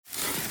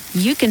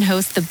you can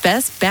host the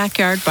best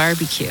backyard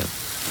barbecue.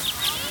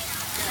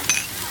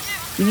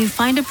 When you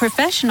find a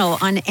professional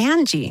on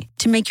Angie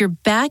to make your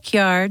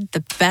backyard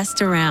the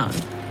best around.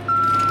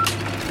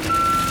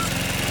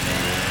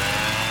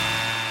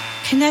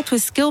 Connect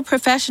with skilled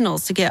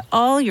professionals to get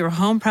all your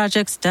home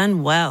projects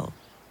done well.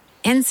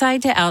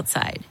 Inside to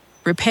outside,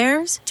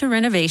 repairs to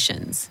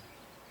renovations.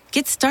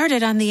 Get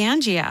started on the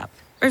Angie app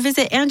or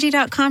visit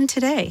Angie.com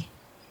today.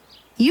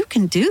 You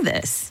can do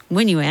this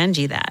when you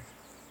Angie that.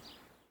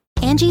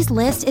 Angie's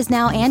List is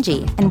now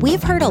Angie, and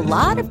we've heard a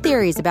lot of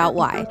theories about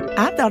why.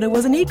 I thought it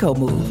was an eco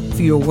move.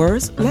 Fewer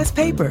words, less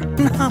paper.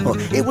 No,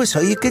 it was so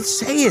you could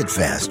say it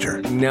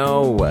faster.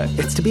 No,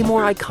 it's to be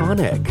more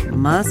iconic.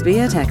 Must be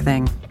a tech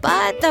thing.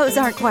 But those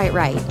aren't quite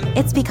right.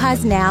 It's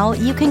because now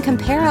you can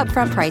compare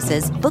upfront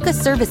prices, book a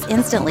service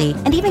instantly,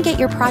 and even get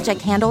your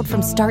project handled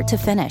from start to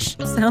finish.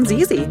 Sounds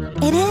easy.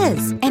 It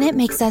is, and it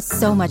makes us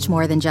so much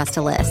more than just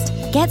a list.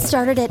 Get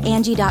started at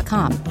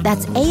Angie.com.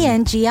 That's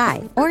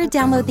ANGI, or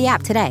download the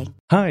app today.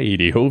 Hi,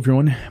 ho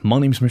everyone. My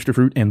name's Mr.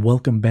 Fruit, and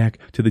welcome back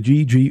to the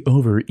GG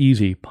Over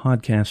Easy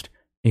podcast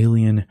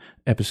alien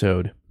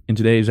episode. In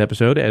today's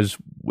episode, as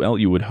well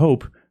you would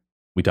hope,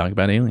 we talk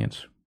about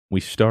aliens. We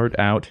start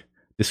out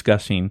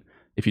discussing,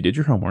 if you did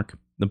your homework,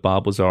 the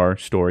Bob Lazar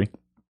story,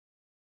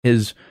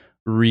 his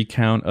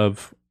recount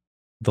of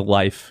the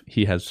life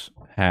he has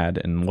had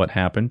and what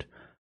happened.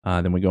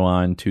 Then we go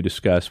on to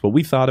discuss what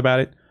we thought about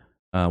it,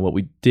 what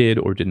we did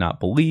or did not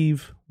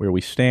believe, where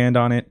we stand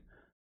on it,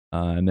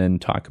 and then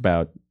talk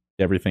about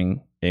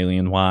everything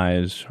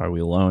alien-wise. Are we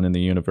alone in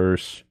the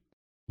universe?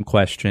 Some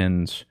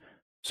questions,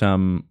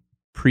 some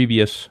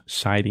previous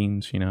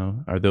sightings,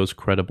 are those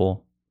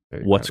credible?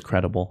 What's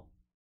credible?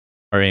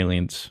 Are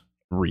aliens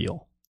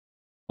real?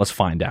 Let's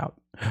find out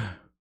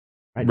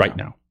right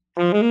now.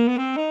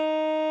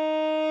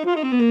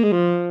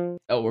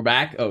 Oh, we're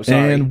back? Oh,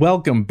 sorry. And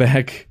welcome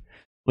back,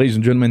 ladies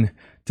and gentlemen,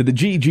 to the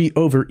GG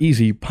Over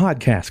Easy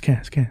podcast.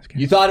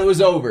 You thought it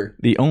was over.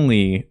 The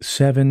only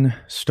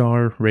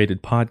 7-star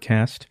rated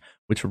podcast,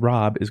 which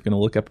Rob is going to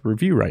look up a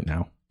review right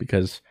now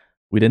because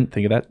we didn't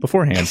think of that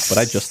beforehand, but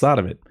I just thought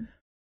of it.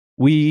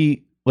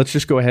 Let's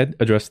just go ahead,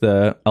 address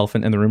the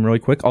elephant in the room really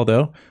quick,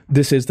 although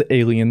this is the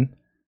alien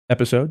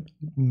episode.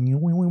 I'm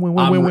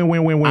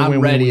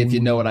ready if you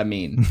know what I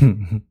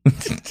mean.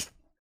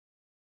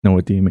 No,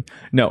 what do you mean?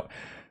 No.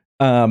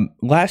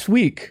 Last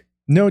week,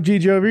 no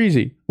GG Over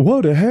Easy.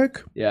 What the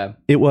heck? Yeah.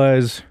 It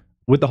was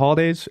with the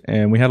holidays,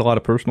 and we had a lot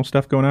of personal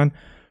stuff going on.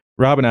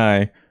 Rob and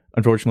I,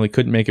 unfortunately,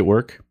 couldn't make it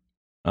work.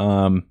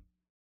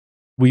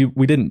 We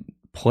didn't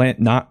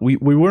plan we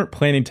weren't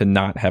planning to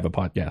not have a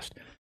podcast,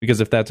 because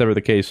if that's ever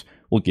the case,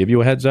 we'll give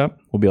you a heads up.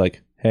 We'll be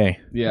like,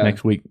 hey,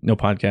 next week no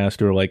podcast,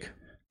 or like,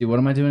 dude, what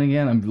am I doing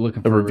again? I'm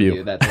looking for a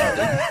review. That's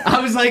I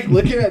was like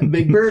looking at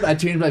Big Bird. I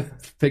changed my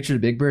picture to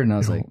Big Bird, and I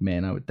was like,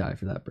 man, I would die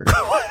for that bird.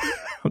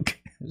 Okay,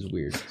 it was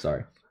weird.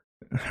 Sorry.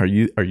 Are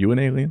you an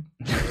alien?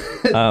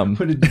 What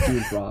did you do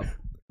with Rob?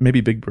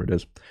 Maybe Big Bird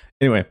is.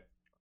 Anyway,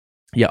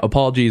 yeah,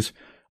 apologies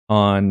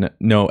on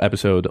no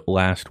episode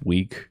last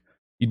week.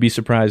 You'd be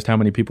surprised how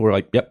many people were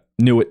like, yep,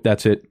 knew it,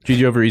 that's it.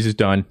 GG Over Easy's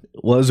done.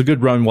 Well, it was a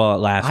good run while it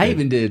lasted. I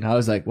even did. I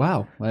was like,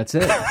 wow, that's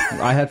it.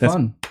 I had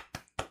fun.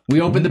 We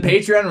opened the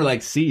Patreon, we're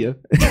like, see ya.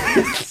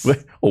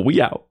 Oh,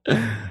 we out.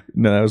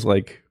 No, that was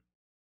like,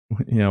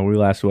 we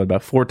lasted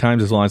about 4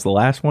 times as long as the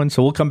last one.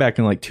 So we'll come back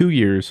in like 2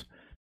 years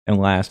and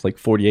last like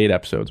 48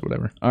 episodes,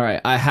 whatever. All right.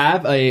 I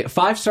have a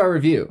 5-star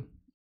review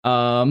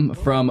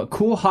from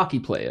Cool Hockey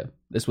Player.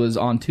 This was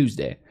on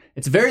Tuesday.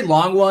 It's a very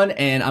long one,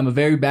 and I'm a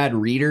very bad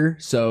reader.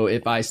 So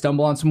if I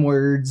stumble on some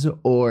words,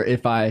 or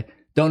if I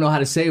don't know how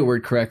to say a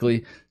word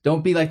correctly,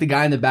 don't be like the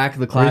guy in the back of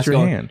the class Raise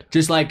your hand.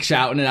 Just like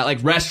shouting it out,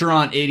 like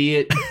restaurant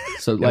idiot.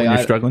 So like you're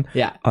struggling.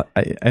 Yeah.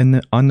 And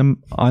it's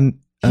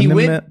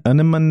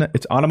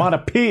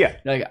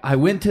onomatopoeia. Like I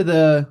went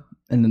to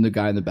and then the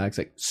guy in the back's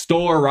like,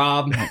 store,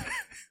 Rob.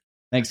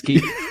 Thanks,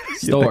 Keith.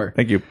 Store.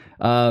 Thank you.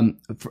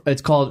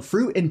 It's called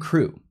Fruit and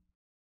Crew.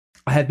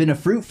 I have been a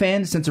Fruit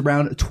fan since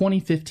around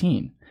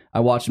 2015. I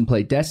watched him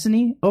play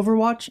Destiny,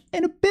 Overwatch,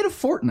 and a bit of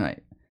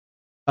Fortnite.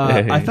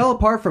 I fell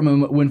apart from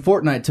him when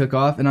Fortnite took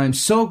off, and I'm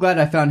so glad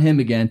I found him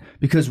again,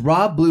 because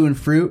Rob, Blue, and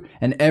Fruit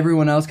and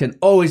everyone else can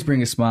always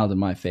bring a smile to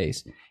my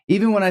face.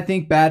 Even when I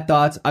think bad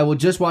thoughts, I will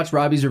just watch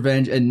Robbie's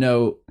Revenge and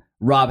know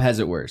Rob has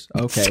it worse.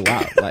 Okay,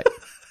 wow.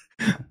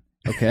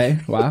 Okay,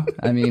 wow.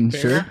 I mean,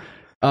 sure.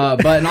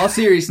 But in all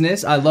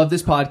seriousness, I love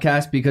this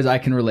podcast because I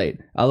can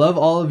relate. I love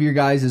all of your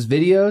guys'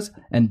 videos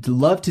and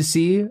love to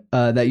see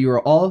that you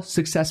are all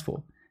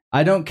successful.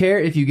 I don't care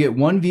if you get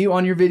 1 view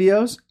on your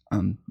videos. I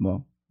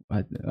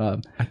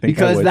think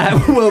because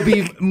that will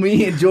be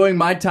me enjoying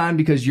my time,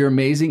 because you're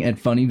amazing and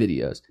funny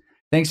videos.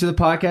 Thanks for the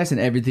podcast and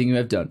everything you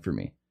have done for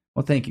me.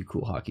 Well, thank you,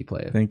 Cool Hockey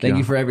Player. Thank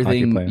you for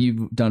everything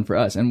you've done for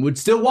us, and would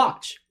still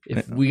watch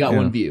if we got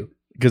 1 view.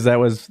 Because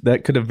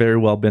that could have very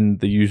well been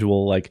the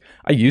usual, like,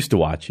 I used to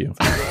watch you.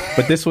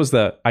 But this was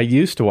I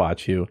used to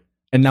watch you,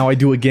 and now I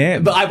do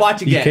again. But I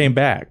watch again. You came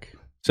back.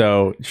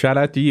 So shout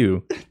out to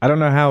you. I don't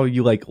know how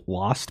you like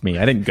lost me.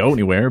 I didn't go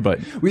anywhere, but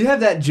We have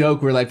that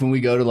joke where like when we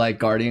go to like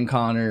Guardian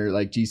Con or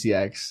like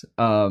GCX,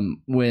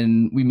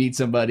 when we meet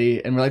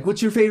somebody and we're like,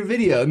 "What's your favorite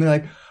video?" And they're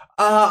like,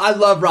 "I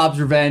love Rob's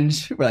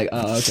Revenge." We're like,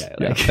 "Oh, okay."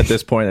 yeah, Like, at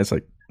this point,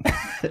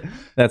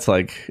 that's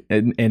like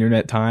an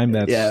internet time.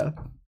 That's yeah.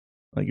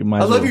 like it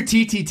might I as love well- your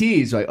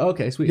TTTs. We're like,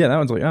 okay, sweet. Yeah, that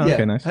one's like, oh, Yeah,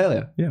 okay, nice. Hell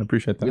yeah. Yeah,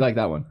 appreciate that. We like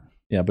that one.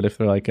 Yeah, but if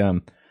they're like,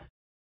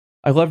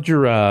 I loved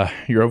your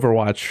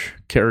Overwatch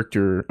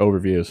character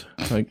overviews.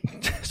 Like,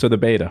 so the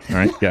beta, all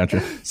right, gotcha.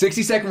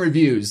 60-second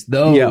reviews.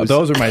 Those. Yeah,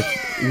 those are my.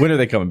 When are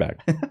they coming back?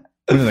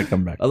 When are they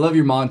coming back? I love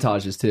your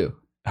montages too.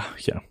 Oh,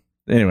 yeah.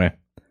 Anyway,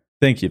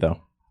 thank you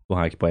though, Blue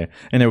Hockey Player,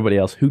 and everybody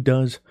else who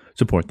does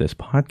support this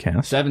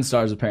podcast. 7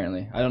 stars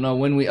apparently. I don't know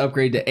when we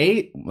upgrade to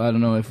 8. I don't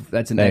know if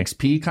that's an Hey.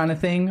 XP kind of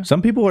thing.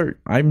 Some people are.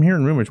 I'm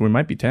hearing rumors we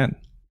might be 10,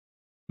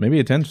 maybe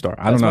a 10 star.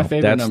 I don't That's know. my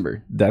favorite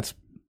number. That's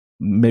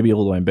maybe a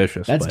little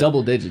ambitious. That's but-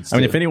 double digits. I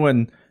mean, too. if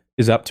anyone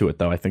is up to it,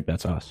 though, I think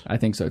that's us. I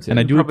think so too. And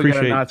I do Probably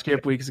appreciate gotta not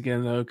skip weeks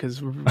again though,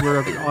 because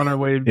we're on our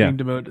way to Yeah. being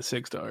demoted to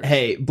 6 stars.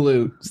 Hey,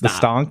 Blue, the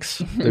stop. stonks.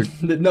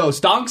 They're- No,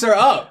 stonks are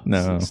up.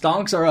 No.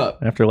 Stonks are up.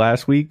 After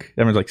last week,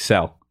 everyone's like,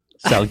 sell,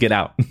 get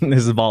out.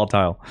 This is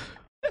volatile.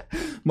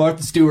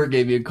 Martha Stewart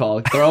gave me a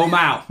call. Throw them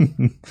out.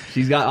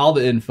 She's got all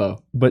the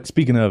info. But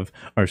speaking of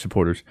our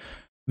supporters,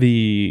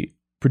 the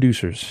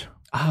producers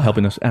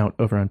helping us out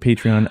over on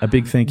Patreon, a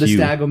big thank The you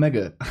Stag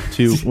Omega.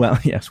 to, well,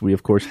 yes, we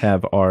of course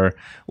have our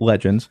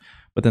legends,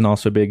 but then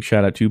also a big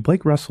shout out to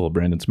Blake Russell,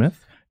 Brandon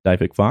Smith,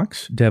 Divik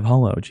Fox, Dev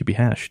Hollow, GP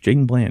Hash,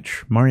 Jaden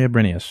Blanche, Maria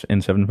Brenius,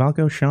 N7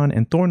 Falco, Sean,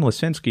 and Thorn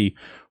Lisinski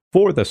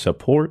for the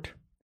support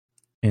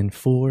and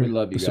for We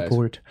love you the guys.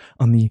 support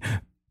on the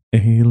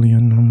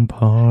Alien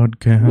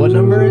Podcast. What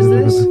number is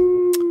this?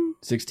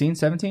 16,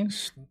 17?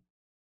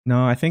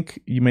 No, I think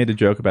you made a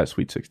joke about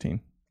Sweet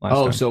 16 last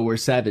Oh, time. so we're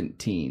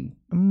 17.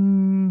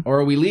 Mm, Or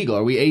are we legal?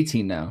 Are we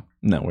 18 now?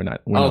 no, we're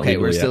not. We're not Okay,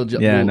 legal we're yet.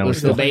 still yeah, no, we're we're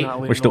still still bait.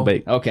 Not we're still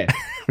bait. Okay.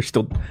 We're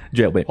still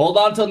jailbait. Hold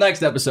on till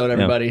next episode,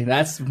 everybody.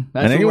 That's I know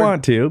when you we're-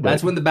 want to, but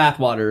That's when the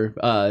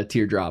bathwater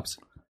tear drops.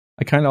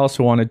 I kind of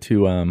also wanted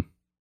to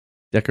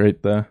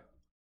decorate the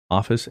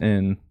office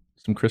in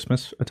some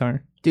Christmas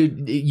attire.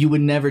 Dude, you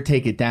would never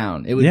take it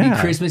down. It would be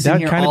Christmas in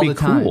that'd here kinda all be the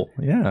time. cool.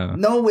 Yeah.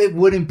 No, it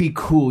wouldn't be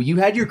cool. You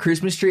had your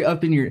Christmas tree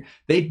up in your...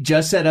 They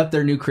just set up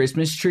their new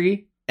Christmas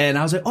tree. And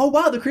I was like, oh,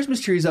 wow, the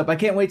Christmas tree's up. I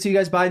can't wait till you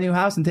guys buy a new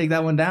house and take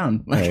that one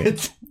down. Like, Right.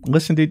 it's...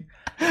 Listen, dude,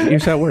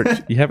 here's how it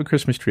works. You have a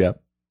Christmas tree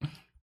up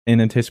in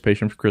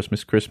anticipation for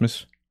Christmas.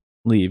 Christmas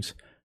leaves.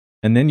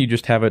 And then you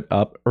just have it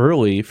up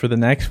early for the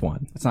next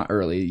one. It's not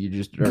early. You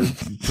just are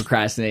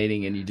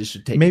procrastinating and you just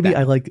should take Maybe it I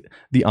down. like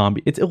the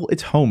ambi.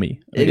 It's homey.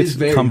 It it's is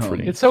very comforting.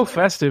 homey. It's so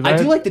festive. I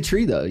do like the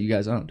tree, though, you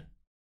guys owned.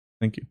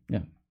 Thank you. Yeah.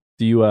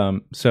 Do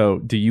you so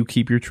do you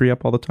keep your tree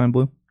up all the time,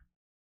 Blue?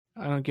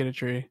 I don't get a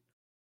tree.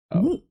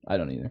 Oh, I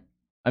don't either.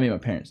 I mean, my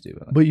parents do.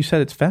 But you said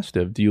it's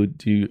festive. Do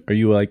you are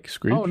you like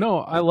Scrooge? Oh no,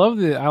 I love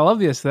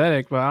the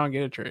aesthetic, but I don't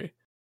get a tree.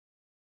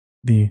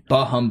 The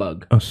Bah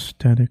humbug.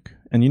 aesthetic.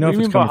 And you know What if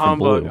do you it's mean by coming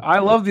from humbug? Blue. I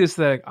love the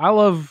aesthetic. I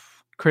love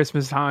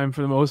Christmas time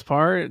for the most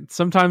part.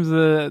 Sometimes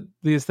the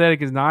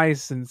aesthetic is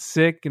nice and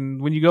sick,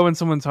 and when you go in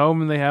someone's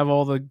home and they have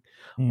all the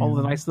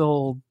nice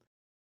little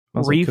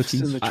Smells like reefs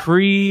cookies. and the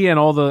tree and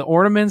all the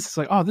ornaments, it's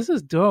like, oh, this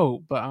is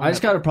dope. But I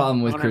just got a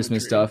problem with I don't have a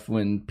Christmas tree. stuff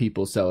when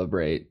people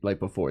celebrate like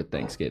before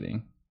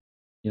Thanksgiving.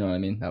 You know what I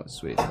mean? That was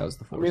sweet. That was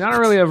the I force. mean, I don't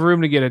really have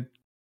room to get a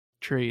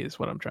tree, is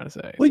what I'm trying to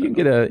say. Well, So- you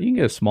can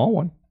get a small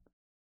one.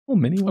 A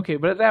little mini one. Okay,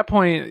 but at that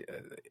point,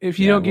 if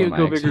you Yeah, don't what am I,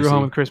 go big or go home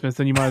XQC? with Christmas,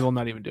 then you might as well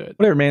not even do it.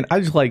 Whatever, man. I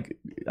just like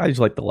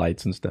the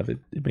lights and stuff. It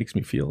makes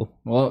me feel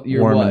Well,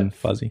 you're warm what? and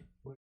fuzzy.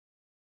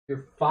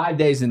 You're 5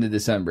 days into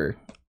December.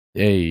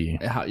 Hey.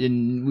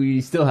 And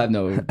we still have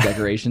no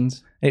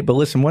decorations. Hey, but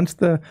listen, once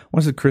the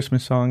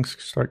Christmas songs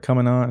start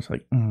coming on, it's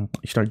like you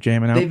start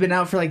jamming out. They've been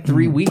out for like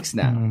 3 weeks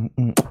now.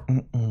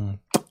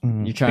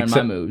 You're trying my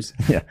Except- moves.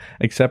 Yeah,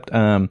 except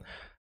I'm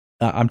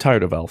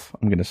tired of Elf.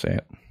 I'm gonna say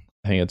it.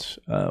 I think it's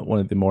one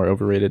of the more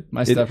overrated.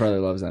 My stepbrother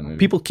loves that movie.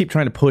 People keep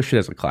trying to push it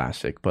as a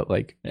classic, but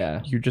like,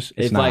 Yeah. you're just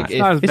If, it's not. like, It's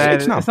not as bad.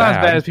 it's not as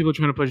bad bad. as people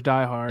trying to push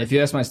Die Hard. If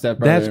you ask my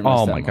stepbrother, That's and my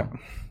oh my stepmom, god,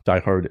 Die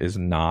Hard is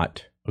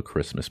not a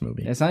Christmas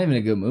movie. It's not even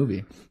a good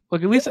movie.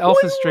 Look, at least Elf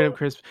is straight up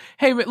Christmas.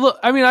 Hey, but look,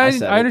 I mean, I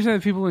said it.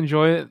 understand that people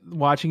enjoy it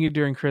watching it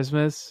during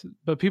Christmas,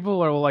 but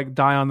people are like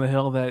die on the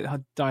hill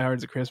that Die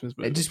Hard's a Christmas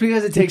movie. Just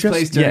because it takes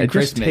place during it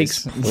just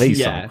Christmas. takes place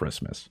Yeah. on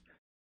Christmas.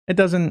 It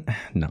doesn't.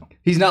 No,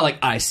 He's not like,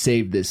 I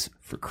saved this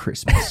for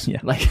Christmas. Yeah.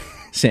 Like,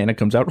 Santa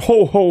comes out.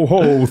 Ho ho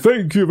ho!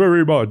 Thank you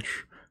very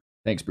much.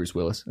 thanks, Bruce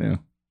Willis. Yeah,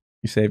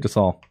 you saved us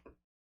all.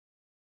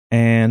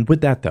 And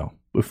with that, though,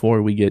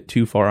 before we get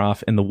too far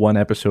off in the one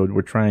episode,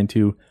 we're trying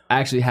to. I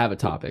actually have a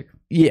topic.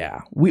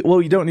 Yeah,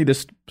 you don't need to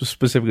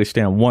specifically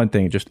stay on one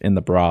thing, just in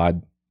the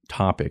broad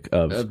topic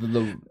of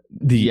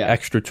the yeah.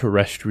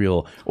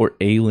 extraterrestrial or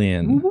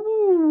alien.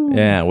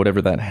 Yeah,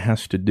 whatever that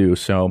has to do.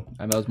 So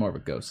That was more of a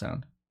ghost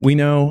sound. we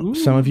know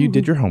some of you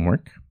did your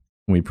homework.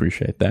 We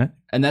appreciate that.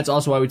 And that's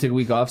also why we took a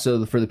week off.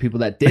 So for the people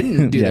that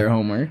didn't do their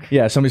homework.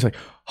 Yeah, somebody's like,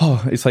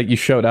 oh, it's like you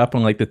showed up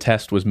and like the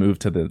test was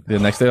moved to the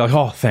next day. Like,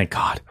 oh, thank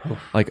God.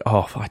 Like,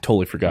 oh, I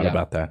totally forgot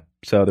about that.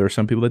 So there were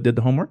some people that did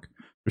the homework.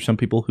 There's some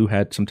people who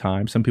had some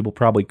time. Some people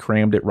probably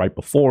crammed it right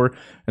before.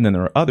 And then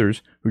there are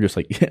others who are just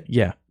like,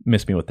 yeah,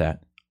 missed me with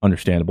that.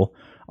 Understandable.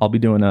 I'll be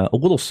doing a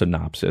little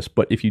synopsis,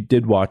 but if you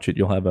did watch it,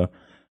 you'll have a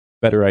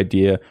better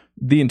idea.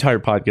 The entire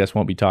podcast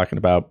won't be talking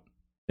about,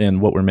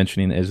 and what we're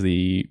mentioning is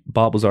the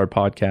Bob Lazar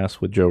podcast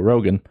with Joe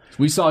Rogan.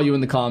 We saw you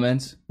in the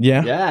comments.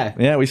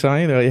 Yeah, we saw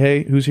you. They're like,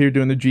 hey, who's here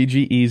doing the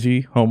GG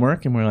Easy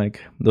homework? And we're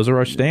like, those are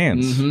our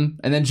stands. Mm-hmm.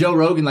 And then Joe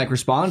Rogan like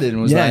responded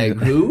and was like,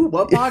 who?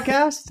 What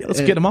podcast?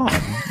 Let's get them on.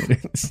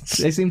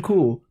 They seem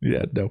cool.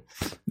 Yeah, no,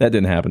 that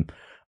didn't happen.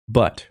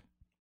 But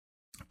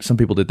some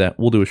people did that.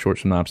 We'll do a short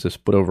synopsis,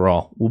 but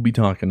overall, we'll be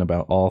talking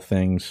about all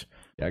things.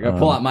 Yeah, I gotta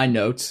pull out my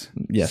notes.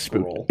 Yes,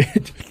 scroll.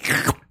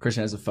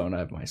 Christian has a phone. I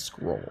have my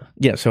scroll.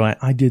 Yeah, so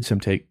I did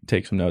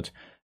take some notes,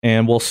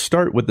 and we'll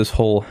start with this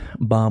whole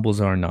Bob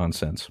Lazar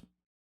nonsense.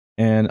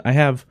 And I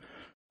have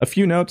a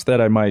few notes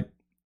that I might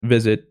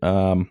visit,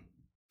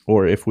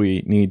 or if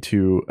we need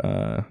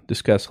to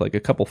discuss like a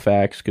couple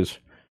facts, because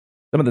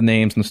some of the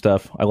names and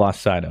stuff I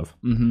lost sight of.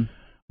 Mm-hmm.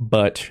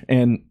 But,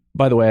 and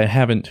by the way,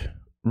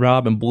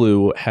 Rob and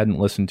Blue hadn't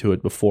listened to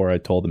it before I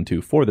told them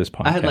to for this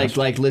podcast. I had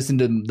like listened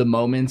to the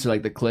moments or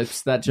like the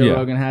clips that Joe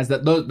Rogan has.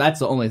 That's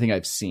the only thing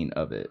I've seen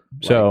of it.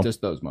 So just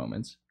those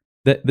moments.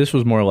 This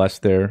was more or less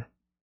their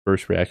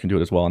first reaction to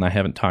it as well, and I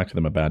haven't talked to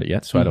them about it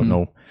yet, so I don't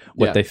know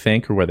what they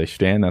think or where they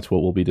stand. That's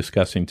what we'll be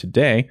discussing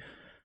today.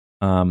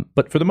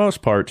 But for the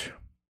most part,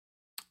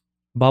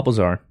 Bob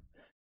Lazar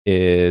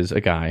is a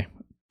guy,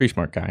 pretty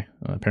smart guy,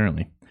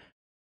 apparently,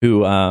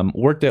 who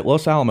worked at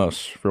Los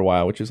Alamos for a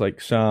while, which is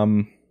like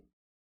some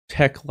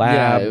tech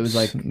labs. Yeah, it was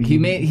like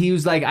he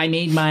was like, I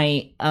made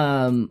my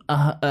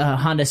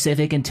Honda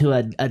Civic into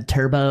a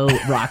turbo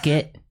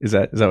rocket. Is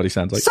that what he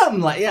sounds like?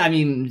 Something like, yeah, I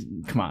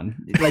mean, come on.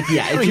 Like,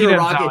 yeah, if you're a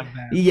rocket, like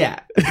yeah.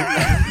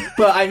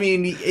 But I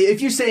mean, if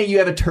you're saying you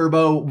have a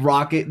turbo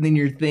rocket in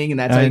your thing and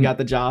that's how you got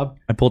the job.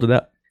 I pulled it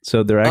up.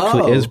 So there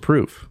actually is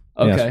proof.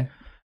 Okay.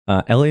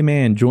 Yes. LA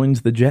Man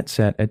joins the jet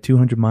set at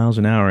 200 miles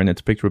an hour, and it's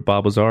a picture of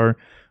Bob Lazar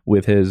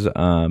with his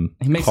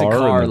he makes a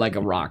car like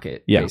a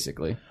rocket,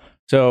 basically.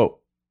 So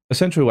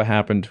essentially what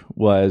happened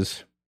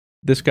was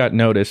this got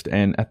noticed,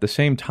 and at the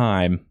same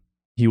time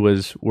he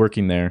was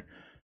working there,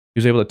 he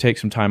was able to take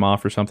some time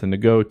off or something to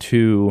go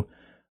to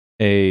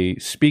a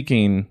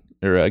speaking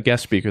or a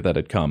guest speaker that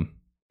had come.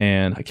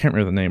 And I can't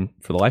remember the name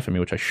for the life of me,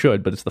 which I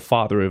should, but it's the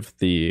father of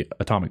the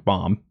atomic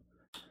bomb.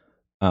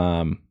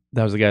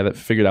 That was the guy that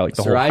figured out like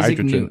the whole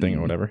hydrogen Newton thing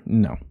or whatever.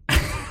 No.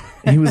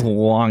 He was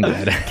long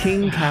dead.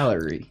 King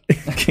Calorie.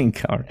 King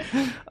Calorie.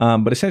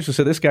 But essentially,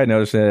 so this guy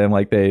noticed it, and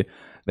like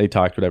they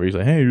talked, whatever. He's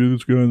like, hey, you're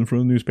this guy in the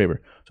front of the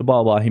newspaper. So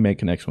blah, blah, he made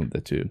connection with the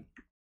dude.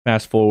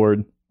 Fast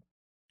forward,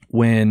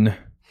 when,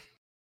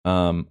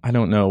 I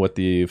don't know what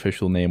the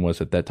official name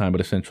was at that time, but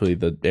essentially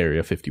the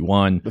Area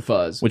 51. The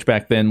Fuzz. Which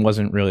back then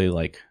wasn't really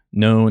like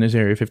known as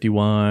Area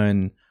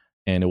 51,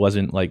 and it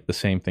wasn't like the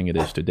same thing it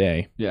is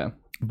today. Yeah.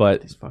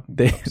 But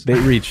they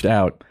reached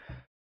out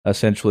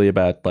essentially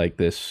about like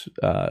this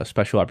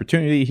special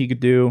opportunity he could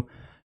do,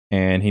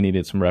 and he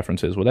needed some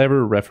references.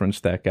 Whatever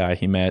referenced that guy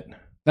he met.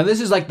 Now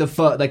this is like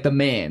the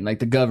man, like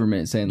the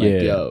government saying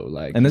like, yo,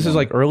 like. And this is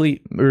like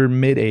early or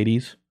mid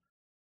 80s,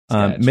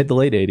 mid to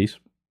late 80s.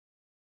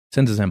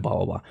 Sends his in, blah,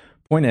 blah, blah.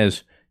 Point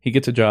is, he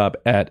gets a job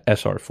at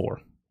SR4,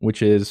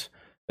 which is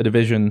a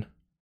division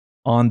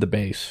on the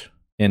base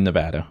in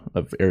Nevada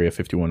of Area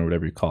 51 or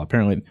whatever you call it.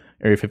 Apparently,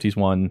 Area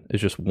 51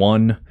 is just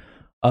one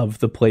of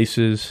the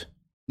places.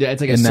 Yeah,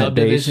 it's like a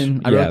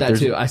subdivision. I wrote that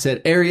too. I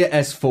said Area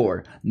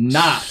S4,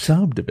 not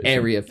subdivision.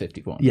 Area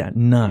 51. Yeah,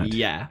 not.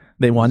 Yeah.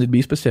 They wanted to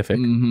be specific.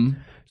 Mm-hmm.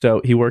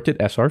 So he worked at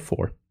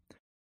SR4,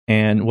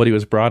 and what he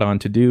was brought on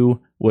to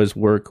do was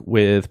work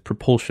with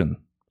propulsion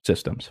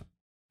systems,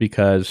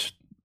 because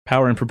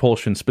power and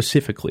propulsion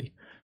specifically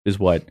is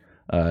what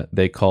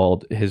they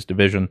called his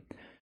division.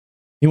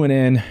 He went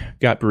in,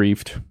 got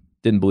briefed,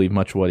 didn't believe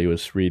much of what he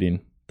was reading,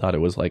 thought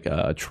it was like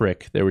a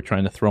trick. They were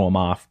trying to throw him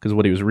off because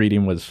what he was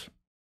reading was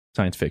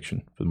science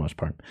fiction for the most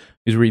part.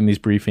 He was reading these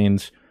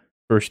briefings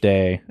first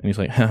day, and he's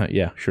like,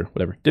 yeah, sure,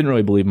 whatever. Didn't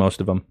really believe most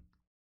of them.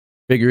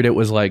 Figured it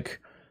was like,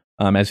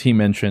 as he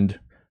mentioned,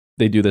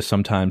 they do this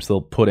sometimes.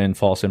 They'll put in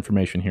false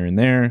information here and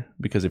there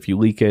because if you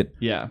leak it,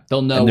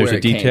 they'll know and there's where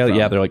a detail. Came from.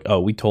 Yeah, they're like, oh,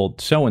 we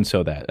told so and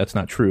so that. That's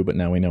not true, but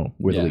now we know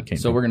where the leak came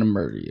from. So we're gonna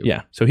murder you.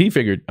 Yeah. So he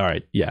figured, all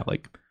right, yeah,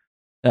 like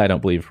I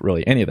don't believe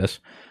really any of this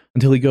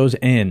until he goes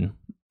in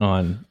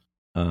on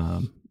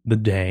the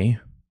day,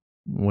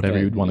 whatever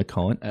you'd want to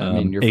call it. I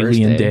mean, your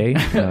Alien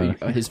first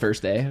day. His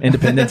first day.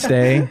 Independence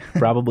Day,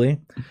 probably.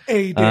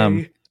 A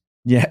day.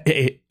 Yeah,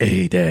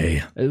 a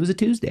day. It was a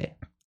Tuesday.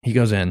 He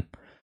goes in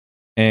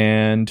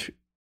and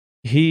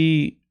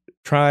he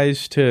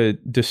tries to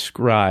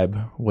describe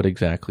what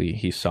exactly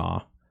he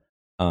saw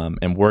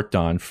and worked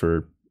on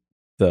for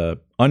the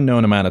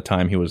unknown amount of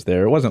time he was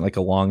there. It wasn't like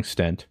a long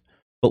stint,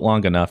 but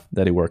long enough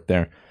that he worked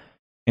there.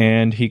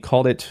 and he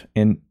called it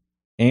an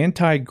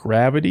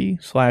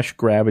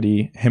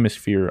anti-gravity/gravity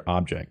hemisphere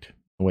object,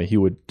 the way he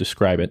would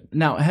describe it.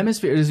 Now,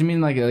 hemisphere, does he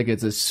mean like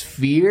it's a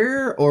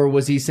sphere, or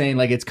was he saying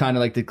like it's kind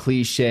of like the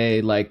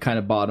cliche, like kind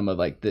of bottom of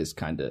like this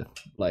kind of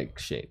like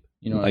shape?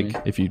 You know what like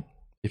I mean?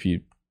 if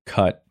you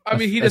cut I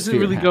mean, he doesn't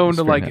really go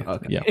into like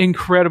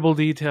incredible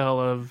detail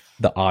of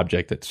the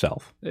object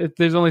itself.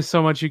 There's only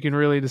so much you can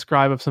really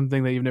describe of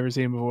something that you've never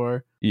seen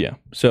before. Yeah.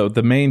 So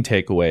the main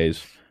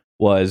takeaways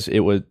was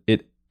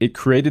it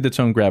created its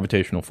own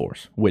gravitational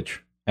force,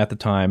 which at the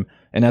time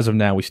and as of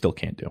now we still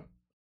can't do.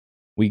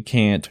 We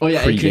can't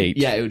create.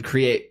 It would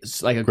create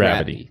like a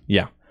gravity.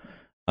 Yeah.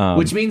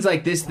 Which means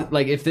like this,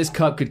 like if this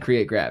cup could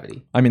create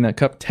gravity. I mean, that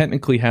cup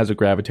technically has a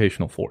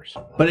gravitational force,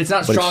 but it's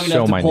not strong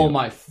enough to pull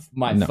my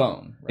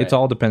phone. Right? It's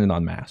all dependent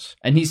on mass.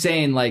 And he's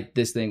saying like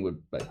this thing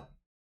would. Like,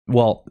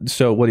 well,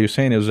 so what he was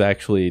saying is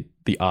actually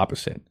the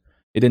opposite.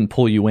 It didn't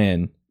pull you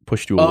in,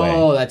 pushed you away.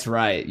 Oh, that's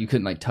right. You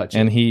couldn't like touch it.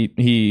 And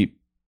he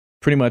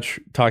pretty much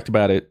talked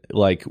about it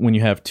like when you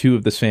have two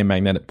of the same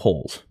magnetic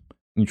poles,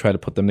 and you try to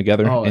put them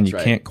together, and you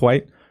can't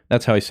quite.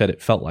 That's how he said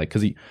it felt like,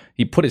 because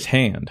he put his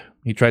hand,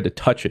 he tried to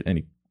touch it, and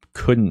he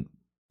couldn't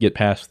get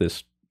past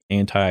this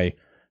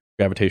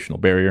anti-gravitational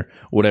barrier,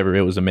 whatever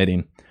it was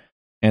emitting.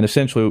 And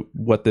essentially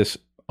what this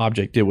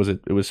object did was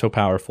it was so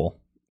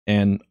powerful,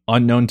 and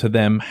unknown to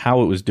them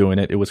how it was doing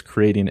it, it was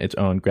creating its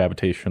own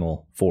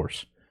gravitational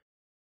force,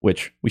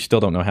 which we still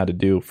don't know how to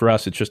do. For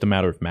us, it's just a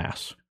matter of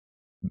mass.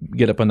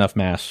 Get up enough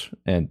mass,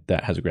 and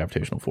that has a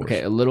gravitational force.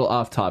 Okay, a little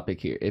off topic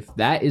here. If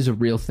that is a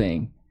real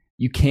thing,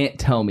 you can't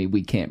tell me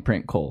we can't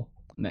print coal.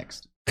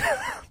 Next.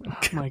 Oh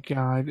my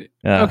God.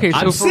 Okay, so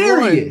I'm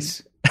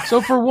serious.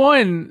 For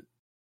one,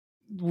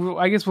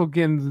 I guess we'll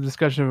get into the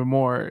discussion of it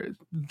more.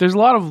 There's a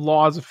lot of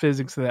laws of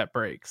physics that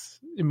breaks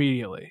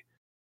immediately,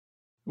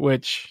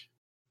 which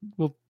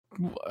we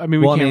can't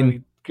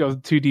really go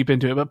too deep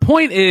into it. But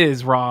point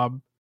is,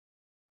 Rob,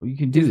 you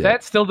can do that.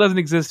 That still doesn't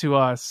exist to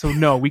us, so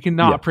no, we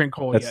cannot print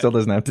coal yet. That still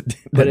doesn't have to do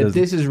that. But if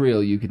this is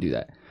real, you could do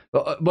that.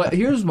 But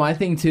here's my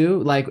thing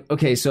too. Like,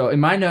 okay, so in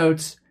my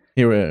notes.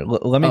 Here,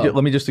 let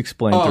me just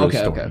explain through the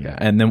story, okay.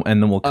 and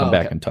then we'll come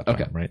back and touch on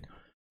it, right?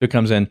 So it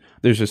comes in,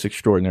 there's this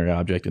extraordinary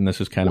object, and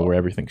this is kind of where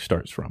everything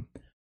starts from.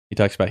 He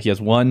talks about he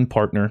has one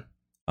partner,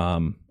 I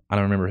don't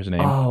remember his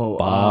name,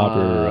 Bob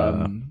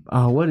or...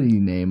 what did you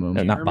name him?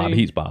 No, not Bob,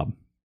 he's Bob.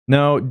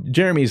 No,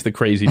 Jeremy's the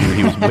crazy dude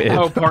he was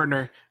with.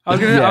 Partner.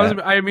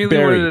 I immediately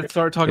wanted to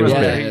start talking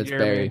about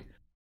Barry.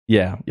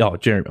 Yeah,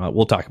 Jeremy,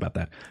 we'll talk about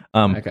that.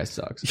 That guy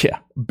sucks. Yeah,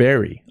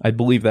 Barry, I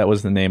believe that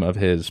was the name of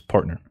his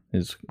partner,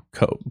 his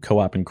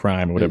co-op in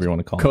crime, or whatever you want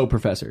to call it.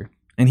 Co-professor.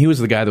 And he was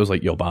the guy that was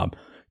like, yo, Bob,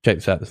 check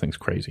this out. This thing's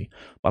crazy.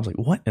 Bob's like,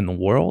 what in the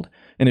world?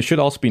 And it should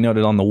also be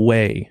noted on the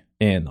way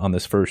in on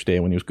this first day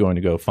when he was going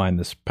to go find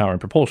this power and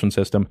propulsion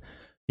system,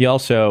 he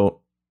also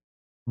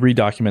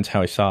redocuments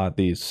how he saw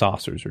these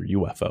saucers or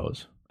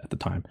UFOs at the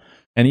time.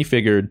 And he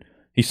figured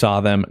he saw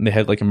them and they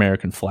had like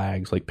American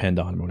flags like pinned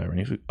on them or whatever.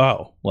 And he's like,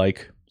 oh,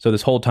 like... So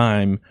this whole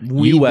time,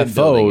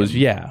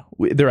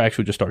 UFOs, they're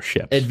actually just our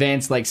ships.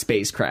 Advanced like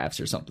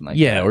spacecrafts or something like that.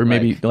 Yeah, or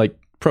maybe like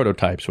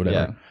prototypes or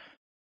whatever. Yeah. So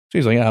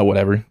he's like,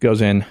 whatever.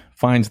 Goes in,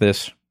 finds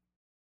this,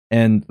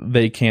 and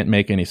they can't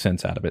make any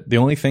sense out of it. The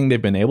only thing they've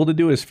been able to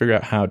do is figure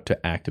out how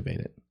to activate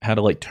it, how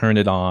to like turn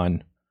it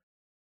on.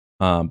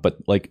 But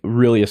like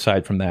really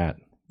aside from that,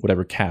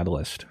 whatever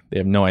catalyst, they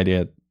have no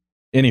idea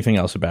anything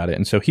else about it.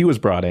 And so he was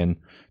brought in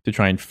to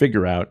try and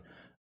figure out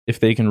if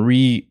they can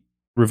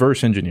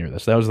reverse engineer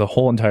this. That was the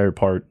whole entire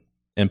part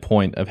and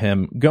point of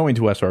him going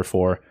to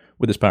SR4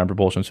 with this power and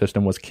propulsion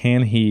system was,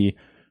 can he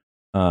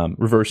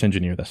reverse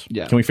engineer this?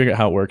 Yeah. Can we figure out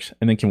how it works?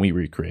 And then can we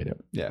recreate it?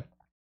 Yeah.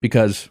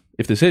 Because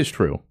if this is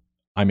true,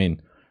 I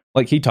mean,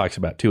 like he talks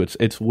about too,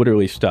 it's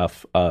literally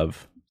stuff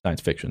of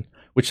science fiction,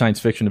 which science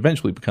fiction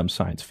eventually becomes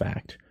science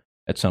fact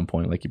at some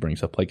point. Like he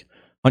brings up like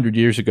 100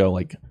 years ago,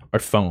 like our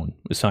phone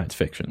was science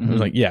fiction. Mm-hmm. It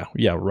was like,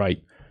 yeah,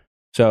 right.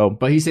 So,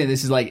 but he's saying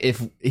this is like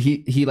if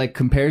he like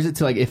compares it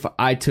to like if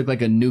I took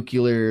like a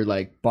nuclear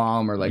like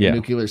bomb or like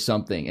nuclear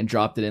something and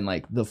dropped it in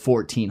like the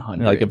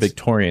 1400s, like a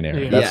Victorian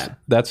era.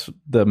 That's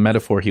the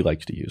metaphor he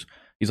likes to use.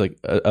 He's like,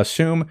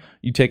 assume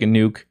you take a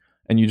nuke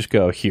and you just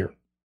go here.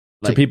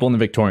 Like, to people in the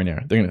Victorian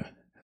era, they're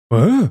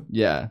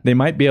gonna, they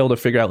might be able to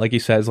figure out, like he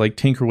says, like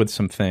tinker with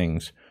some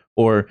things.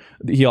 Or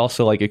he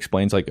also like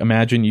explains, like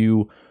imagine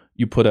you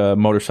put a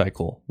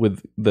motorcycle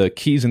with the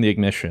keys in the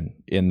ignition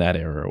in that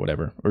era or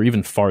whatever, or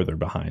even farther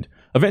behind.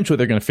 Eventually,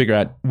 they're going to figure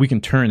out we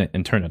can turn it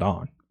and turn it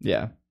on.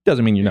 Yeah.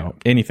 Doesn't mean you know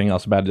anything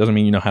else about it. Doesn't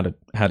mean you know how to use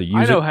it.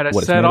 I know how to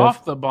set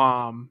off the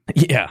bomb.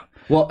 Yeah.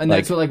 Well, and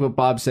that's what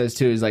Bob says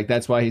too, is like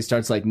that's why he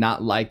starts like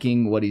not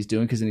liking what he's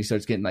doing, because then he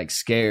starts getting like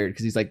scared,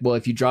 because he's like, well,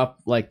 if you drop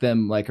like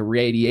them, like a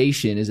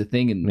radiation is a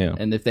thing,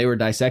 and if they were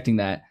dissecting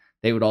that,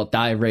 they would all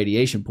die of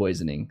radiation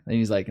poisoning. And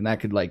he's like, and that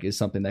could like is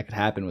something that could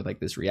happen with like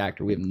this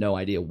reactor. We have no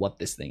idea what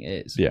this thing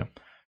is. Yeah.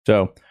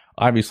 So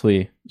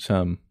obviously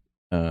some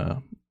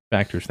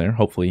factors there.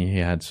 Hopefully he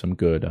had some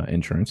good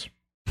insurance.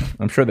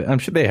 I'm sure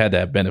they had to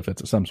have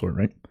benefits of some sort,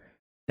 right?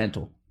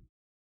 Dental.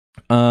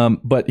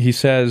 But he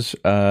says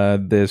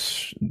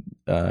this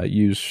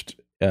used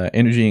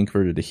energy and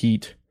converted to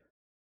heat.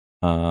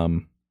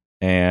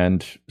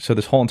 And so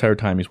this whole entire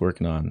time he's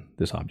working on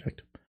this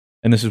object.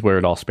 And this is where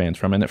it all spans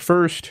from. And at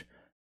first,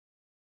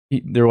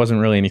 there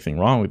wasn't really anything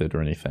wrong with it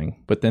or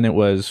anything. But then it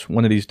was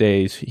one of these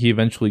days, he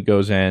eventually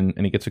goes in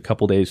and he gets a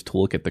couple days to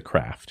look at the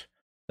craft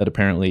that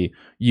apparently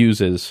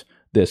uses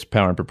this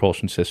power and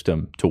propulsion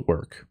system to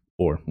work,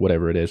 or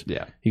whatever it is.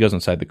 Yeah. He goes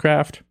inside the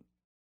craft,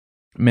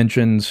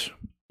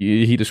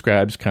 he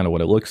describes kind of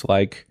what it looks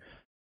like.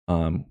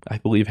 I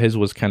believe his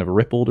was kind of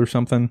rippled or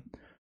something.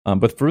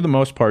 But for the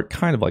most part,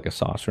 kind of like a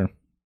saucer.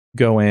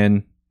 Go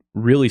in,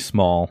 really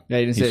small. Yeah,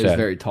 he didn't say it was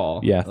very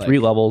tall. Yeah, 3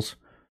 levels.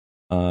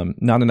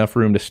 Not enough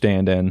room to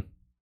stand in.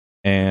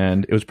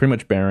 And it was pretty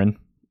much barren.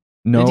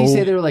 No, did you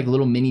say there were like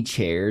little mini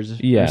chairs?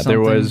 Yeah,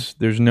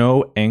 there's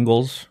no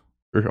angles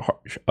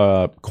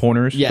or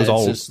corners. Yeah, it was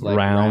all just like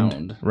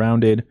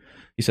rounded.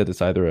 He said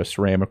it's either a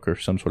ceramic or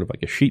some sort of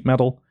like a sheet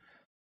metal.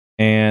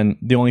 And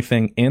the only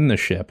thing in the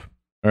ship,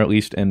 or at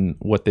least in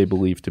what they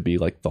believe to be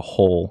like the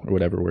hull or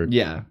whatever where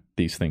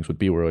these things would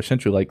be, were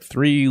essentially like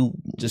 3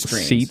 just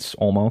seats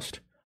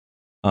almost.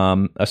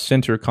 A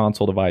center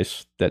console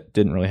device that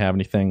didn't really have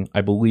anything.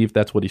 I believe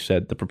that's what he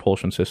said the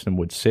propulsion system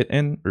would sit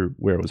in, or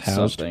where it was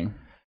housed. Something.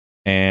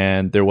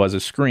 And there was a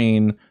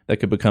screen that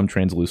could become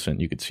translucent.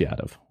 You could see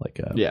out of like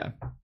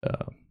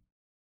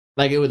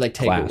like it would like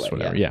take glass, away,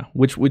 whatever. Yeah,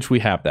 which we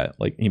have that.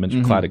 Like he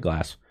mentioned, clouded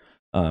glass.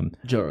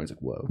 Joe Rogan's like,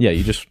 whoa. Yeah,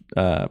 you just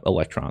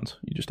electrons.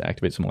 You just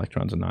activate some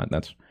electrons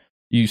and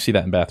you see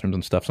that in bathrooms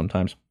and stuff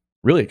sometimes.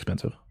 Really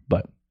expensive,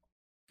 but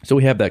so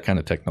we have that kind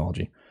of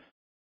technology.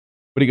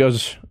 But he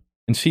goes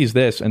and sees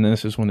this, and then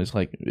this is when it's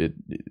like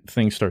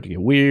things start to get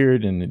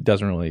weird, and it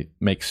doesn't really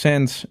make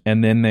sense.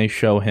 And then they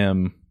show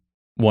him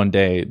one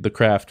day the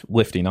craft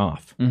lifting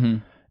off,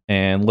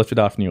 and lifted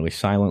off nearly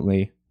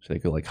silently, so they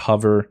could like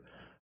hover.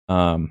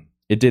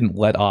 It didn't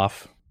let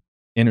off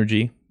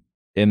energy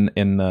in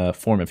the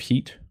form of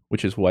heat,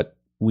 which is what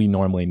we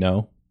normally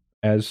know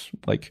as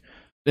like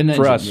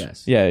for us.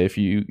 Yes. Yeah, if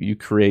you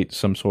create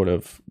some sort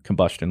of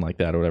combustion like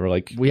that or whatever,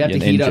 like we have to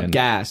heat up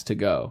gas to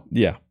go.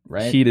 Yeah,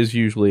 right. Heat is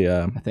usually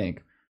I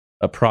think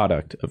a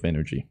product of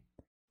energy.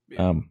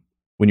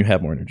 When you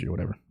have more energy or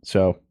whatever.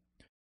 So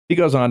he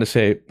goes on to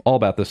say all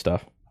about this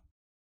stuff,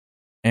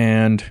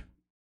 and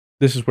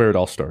this is where it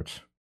all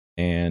starts.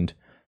 And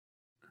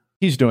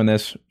he's doing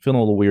this, feeling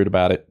a little weird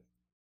about it.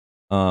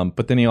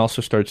 But then he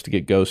also starts to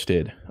get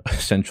ghosted,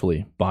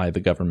 essentially, by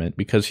the government,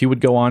 because he would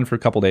go on for a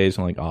couple days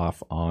and like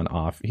off, on,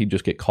 off. He'd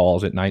just get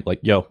calls at night like,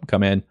 yo,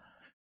 come in.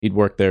 He'd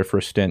work there for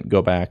a stint,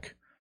 go back.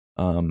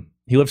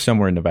 He lived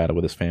somewhere in Nevada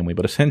with his family,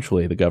 but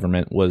essentially the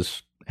government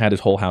had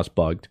his whole house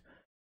bugged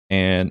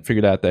and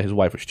figured out that his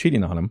wife was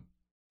cheating on him.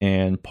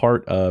 And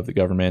part of the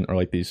government, or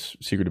like these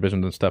secret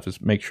divisions and stuff,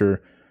 is make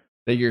sure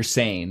that you're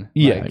sane.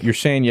 Yeah, you're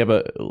sane.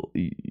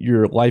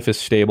 Your life is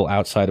stable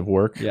outside of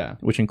work. Yeah,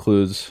 which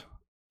includes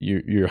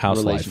your house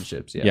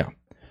relationships. Life. Yeah.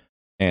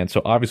 And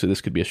so obviously this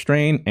could be a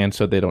strain, and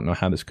so they don't know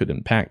how this could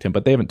impact him,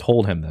 but they haven't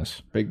told him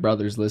this. Big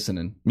Brother's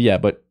listening. Yeah,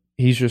 but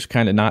he's just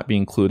kind of not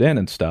being clued in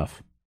and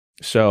stuff.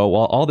 So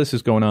while all this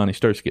is going on, he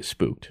starts to get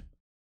spooked,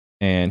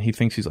 and he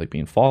thinks he's like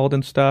being followed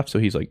and stuff. So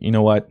he's like, you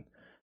know what?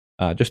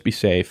 Just be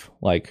safe.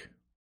 Like,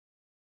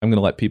 I'm going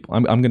to let people,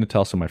 I'm going to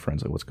tell some of my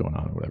friends like what's going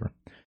on or whatever.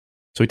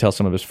 So he tells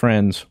some of his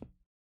friends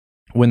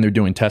when they're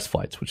doing test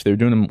flights, which they're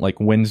doing them like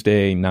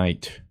Wednesday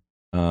night,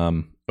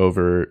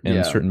 over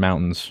in certain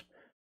mountains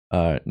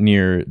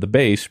near the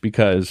base,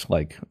 because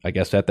like I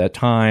guess at that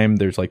time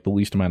there's like the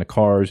least amount of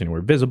cars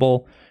anywhere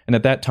visible, and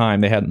at that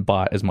time they hadn't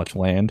bought as much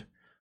land,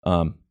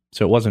 so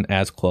it wasn't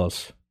as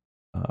close,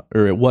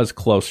 or it was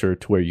closer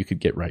to where you could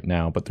get right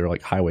now, but there are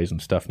like highways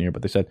and stuff near.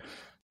 But they said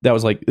that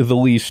was like the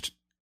least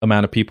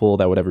amount of people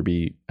that would ever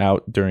be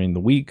out during the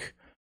week.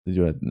 They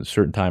do it at a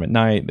certain time at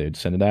night, they'd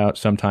send it out.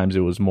 Sometimes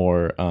it was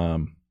more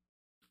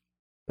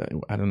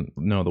I don't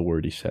know the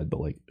word he said, but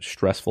like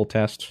stressful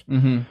tests.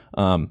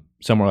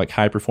 Some were like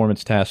high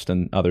performance tests,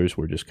 and others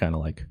were just kind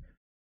of like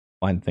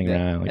flying the thing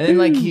around. Like, and then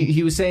like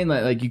he was saying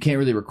that like you can't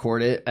really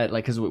record it at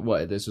like, because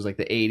what this was like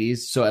the 80s,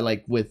 so at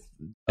like with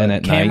a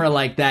camera night,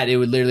 like that, it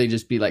would literally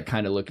just be like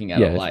kind of looking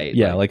at a light.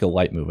 Yeah, like a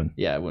light moving.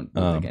 Yeah, it wouldn't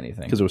look like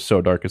anything because it was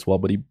so dark as well.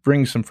 But he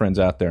brings some friends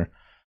out there,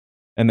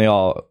 and they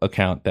all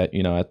account that,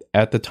 you know,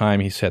 at the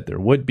time he said there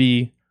would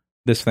be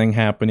this thing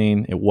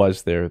happening. It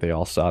was there. They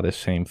all saw this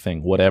same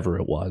thing, whatever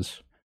it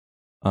was.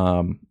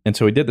 And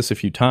so he did this a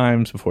few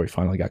times before he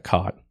finally got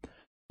caught.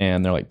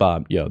 And they're like,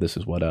 Bob, yo, this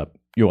is what up.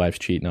 Your wife's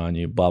cheating on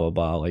you, blah, blah,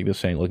 blah. Like,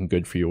 this ain't looking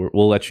good for you.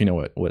 We'll let you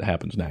know what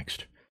happens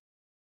next.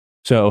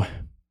 So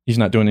he's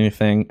not doing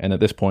anything. And at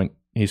this point,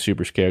 he's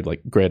super scared.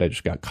 Like, great, I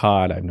just got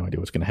caught. I have no idea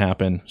what's going to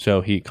happen.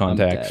 So he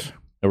contacts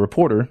a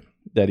reporter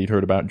that he'd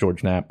heard about,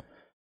 George Knapp,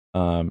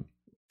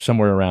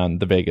 somewhere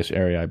around the Vegas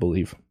area, I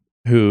believe,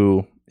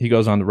 who he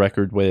goes on the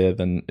record with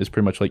and is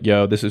pretty much like,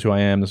 yo, this is who I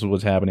am. This is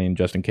what's happening,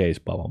 just in case,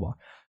 blah, blah, blah.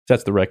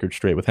 Sets the record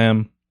straight with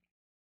him.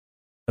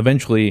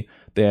 Eventually,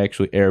 they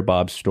actually air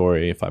Bob's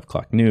story at 5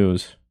 o'clock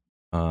news.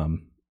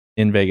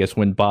 in Vegas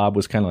when Bob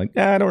was kind of like,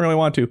 I don't really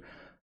want to,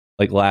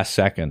 like last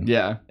second.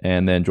 Yeah.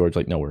 And then George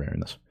like, no, we're airing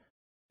this.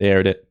 They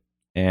aired it.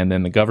 And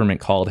then the government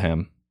called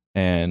him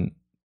and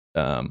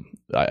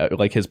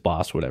like his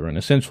boss, whatever, and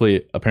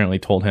essentially apparently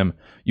told him,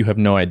 you have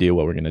no idea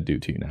what we're going to do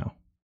to you now.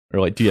 Or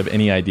like, do you have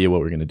any idea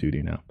what we're going to do to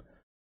you now?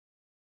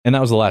 And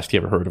that was the last he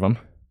ever heard of him.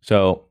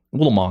 So a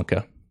little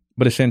monka,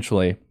 but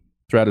essentially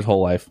throughout his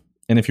whole life.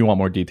 And if you want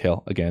more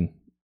detail, again,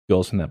 go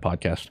listen to that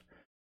podcast.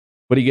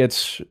 But he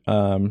gets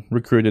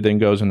recruited and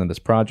goes into this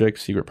project,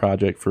 secret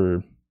project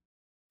for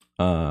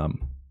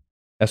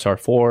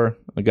SR4,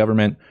 the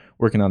government,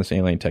 working on this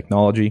alien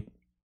technology.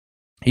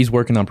 He's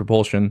working on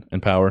propulsion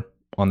and power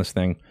on this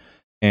thing.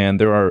 And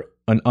there are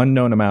an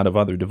unknown amount of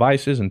other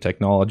devices and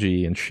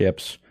technology and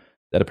ships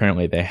that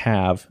apparently they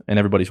have, and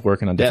everybody's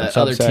working on different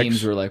subsects. Other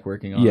teams were like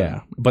working on.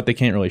 Yeah, but they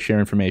can't really share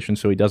information,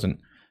 so he doesn't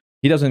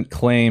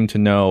claim to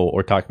know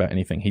or talk about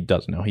anything he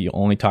does know. He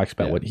only talks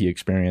about what he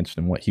experienced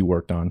and what he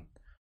worked on.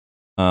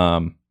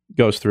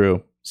 Goes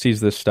through,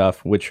 sees this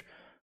stuff, which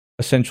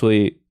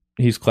essentially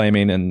he's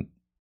claiming and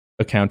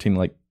accounting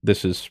like,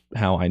 this is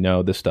how I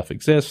know this stuff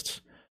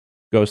exists.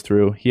 Goes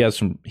through. He has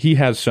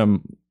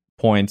some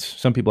points.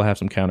 Some people have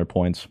some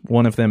counterpoints.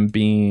 One of them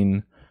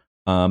being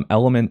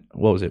element.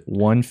 What was it?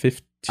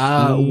 115.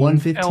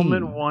 115.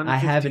 Element 115. I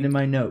have it in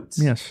my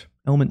notes. Yes,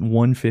 element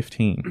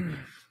 115.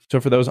 So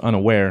for those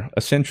unaware,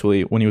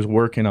 essentially, when he was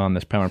working on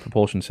this power and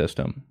propulsion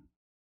system,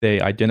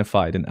 they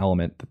identified an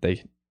element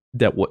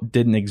that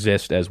didn't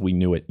exist as we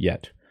knew it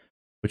yet,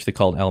 which they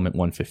called element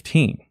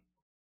 115.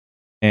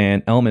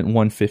 And element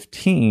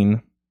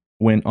 115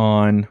 went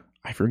on,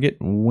 I forget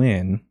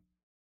when,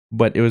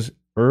 but it was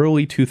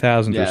early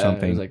 2000s or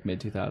something. It was like mid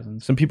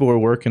 2000s. Some people were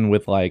working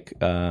with like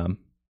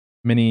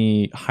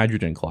mini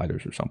hydrogen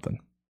colliders or something.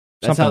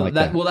 That's something how like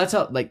that. Well, that's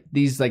how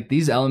these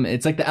elements.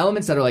 It's like the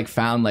elements that are like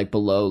found like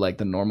below like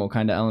the normal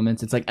kind of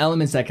elements. It's like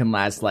elements that can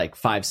last like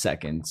 5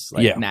 seconds,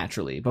 like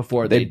naturally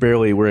before they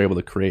barely were able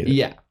to create it.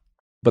 Yeah,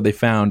 but they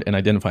found and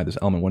identified this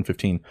element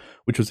 115,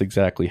 which was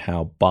exactly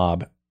how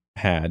Bob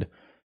had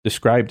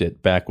described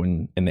it back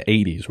when in the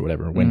 80s or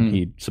whatever, when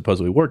he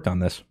supposedly worked on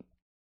this.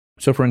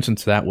 So, for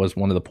instance, that was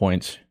one of the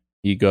points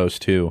he goes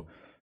to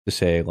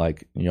say,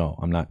 like,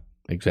 I'm not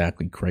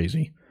exactly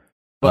crazy.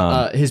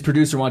 But his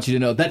producer wants you to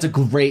know that's a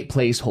great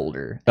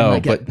placeholder.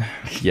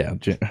 Yeah,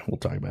 we'll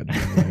talk about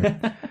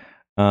it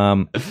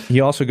later. He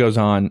also goes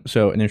on,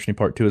 so an interesting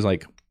part too is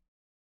like,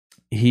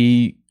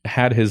 he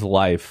had his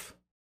life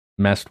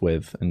messed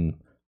with and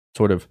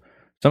sort of,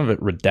 some of it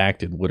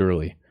redacted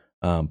literally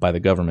by the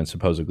government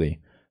supposedly.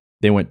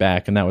 They went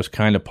back and that was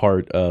kind of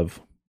part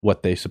of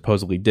what they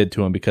supposedly did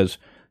to him, because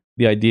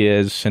the idea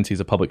is, since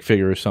he's a public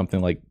figure or something,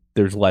 like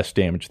there's less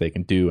damage they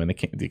can do and they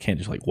can't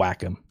just like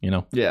whack him,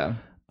 Yeah.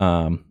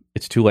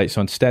 It's too late.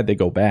 So instead they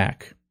go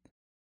back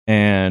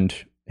and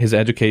his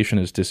education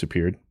has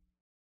disappeared,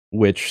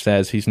 which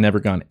says he's never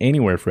gone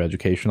anywhere for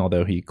education,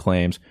 although he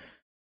claims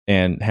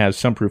and has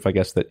some proof, I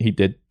guess, that he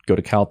did go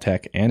to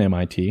Caltech and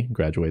MIT,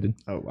 graduated.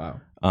 Oh,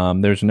 wow.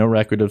 There's no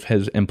record of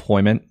his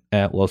employment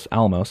at Los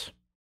Alamos,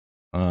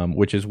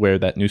 which is where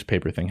that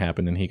newspaper thing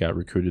happened and he got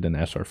recruited in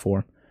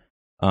SR4.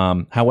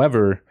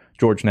 However,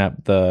 George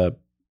Knapp, the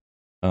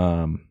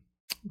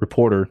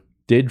reporter,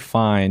 did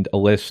find a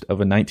list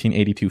of a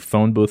 1982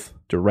 phone booth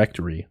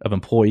directory of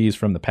employees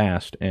from the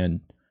past,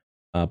 and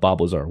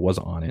Bob Lazar was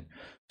on it.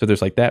 So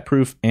there's like that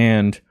proof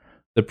and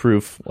the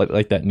proof,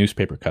 like that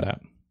newspaper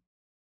cutout.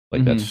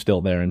 Like that's still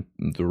there in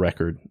the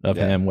record of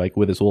him, like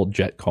with his old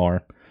jet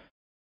car.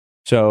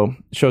 So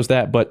it shows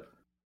that, but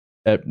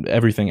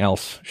everything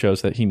else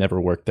shows that he never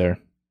worked there.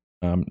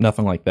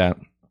 Nothing like that.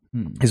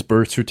 His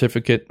birth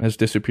certificate has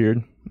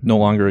disappeared, no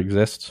longer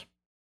exists.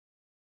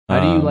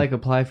 How do you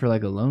apply for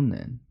like a loan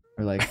then?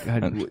 Or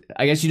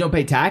I guess you don't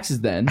pay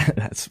taxes then.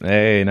 That's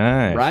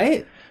nice,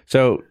 right?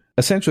 So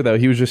essentially, though,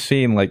 he was just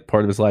seeing like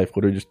part of his life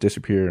would just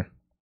disappear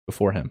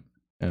before him,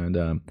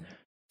 and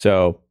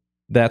so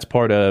that's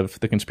part of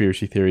the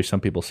conspiracy theory.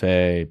 Some people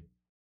say,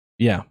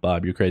 "Yeah,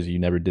 Bob, you're crazy. You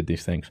never did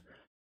these things."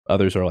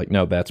 Others are like,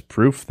 "No, that's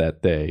proof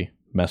that they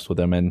messed with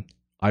him." And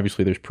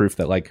obviously, there's proof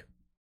that like,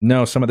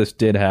 no, some of this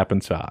did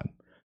happen. So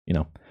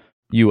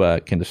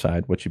you can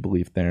decide what you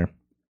believe there.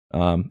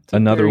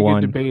 Another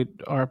one,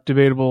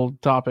 debatable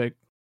topic.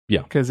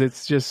 Yeah, because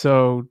it's just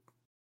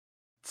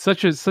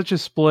such a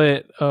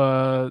split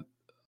on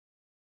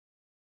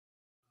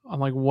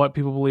like what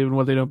people believe and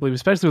what they don't believe,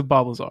 especially with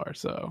Bob Lazar.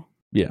 So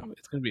yeah,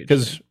 it's gonna be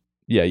interesting.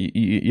 Because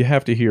you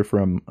have to hear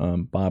from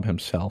Bob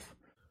himself.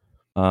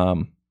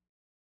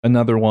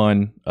 Another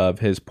one of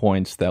his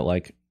points that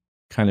like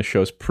kind of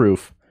shows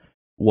proof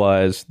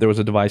was there was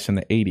a device in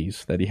the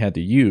 80s that he had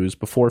to use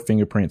before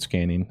fingerprint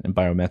scanning and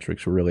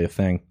biometrics were really a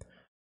thing.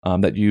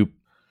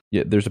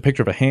 There's a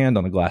picture of a hand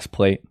on a glass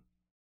plate,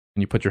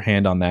 and you put your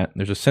hand on that.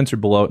 There's a sensor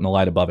below it and a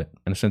light above it.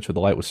 And essentially,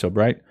 the light was so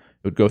bright, it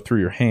would go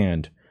through your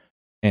hand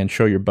and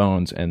show your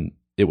bones, and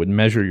it would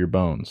measure your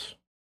bones.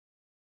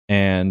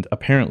 And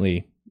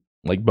apparently,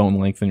 like bone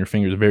length in your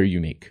finger is very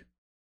unique.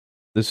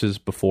 This is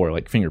before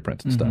like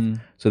fingerprints and stuff.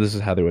 So this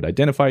is how they would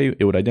identify you.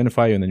 It would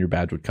identify you, and then your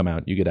badge would come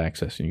out. You get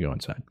access, and you go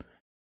inside.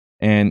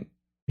 And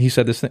he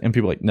said this thing, and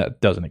people were like, no,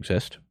 it doesn't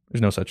exist.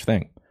 There's no such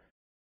thing.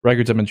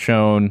 Records have been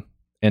shown,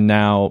 and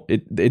now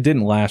it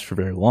didn't last for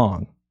very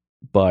long,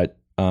 but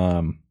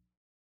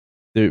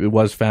it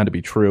was found to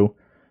be true.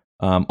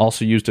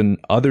 Also used in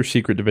other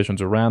secret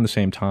divisions around the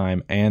same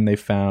time, and they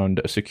found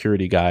a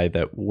security guy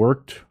that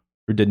worked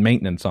or did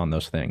maintenance on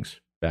those things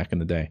back in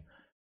the day,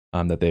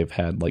 that they've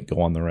had like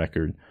go on the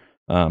record.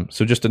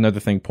 So just another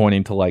thing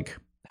pointing to like,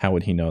 how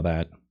would he know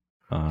that?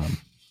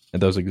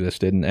 And those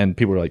existed, and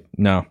people were like,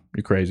 no,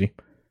 you're crazy.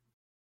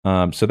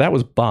 So that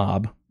was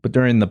Bob, but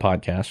during the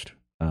podcast,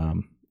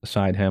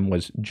 beside him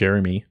was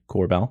Jeremy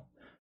Corbell,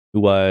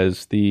 who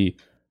was he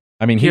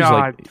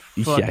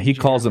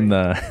calls him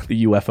the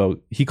UFO.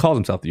 He calls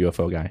himself the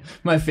UFO guy.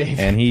 My favorite.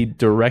 And he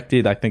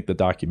directed, I think, the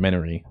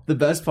documentary. The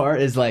best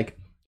part is like,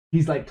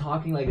 he's like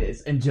talking like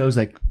this, and Joe's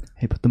like,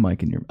 hey, put the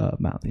mic in your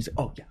mouth. He's like,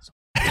 oh, yeah.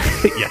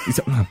 Yeah, he's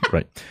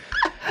right.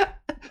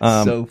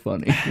 So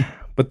funny.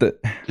 But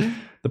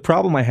the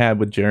problem I had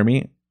with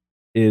Jeremy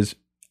is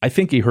I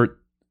think he hurt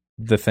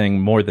the thing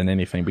more than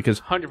anything,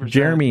 because 100%.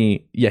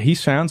 Jeremy, he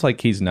sounds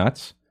like he's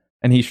nuts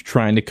and he's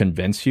trying to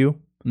convince you.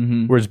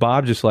 Whereas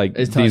Bob just like,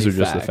 these are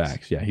just the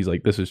facts. Yeah, he's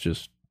like, this is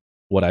just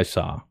what I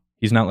saw.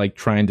 He's not like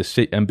trying to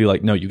sit and be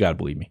like, no, you got to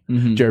believe me.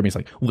 Jeremy's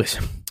like,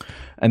 listen.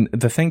 And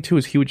the thing too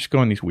is he would just go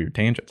on these weird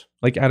tangents,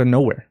 like out of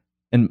nowhere.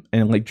 And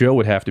like Joe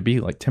would have to be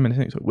like 10 minutes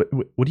in. He's like,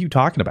 what are you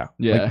talking about?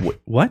 Yeah.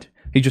 Like, what?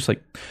 He's just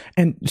like,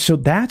 and so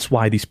that's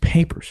why these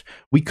papers,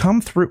 we come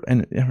through,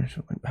 and I'm just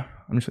like,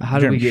 how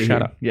do we get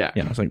shut here? up. Yeah.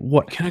 I was like,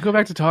 what? Can I go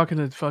back to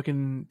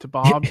talking to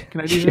Bob?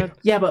 Can I do that?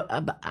 Yeah,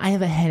 but I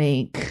have a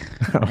headache.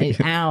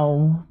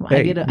 Ow. Hey,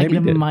 I get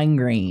a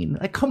migraine.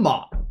 Like, come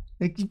on.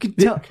 Like, you could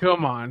tell.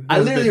 Come on.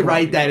 I literally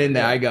write that in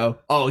there. I go,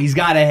 oh, he's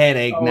got a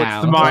headache now.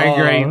 It's the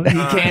migraine.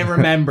 He can't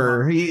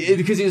remember.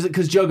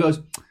 Because Joe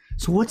goes,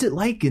 so what's it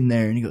like in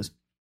there? And he goes,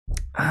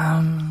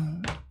 ow.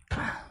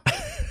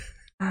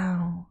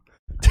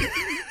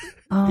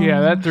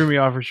 Yeah, that threw me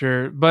off for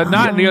sure, but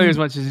not nearly as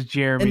much as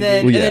Jeremy. And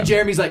then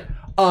Jeremy's like,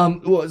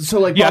 Bob has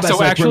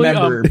to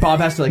remember. Bob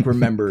has to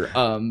remember.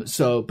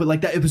 But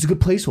like that, it was a good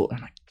placeholder.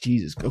 I'm like,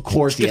 Jesus, of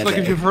course he has. Like,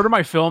 if you've heard of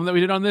my film that we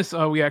did on this,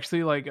 we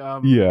actually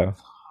yeah.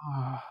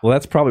 Well,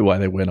 that's probably why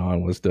they went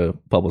on, was to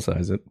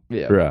publicize it.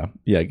 Yeah. Or,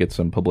 get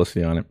some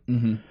publicity on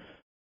it.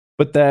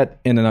 But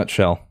that, in a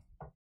nutshell,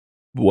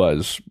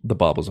 was the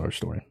Bob Lazar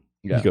story.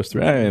 Yeah. He goes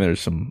through,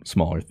 there's some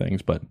smaller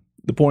things, but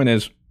the point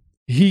is,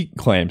 he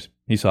claims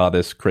he saw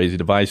this crazy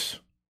device,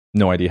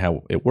 no idea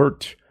how it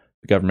worked.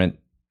 The government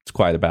is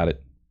quiet about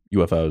it.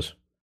 UFOs.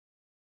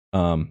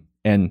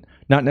 And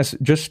not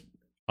necessarily just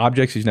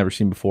objects he's never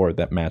seen before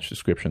that match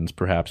descriptions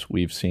perhaps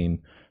we've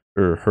seen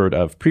or heard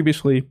of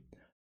previously.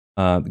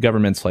 The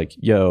government's like,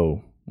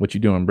 yo, what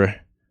you doing, bruh?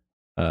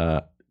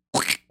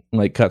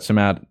 Like cuts him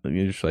out.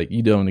 You're just like,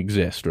 you don't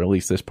exist, or at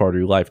least this part of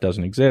your life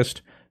doesn't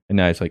exist. And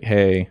now it's like,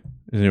 hey,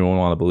 does anyone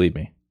want to believe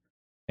me?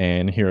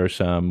 And here are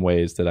some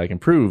ways that I can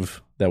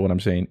prove that what I'm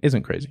saying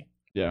isn't crazy.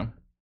 Yeah.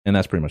 And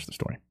that's pretty much the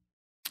story.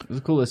 It was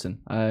a cool listen.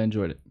 I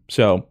enjoyed it.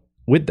 So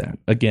with that,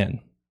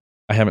 again,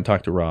 I haven't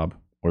talked to Rob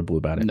or Blue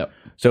about it. No.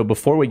 So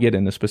before we get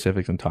into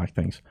specifics and talk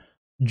things,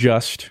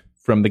 just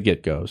from the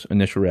get-goes,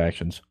 initial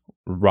reactions,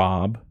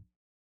 Rob,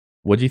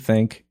 what do you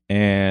think,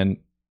 and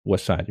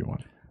what side you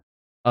want?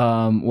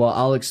 Well,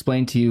 I'll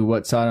explain to you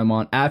what side I'm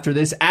on after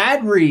this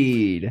ad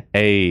read.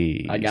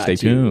 Hey, stay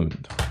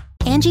tuned.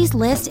 Angie's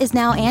List is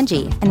now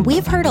Angie, and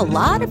we've heard a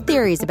lot of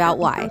theories about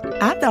why.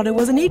 I thought it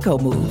was an eco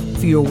move.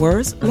 Fewer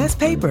words, less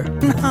paper.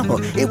 No,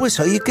 it was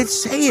so you could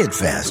say it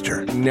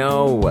faster.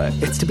 No,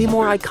 it's to be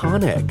more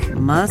iconic.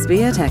 Must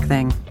be a tech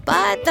thing.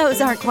 But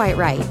those aren't quite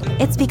right.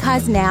 It's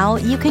because now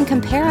you can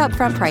compare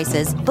upfront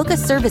prices, book a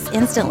service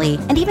instantly,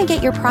 and even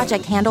get your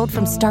project handled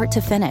from start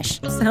to finish.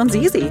 Sounds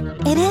easy.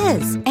 It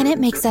is, and it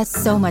makes us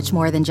so much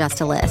more than just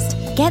a list.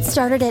 Get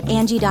started at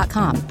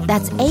Angie.com.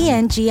 That's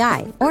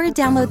ANGI, or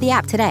download the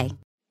app today.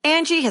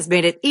 Angie has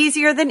made it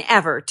easier than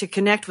ever to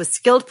connect with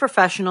skilled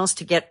professionals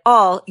to get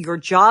all your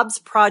jobs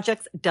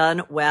projects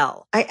done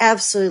well. I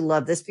absolutely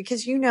love this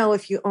because,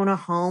 if you own a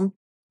home,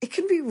 it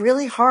can be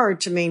really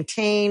hard to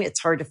maintain. It's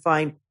hard to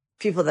find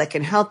people that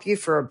can help you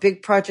for a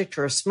big project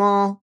or a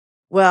small.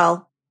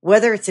 Well,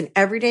 whether it's in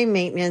everyday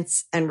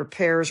maintenance and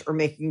repairs or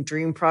making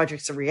dream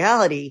projects a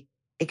reality,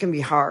 it can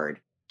be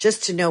hard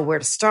just to know where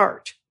to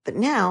start. But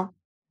now,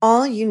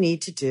 all you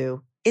need to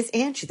do is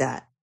Angie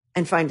that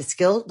and find a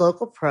skilled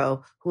local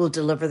pro who will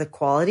deliver the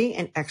quality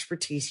and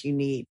expertise you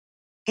need.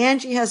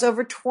 Angie has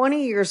over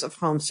 20 years of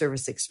home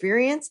service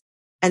experience,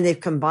 and they've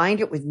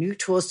combined it with new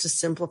tools to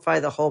simplify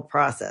the whole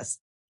process.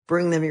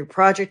 Bring them your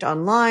project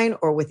online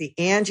or with the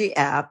Angie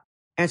app,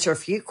 answer a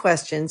few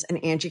questions,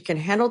 and Angie can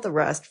handle the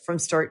rest from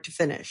start to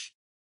finish.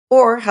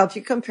 Or help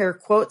you compare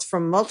quotes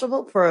from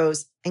multiple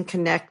pros and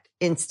connect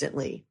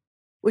instantly,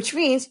 which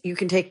means you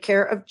can take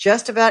care of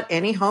just about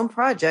any home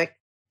project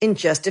in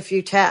just a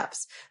few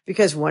taps.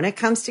 Because when it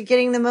comes to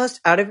getting the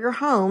most out of your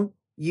home,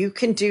 you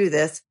can do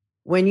this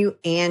when you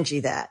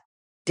Angie that.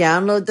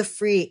 Download the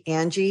free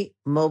Angie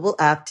mobile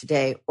app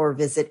today or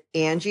visit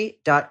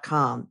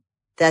Angie.com.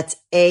 That's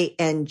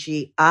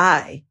ANGI.com.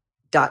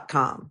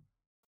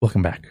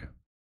 Welcome back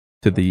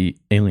to the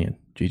Alien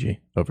GG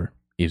Over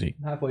Easy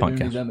Halfway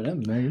podcast.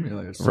 M&Ms,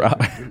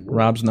 man.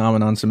 Rob's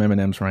nomming on some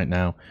M&Ms right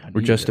now.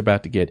 We're just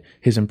about to get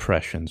his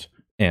impressions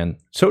and,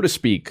 so to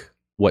speak,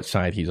 what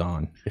side he's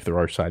on, if there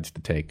are sides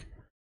to take.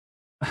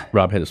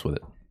 Rob, hit us with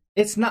it.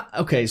 It's not...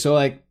 Okay, so,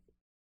 like,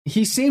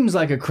 he seems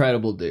like a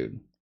credible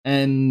dude.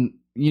 And,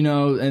 you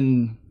know,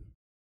 and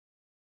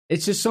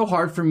it's just so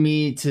hard for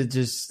me to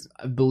just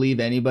believe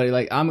anybody.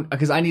 Like,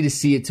 because I need to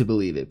see it to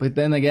believe it. But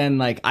then again,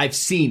 like, I've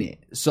seen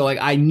it. So, like,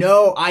 I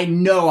know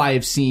I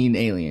have seen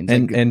aliens.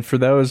 And for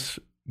those,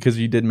 because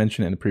you did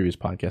mention it in the previous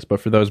podcast, but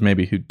for those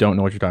maybe who don't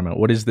know what you're talking about,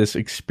 what is this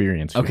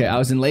experience? Okay, I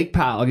was in Lake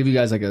Powell. I'll give you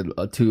guys like a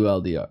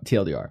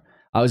TLDR.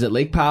 I was at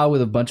Lake Powell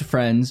with a bunch of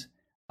friends.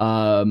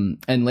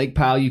 And Lake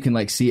Powell, you can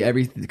like see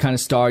every kind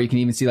of star. You can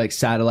even see like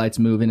satellites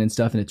moving and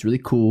stuff, and it's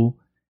really cool.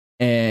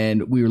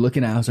 And we were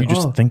looking at. I was like, you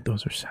just think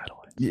those are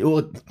satellites?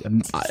 Well,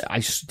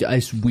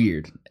 it's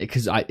weird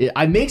because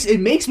it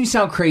makes me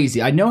sound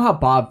crazy. I know how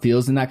Bob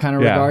feels in that kind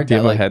of regard. Do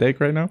you have a headache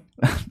right now?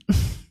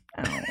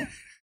 My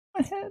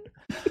head.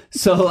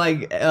 So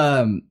like,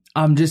 we're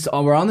on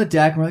the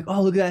deck. And we're like,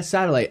 oh, look at that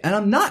satellite, and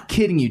I'm not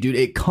kidding you, dude.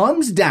 It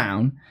comes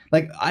down.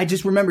 Like, I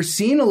just remember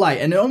seeing a light,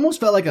 and it almost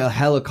felt like a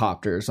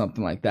helicopter or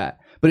something like that.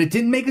 But it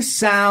didn't make a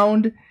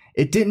sound.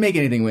 It didn't make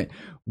anything. It went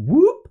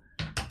whoop,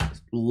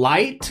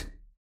 light,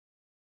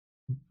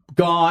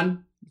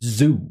 gone,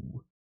 zoo.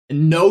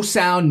 No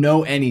sound,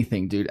 no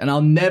anything, dude. And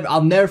I'll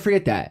never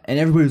forget that. And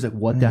everybody was like,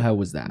 "What the hell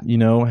was that?" You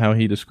know how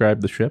he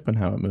described the ship and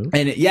how it moved?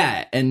 And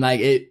and like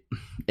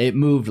it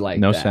moved like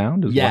no that.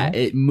 Sound as well? well?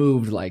 It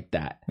moved like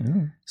that.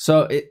 Mm.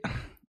 So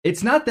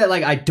it's not that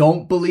like I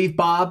don't believe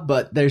Bob,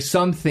 but there's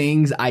some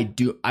things I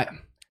do.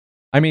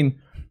 I mean,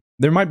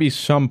 there might be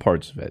some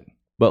parts of it,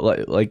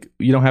 but like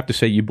you don't have to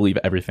say you believe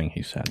everything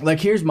he said. Like,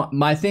 here's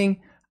my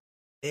thing.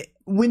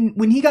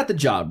 When he got the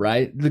job,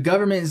 right? The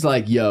government is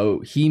like, yo,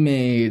 he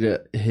made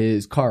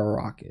his car a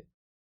rocket.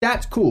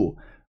 That's cool.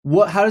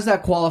 How does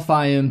that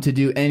qualify him to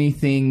do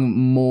anything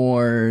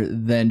more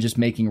than just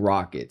making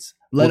rockets?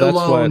 Let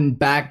alone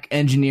back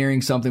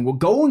engineering something. Well,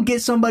 go and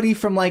get somebody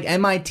from like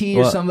MIT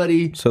or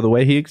somebody. So the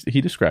way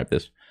he described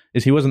this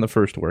is he wasn't the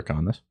first to work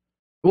on this.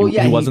 Well,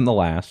 he wasn't the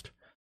last.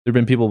 There've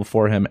been people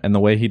before him, and the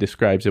way he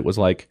describes it was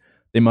like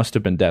they must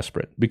have been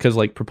desperate because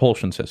like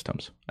propulsion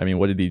systems. I mean,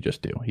 what did he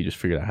just do? He just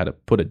figured out how to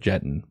put a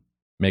jet and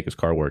make his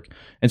car work.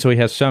 And so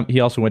he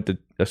also went to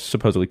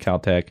supposedly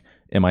Caltech,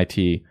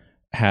 MIT,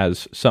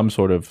 has some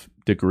sort of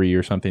degree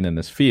or something in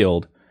this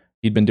field.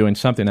 He'd been doing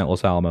something at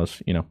Los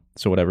Alamos,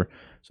 so whatever.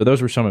 So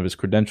those were some of his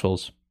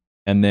credentials.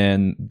 And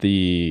then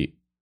the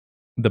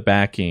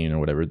backing or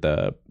whatever,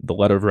 the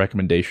letter of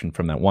recommendation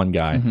from that one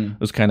guy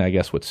was kind of, I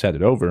guess, what set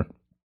it over.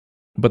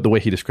 But the way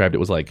he described it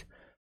was like,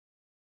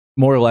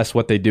 more or less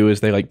what they do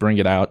is they like bring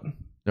it out.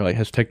 They're like,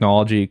 has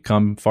technology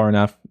come far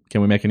enough?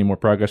 Can we make any more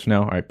progress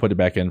now? All right, put it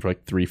back in for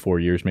like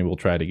 3-4 years. Maybe we'll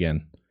try it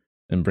again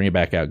and bring it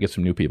back out, get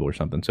some new people or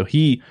something. So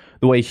the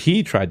way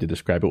he tried to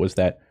describe it was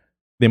that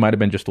they might have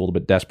been just a little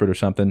bit desperate or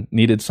something,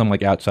 needed some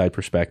like outside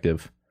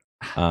perspective.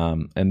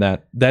 And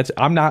that's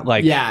I'm not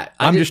like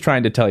I'm just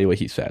trying to tell you what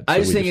he said. I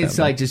just think it's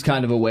like just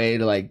kind of a way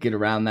to like get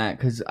around that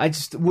because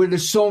where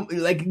there's so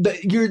like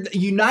your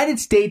United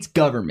States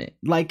government,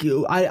 like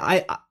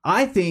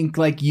I think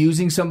like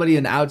using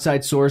an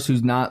outside source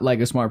who's not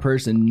like a smart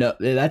person, no,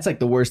 that's like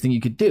the worst thing you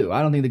could do.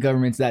 I don't think the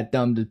government's that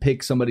dumb to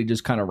pick somebody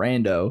just kind of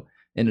rando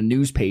in a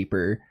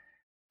newspaper.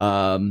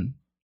 And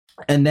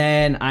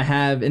then I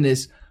have in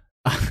this.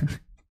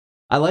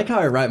 I like how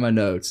I write my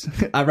notes.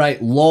 I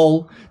write,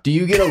 lol, do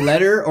you get a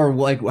letter or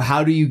like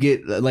how do you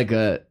get like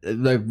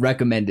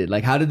recommended?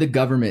 Like how did the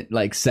government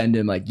like send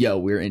him like, yo,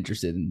 we're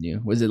interested in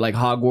you? Was it like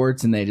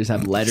Hogwarts and they just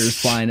have letters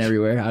flying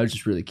everywhere? I was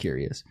just really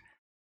curious.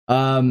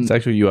 It's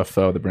actually a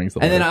UFO that brings the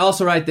letter. And then I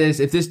also write this,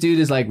 if this dude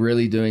is like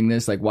really doing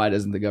this, like why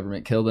doesn't the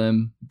government kill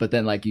them? But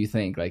then like you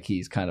think like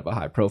he's kind of a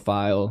high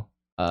profile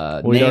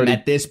name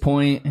at this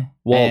point.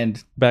 Well,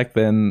 and back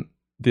then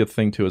the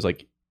thing too is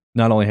like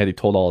not only had he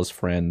told all his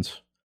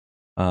friends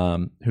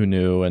who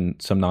knew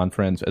and some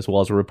non-friends as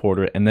well as a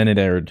reporter, and then it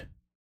aired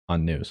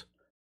on news.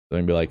 So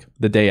they'd be like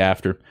the day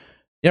after,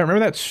 yeah, remember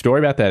that story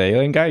about that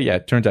alien guy? Yeah,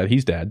 it turns out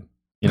he's dead.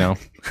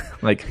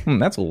 Like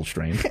that's a little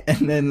strange.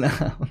 And then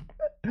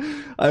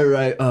I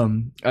write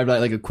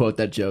like a quote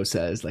that Joe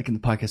says, like in the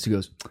podcast, he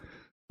goes,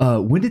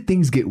 when did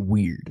things get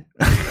weird?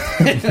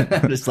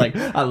 I'm just like,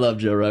 I love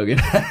Joe Rogan.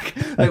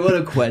 Like, what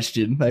a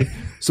question. Like,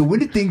 so when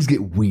did things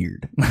get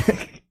weird?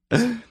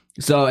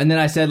 So, and then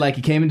I said, like,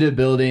 he came into a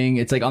building.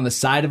 It's like on the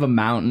side of a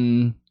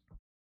mountain.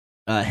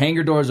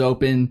 Hangar doors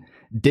open.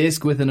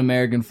 Disc with an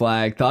American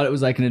flag. Thought it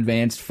was like an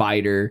advanced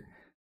fighter.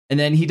 And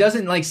then he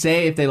doesn't like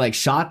say if they like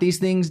shot these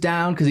things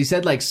down, because he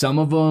said like some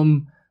of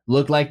them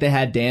looked like they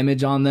had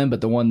damage on them, but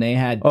the one they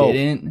had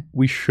didn't.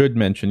 We should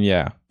mention,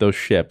 those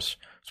ships,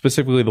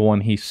 specifically the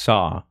one he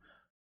saw.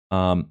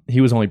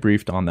 He was only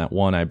briefed on that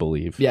one, I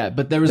believe. Yeah,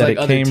 but there was that like it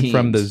other came teams.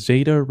 from the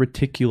Zeta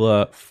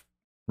Reticula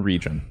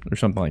region or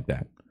something like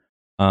that,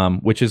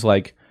 which is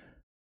like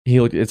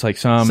it's like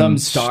some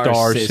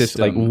star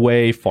system, like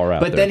way far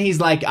out. But there. then he's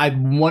like,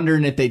 I'm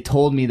wondering if they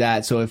told me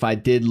that, so if I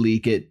did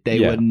leak it, they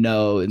would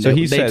know. And so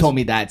they told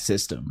me that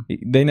system.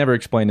 They never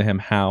explained to him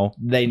how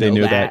they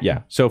knew that. that.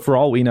 Yeah. So for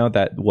all we know,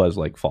 that was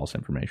like false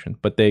information.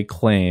 But they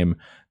claim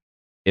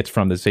it's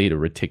from the Zeta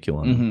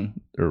Reticulum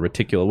or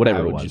Reticula,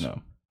 whatever it was.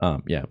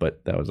 Yeah,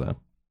 but that was a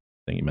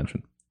thing you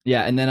mentioned.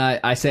 Yeah, and then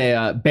I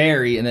say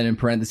Barry, and then in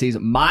parentheses,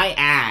 my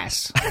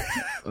ass,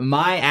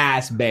 my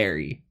ass,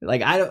 Barry.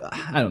 Like I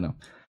don't know.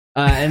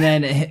 And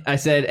then I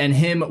said, and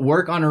him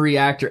work on a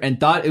reactor and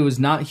thought it was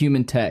not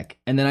human tech.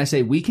 And then I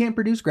say, we can't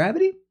produce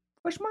gravity?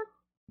 Question mark?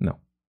 No.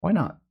 Why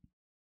not?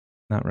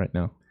 Not right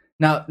now.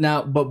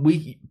 Now,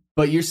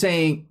 but you're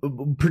saying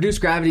produce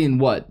gravity in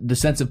what? The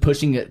sense of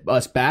pushing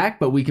us back,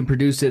 but we can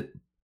produce it.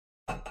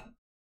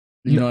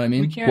 You know what I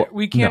mean?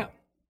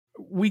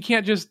 We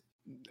can't just.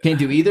 Can't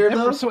do either of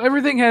those? So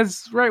everything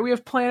has, right, we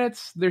have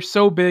planets, they're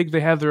so big, they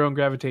have their own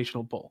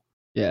gravitational pull.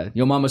 Yeah,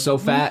 your mama's so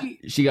fat,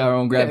 she got her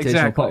own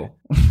gravitational pull.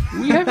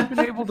 We haven't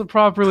been able to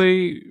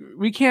properly,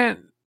 we can't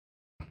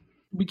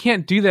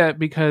do that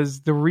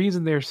because the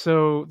reason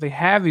they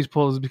have these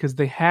pulls is because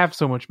they have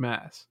so much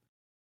mass.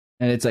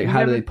 And it's like,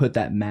 how do they put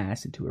that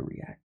mass into a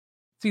reactor?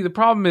 See, the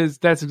problem is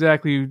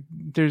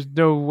there's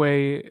no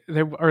way,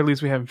 or at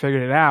least we haven't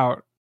figured it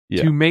out,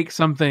 to make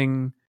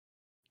something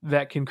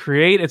that can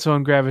create its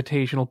own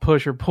gravitational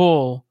push or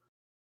pull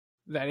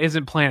that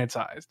isn't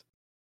planet-sized.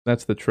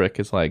 That's the trick.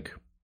 Is like,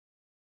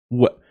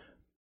 what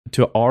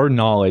to our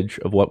knowledge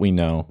of what we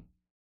know,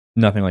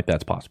 nothing like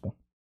that's possible.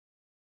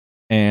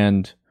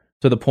 And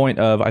to the point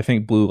of, I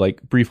think Blue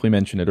like briefly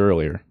mentioned it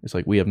earlier. It's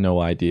like we have no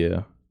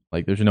idea.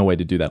 Like, there's no way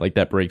to do that. Like,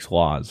 that breaks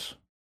laws,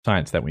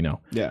 science that we know.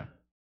 Yeah.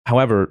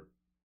 However,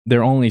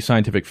 they're only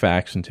scientific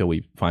facts until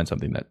we find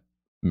something that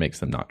makes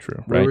them not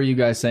true, right? Where were you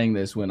guys saying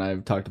this when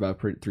I've talked about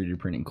 3D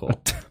printing coal?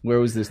 Where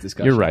was this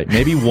discussion? You're right.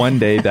 Maybe one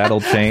day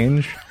that'll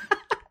change.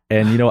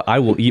 And, you know, I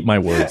will eat my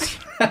words.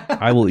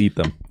 I will eat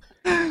them.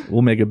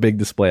 We'll make a big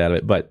display out of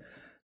it. But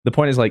the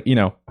point is, like, you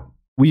know,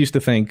 we used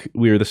to think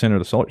we were the center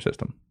of the solar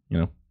system, you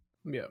know?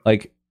 Yeah.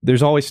 Like,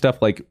 there's always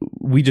stuff like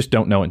we just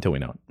don't know until we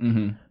know it.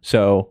 Mm-hmm.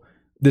 So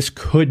this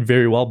could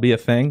very well be a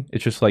thing.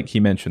 It's just like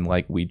he mentioned,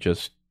 like, we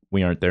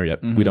aren't there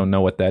yet. Mm-hmm. We don't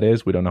know what that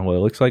is. We don't know what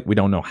it looks like. We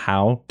don't know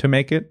how to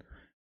make it.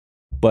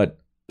 But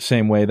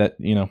same way that,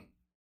 you know,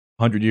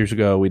 100 years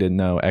ago, we didn't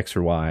know X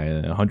or Y.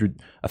 And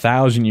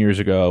 1,000 years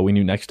ago, we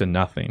knew next to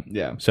nothing.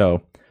 Yeah.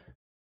 So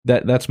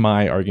that's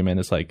my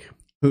argument. Is like,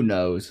 who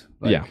knows?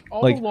 Like, yeah.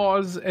 All the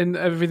laws and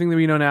everything that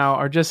we know now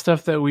are just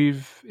stuff that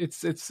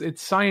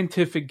it's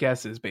scientific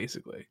guesses,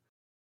 basically.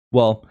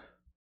 Well,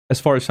 as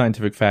far as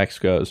scientific facts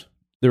goes,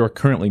 there are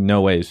currently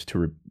no ways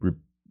to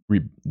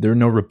there are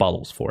no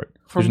rebuttals for it.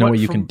 There's no way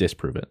you can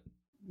disprove it.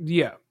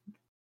 Yeah.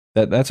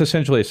 That's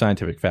essentially a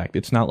scientific fact.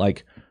 It's not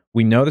like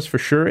we know this for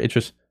sure. It's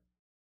just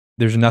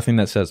there's nothing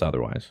that says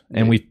otherwise,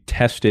 and we've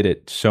tested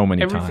it so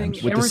many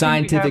times with the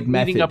scientific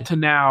method leading up to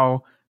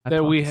now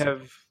that we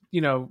have,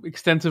 you know,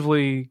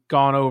 extensively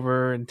gone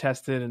over and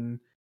tested and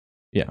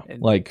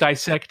like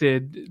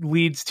dissected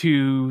leads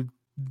to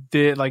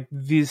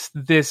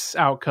this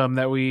outcome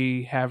that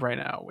we have right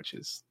now, which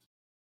is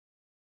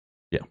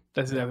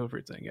that's exactly what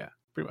we're saying. Yeah,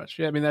 pretty much.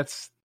 Yeah, I mean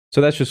that's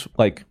just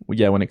like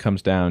when it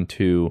comes down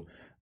to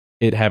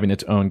it having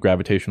its own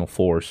gravitational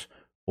force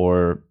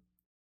or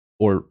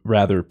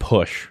rather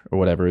push or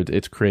whatever,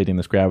 it's creating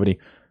this gravity.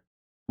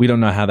 We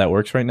don't know how that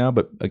works right now,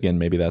 but again,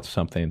 maybe that's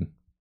something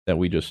that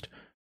we just...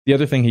 The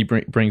other thing he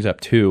brings up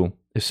too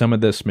is some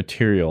of this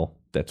material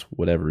that's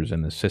whatever is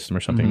in the system or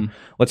something. Mm-hmm.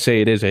 Let's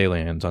say it is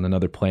aliens on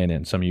another planet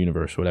in some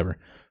universe or whatever.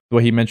 The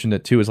way he mentioned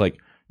it too is like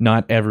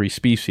not every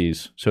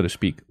species, so to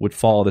speak, would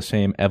follow the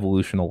same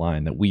evolutional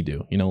line that we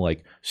do. You know,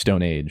 like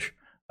Stone Age,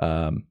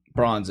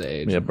 Bronze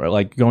Age,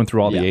 like going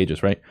through all the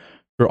ages, right?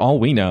 For all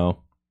we know,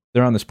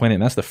 they're on this planet,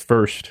 and that's the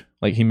first,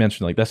 like he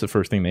mentioned, like that's the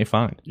first thing they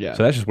find. Yeah.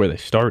 So that's just where they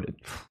started.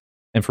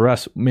 And for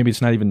us, maybe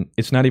it's not even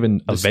the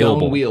available.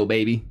 Stone wheel,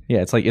 baby.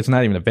 Yeah, it's like it's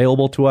not even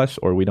available to us,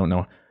 or we don't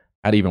know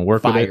how to even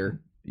work with it.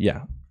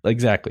 Yeah,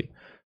 exactly.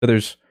 So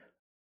there's,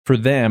 for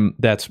them,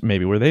 that's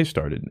maybe where they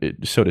started,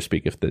 so to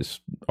speak, if this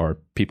are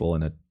people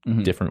in a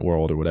different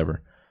world or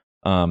whatever.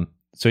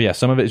 So yeah,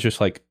 some of it is just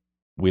like,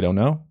 we don't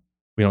know.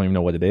 We don't even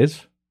know what it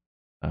is.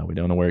 We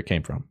don't know where it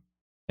came from.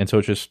 And so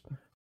it's just,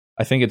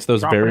 I think it's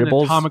those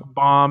variables. An atomic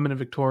bomb in a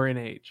Victorian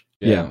age.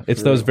 Yeah,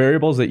 it's those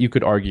variables that you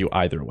could argue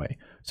either way.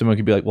 Someone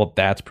could be like, well,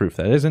 that's proof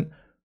that isn't.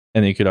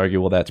 And then you could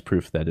argue, well, that's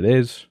proof that it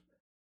is.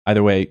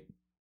 Either way,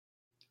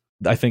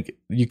 I think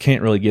you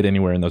can't really get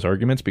anywhere in those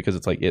arguments because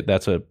it's like,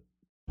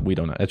 we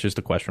don't know. It's just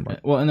a question mark.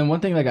 Well, and then one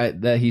thing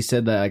that he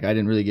said that like I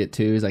didn't really get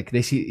to is like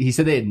he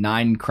said they had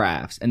 9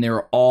 crafts and they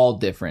were all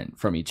different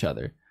from each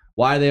other.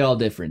 Why are they all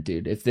different,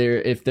 dude? If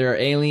they're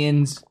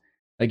aliens,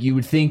 like you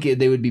would think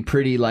they would be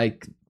pretty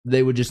like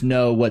they would just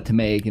know what to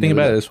make. And think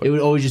about it this way. It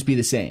would always just be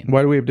the same.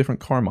 Why do we have different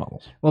car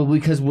models? Well,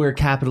 because we're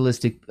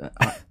capitalistic.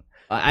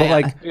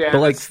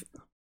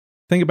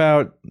 think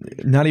about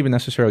not even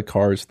necessarily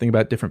cars. Think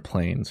about different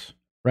planes,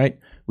 right?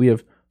 We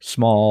have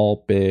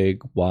small,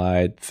 big,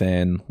 wide,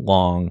 thin,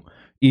 long.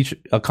 Each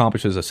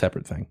accomplishes a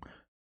separate thing.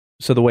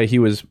 So the way he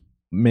was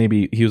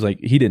like,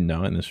 he didn't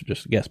know, and this was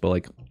just a guess, but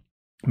like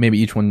maybe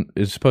each one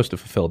is supposed to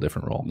fulfill a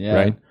different role,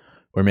 right?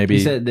 Or maybe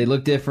he said they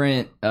look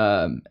different,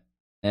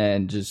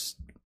 and just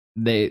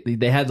they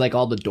had like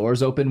all the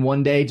doors open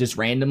one day just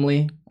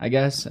randomly, I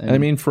guess. And I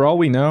mean, for all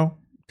we know,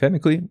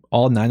 technically,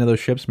 all 9 of those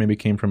ships maybe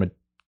came from a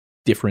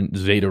different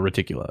Zeta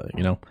Reticula,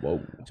 you know?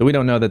 Whoa. So we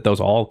don't know that those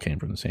all came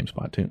from the same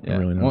spot, too. Yeah.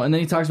 Really know. Well, and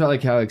then he talks about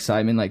like how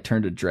excitement like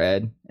turned to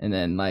dread, and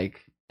then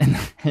like, and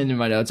in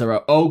my notes I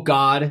wrote, "Oh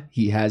God,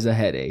 he has a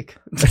headache."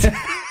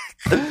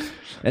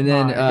 And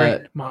then,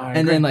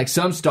 then like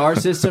some star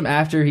system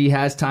after he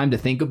has time to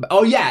think about.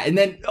 Oh yeah, and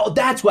then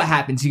that's what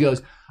happens. He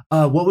goes,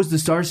 "What was the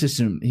star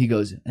system?" He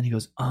goes,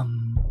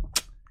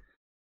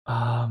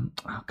 oh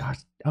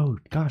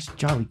gosh,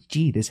 Jolly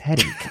gee, this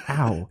headache,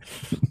 ow.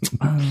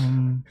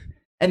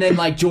 And then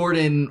like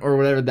Jordan or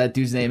whatever that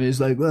dude's name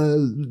is like,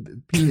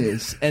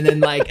 penis. And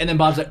then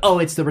Bob's like, "Oh,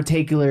 it's the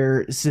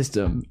reticular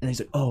system." And he's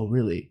like, "Oh,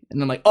 really?"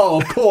 And I'm like,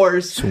 "Oh, of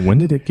course." So when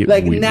did it get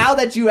like weird? now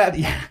that you have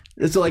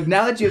so like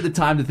now that you have the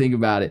time to think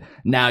about it,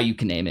 now you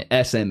can name it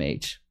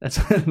SMH. That's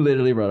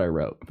literally what I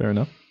wrote. Fair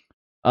enough.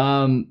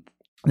 Then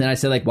I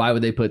said like, why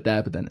would they put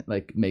that? But then it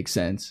like makes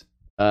sense.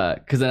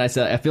 Because then I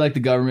said I feel like the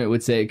government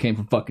would say it came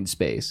from fucking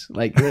space.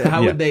 Like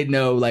how would they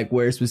know like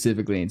where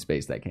specifically in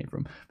space that came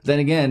from? But then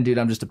again, dude,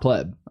 I'm just a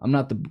pleb. I'm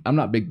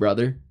not Big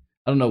Brother.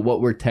 I don't know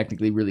what we're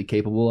technically really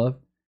capable of.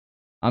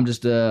 I'm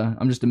just a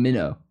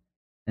minnow.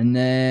 And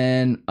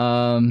then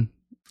I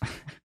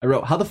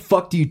wrote, how the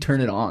fuck do you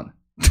turn it on?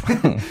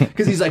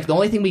 Because he's like, the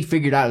only thing we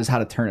figured out is how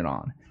to turn it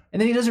on.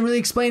 And then he doesn't really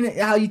explain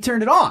how you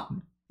turn it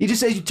on. He just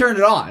says you turn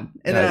it on.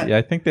 And then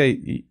I think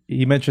he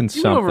mentioned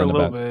something over a little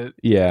about bit.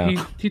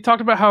 Yeah, he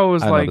talked about how it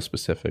was I like know the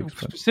specifics,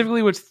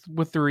 specifically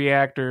with the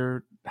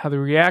reactor, how the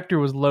reactor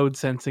was load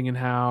sensing, and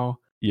how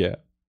it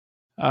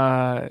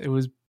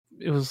was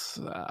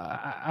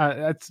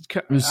I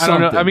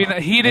don't know. I mean,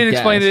 he didn't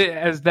explain it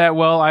as that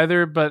well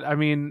either. But I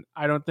mean,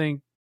 I don't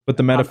think. But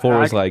the metaphor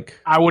was like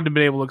I wouldn't have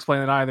been able to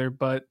explain it either.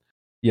 But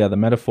yeah, the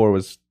metaphor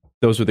was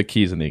those were the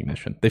keys in the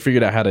ignition. They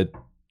figured out how to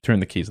turn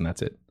the keys, and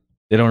that's it.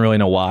 They don't really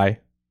know why.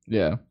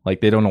 Yeah,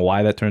 like they don't know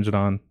why that turns it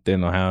on. They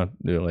don't know how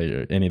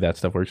any of that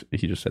stuff works.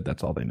 He just said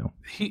that's all they know.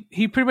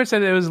 He pretty much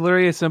said it was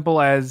literally as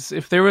simple as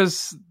if there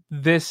was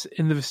this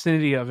in the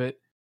vicinity of it,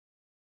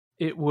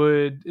 it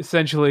would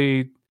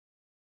essentially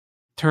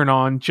turn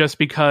on just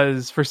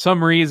because for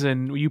some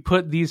reason you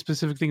put these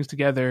specific things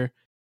together.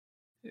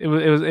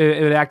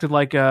 It acted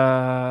like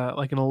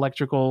an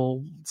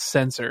electrical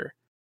sensor.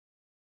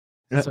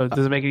 So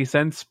does it make any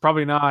sense?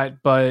 Probably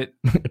not, but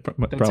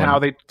that's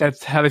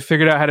how they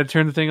figured out how to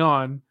turn the thing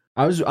on.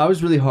 I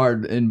was really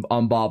hard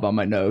on Bob on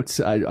my notes.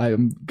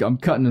 I'm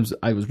cutting him.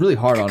 I was really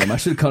hard on him. I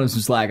should have cut him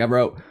some slack. I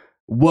wrote,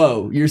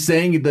 "Whoa, you're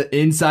saying the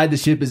inside the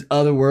ship is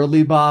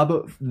otherworldly,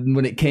 Bob?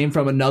 When it came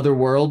from another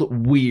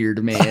world?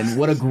 Weird, man.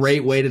 What a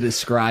great way to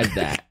describe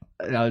that."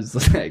 And I was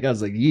like,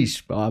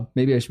 "Yeesh, Bob.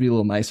 Maybe I should be a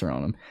little nicer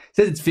on him." It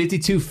says it's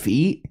 52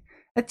 feet.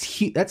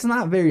 That's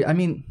not very. I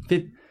mean,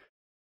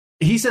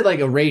 he said like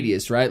a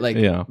radius, right? Like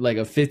like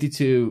a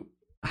 52.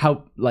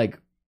 How like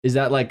is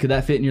that like? Could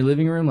that fit in your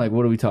living room? Like,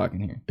 what are we talking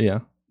here? Yeah,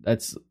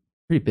 that's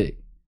pretty big.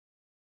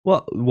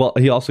 Well,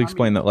 he also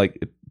explained that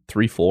like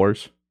 3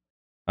 floors.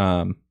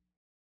 They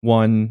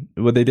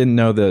didn't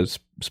know the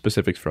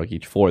specifics for like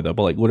each floor though,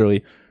 but like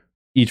literally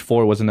each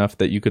floor was enough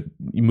that you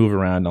move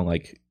around on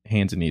like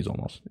hands and knees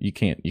almost. You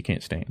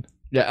can't stand.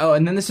 Yeah. Oh,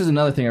 and then this is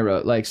another thing I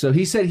wrote. Like, so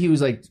he said he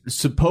was like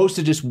supposed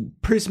to just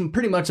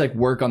pretty much like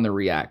work on the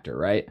reactor,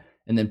 right?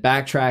 And then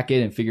backtrack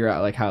it and figure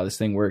out like how this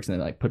thing works and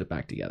then like put it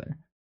back together.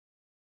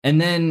 And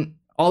then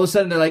all of a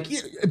sudden they're like,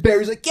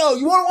 Barry's like, "Yo,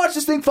 you want to watch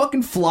this thing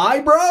fucking fly,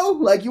 bro?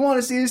 Like, you want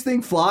to see this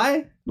thing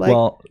fly?" Like,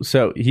 well,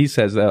 so he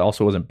says that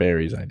also wasn't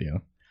Barry's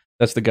idea.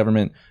 That's the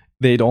government.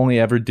 They only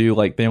ever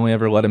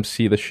let him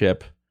see the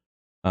ship,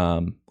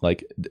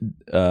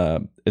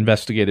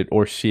 investigate it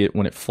or see it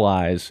when it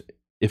flies,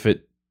 if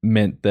it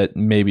meant that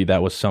maybe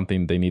that was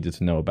something they needed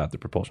to know about the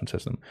propulsion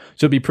system.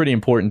 So it'd be pretty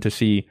important to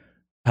see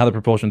how the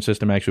propulsion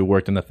system actually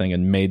worked in the thing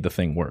and made the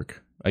thing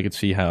work. I could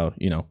see how,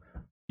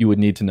 you would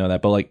need to know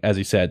that. But like, as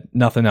he said,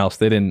 nothing else.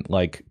 They didn't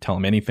like tell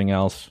him anything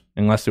else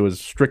unless it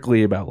was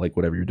strictly about like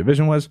whatever your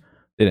division was.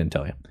 They didn't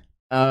tell you.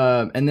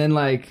 And then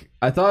like,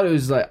 I thought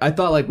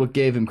what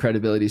gave him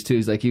credibility too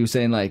is like, he was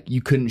saying like,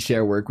 you couldn't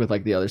share work with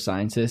like the other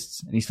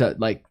scientists. And he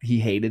said like, he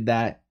hated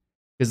that.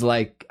 Because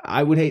like,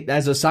 I would hate,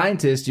 as a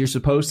scientist, you're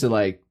supposed to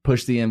like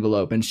push the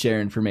envelope and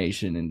share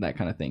information and that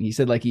kind of thing. He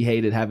said like he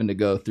hated having to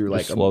go through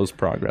like slows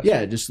progress.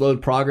 Yeah, just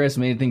slowed progress,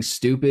 made things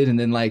stupid, and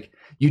then like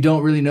you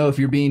don't really know if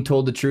you're being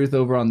told the truth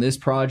over on this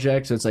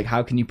project. So it's like,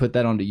 how can you put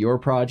that onto your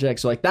project?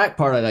 So like that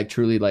part, I like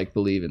truly like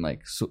believe in,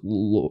 like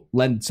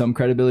lend some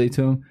credibility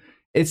to him.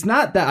 It's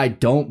not that I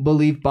don't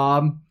believe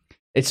Bob.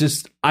 It's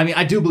just, I mean,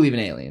 I do believe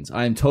in aliens.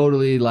 I'm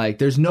totally like,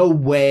 there's no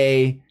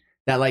way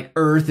that like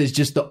Earth is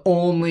just the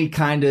only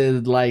kind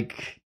of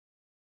like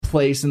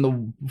place in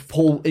the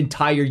whole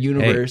entire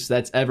universe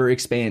that's ever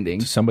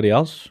expanding. Somebody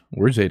else?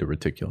 We're Zeta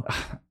Reticuli.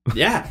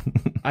 Yeah,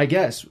 I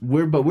guess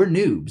we're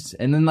noobs.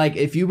 And then like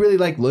if you really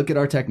like look at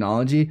our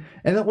technology,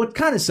 and then what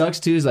kind of sucks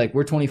too is like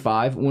we're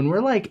 25. When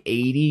we're like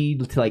 80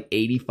 to like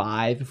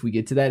 85, if we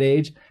get to that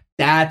age,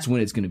 that's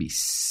when it's going to be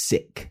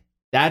sick.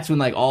 That's when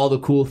like all the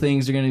cool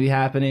things are going to be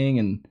happening,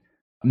 and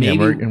maybe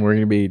we're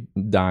going to be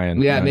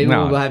dying. Yeah, maybe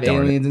we'll have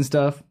aliens and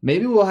stuff.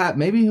 Maybe we'll have.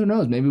 Maybe who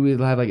knows? Maybe we'll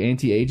have like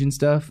anti-aging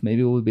stuff.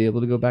 Maybe we'll be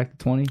able to go back to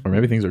 20. Or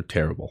maybe things are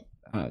terrible.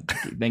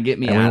 Then get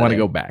me and out. We want to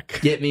go back.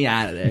 Get me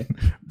out of there.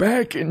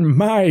 Back in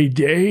my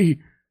day.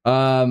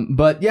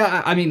 But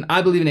yeah, I mean,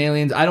 I believe in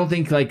aliens. I don't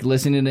think like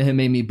listening to him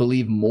made me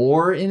believe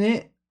more in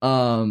it.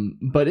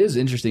 But it was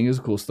interesting. It was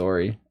a cool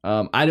story.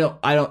 I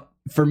don't.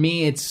 For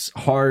me, it's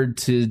hard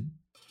to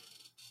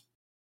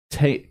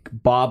take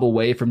Bob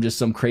away from just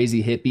some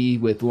crazy hippie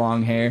with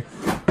long hair,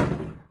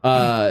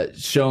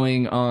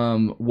 showing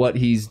what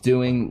he's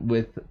doing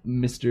with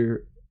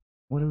Mr.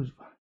 What it was.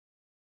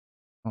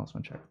 I lost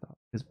my track of thought.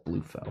 His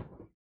blue fell.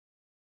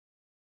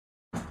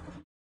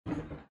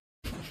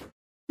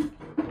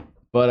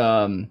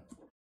 But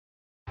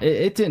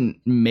it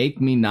didn't make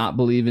me not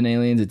believe in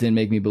aliens. It didn't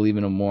make me believe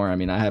in them more. I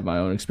mean, I have my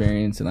own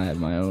experience and I have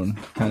my own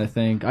kind of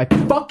thing. I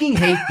fucking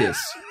hate this.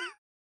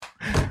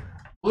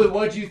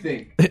 What'd you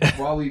think?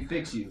 While we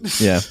fix you.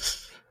 Yeah.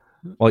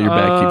 While your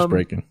back keeps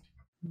breaking.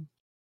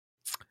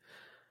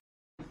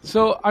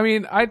 So I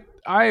mean,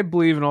 I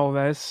believe in all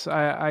this.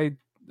 I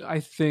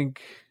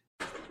think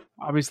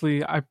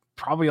obviously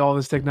probably all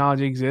this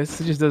technology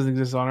exists. It just doesn't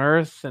exist on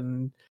Earth.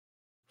 And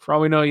for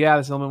all we know, yeah,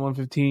 this element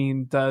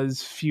 115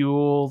 does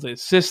fuel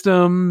this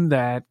system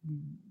that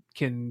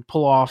can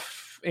pull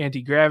off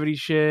anti-gravity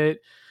shit.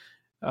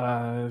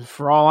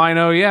 For all I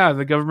know, yeah,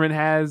 the government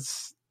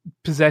has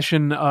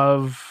possession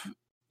of,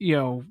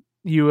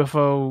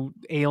 UFO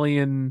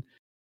alien,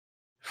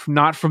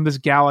 not from this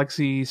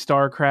galaxy,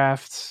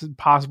 starcrafts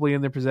possibly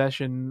in their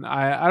possession.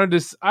 I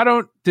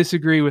don't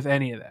disagree with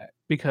any of that,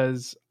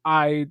 because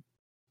I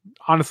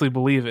honestly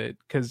believe it.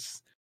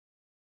 Because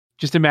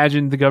just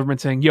imagine the government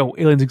saying, "Yo,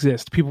 aliens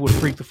exist." People would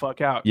freak the fuck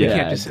out. Yeah. They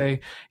can't just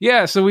say,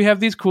 "Yeah, so we have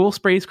these cool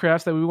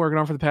spacecrafts that we've been working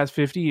on for the past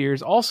 50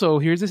 years. Also,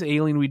 here's this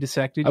alien we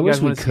dissected. You I wish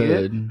guys we want to see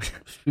it?"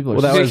 People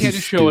They can't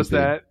just show us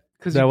that,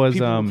 because That was,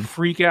 people would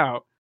freak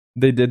out.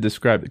 They did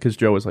describe it, because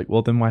Joe was like,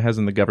 well, then why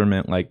hasn't the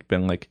government like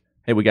been like,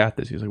 hey, we got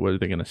this? He's like, what are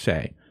they going to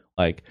say?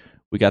 Like,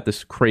 we got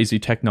this crazy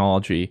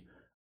technology.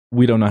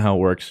 We don't know how it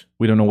works.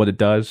 We don't know what it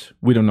does.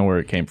 We don't know where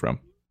it came from.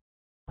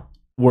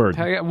 Word.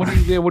 What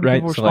do people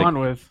Right? respond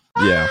with?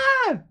 Yeah.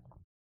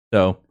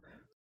 So,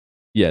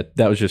 yeah,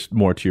 that was just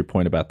more to your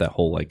point about that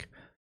whole, like,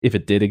 if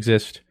it did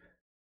exist,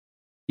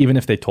 even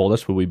if they told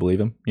us, would we believe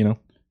them,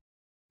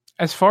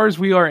 As far as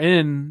we are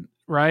in,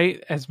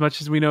 right, as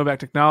much as we know about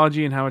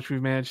technology and how much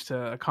we've managed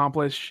to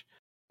accomplish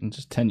in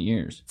just 10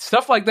 years,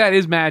 stuff like that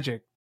is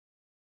magic.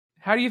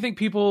 How do you think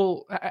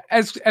people,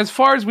 as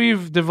far as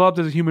we've developed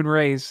as a human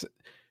race,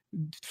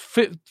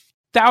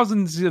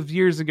 thousands of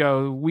years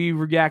ago, we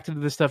reacted to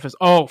this stuff as,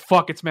 oh,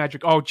 fuck, it's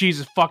magic. Oh,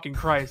 Jesus fucking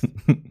Christ.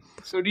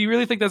 So do you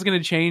really think that's going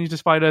to change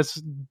despite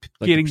us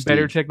getting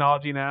better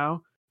technology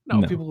now?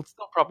 No, people will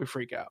still probably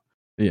freak out.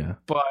 Yeah.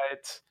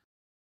 But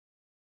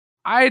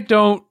I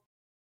don't,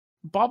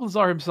 Bob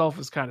Lazar himself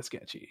is kind of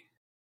sketchy.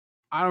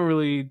 I don't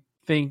really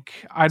think,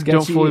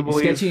 don't fully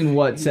believe. Sketchy in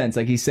what sense?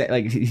 Like he's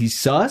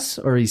sus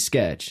or he's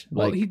sketch?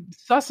 Well, he's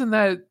sus in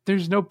that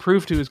there's no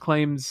proof to his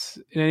claims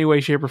in any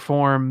way, shape, or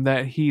form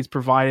that he's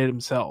provided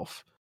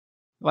himself.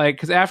 Like,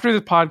 because after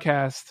the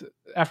podcast,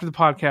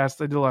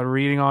 I did a lot of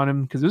reading on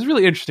him because it was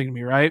really interesting to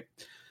me, right?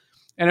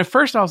 And at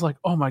first, I was like,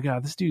 "Oh my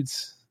god, this dude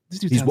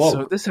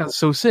sounds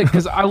so sick."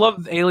 Because I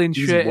love alien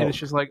shit, and it's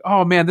just like,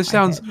 "Oh man, this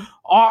sounds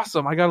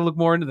awesome." I got to look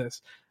more into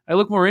this. I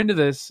look more into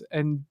this,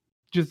 and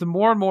just the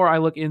more and more I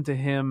look into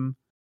him,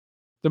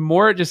 the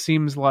more it just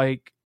seems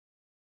like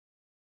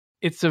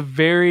it's a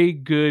very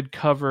good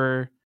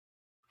cover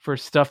for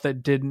stuff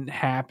that didn't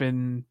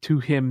happen to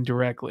him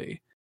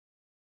directly.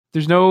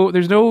 There's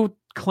no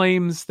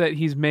claims that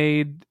he's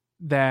made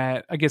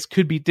that I guess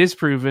could be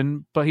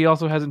disproven, but he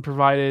also hasn't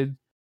provided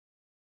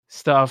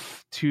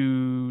stuff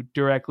to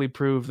directly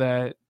prove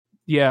that,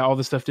 yeah, all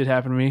this stuff did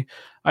happen to me.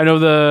 I know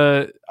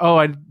the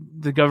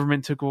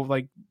government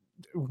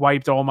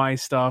wiped all my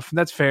stuff, and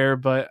that's fair,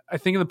 but I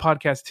think in the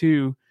podcast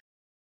too,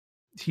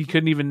 he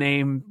couldn't even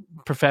name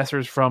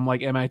professors from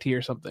like MIT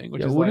or something,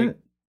 which is like,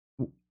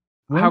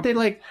 wouldn't they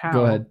like? How?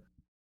 Go ahead.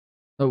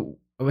 Oh,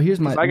 well, here's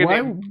my. I could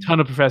name a ton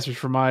of professors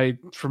from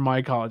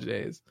my college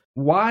days.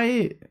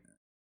 Why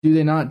do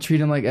they not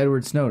treat him like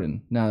Edward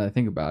Snowden? Now that I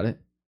think about it,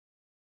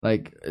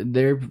 like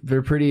they're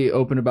pretty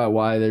open about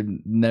why they're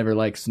never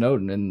like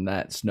Snowden, and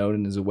that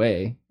Snowden is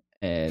away,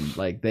 and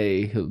like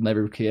he'll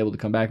never be able to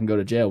come back and go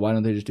to jail. Why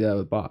don't they just do that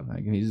with Bob?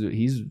 Like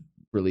he's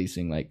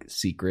releasing like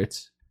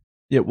secrets.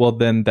 Yeah, well,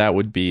 then that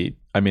would be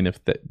I mean, if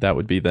that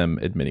would be them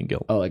admitting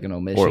guilt. Oh, like an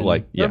omission. Or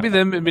like, yeah. That would be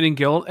them admitting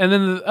guilt. And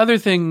then the other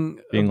thing,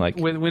 being like,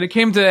 when it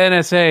came to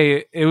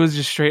NSA, it was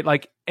just straight,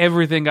 like,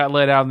 everything got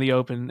let out in the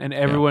open and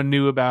everyone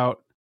knew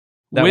about.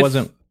 That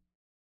wasn't.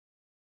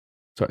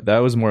 Sorry, that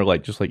was more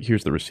like, just like,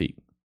 here's the receipt.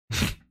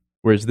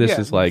 Whereas this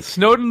is like.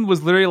 Snowden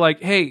was literally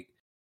like, hey,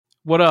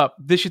 what up?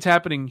 This shit's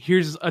happening.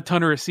 Here's a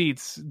ton of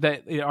receipts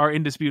that are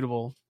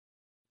indisputable.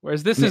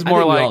 Whereas this is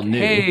more like,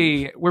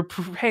 hey,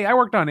 I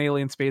worked on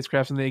alien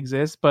spacecrafts and they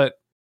exist, but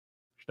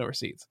there's no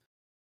receipts.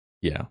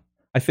 Yeah.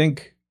 I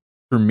think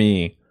for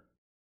me,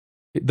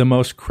 the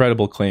most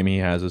credible claim he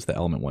has is the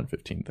Element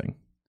 115 thing.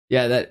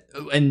 Yeah,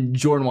 and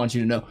Jordan wants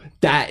you to know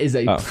that is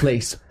a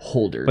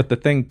placeholder. But the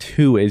thing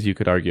too is, you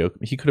could argue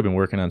he could have been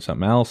working on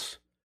something else,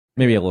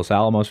 maybe at Los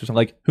Alamos or something.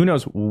 Like, who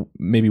knows?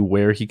 Maybe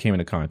where he came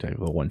into contact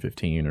with the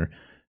 115, or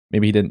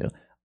maybe he didn't.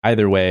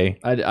 Either way,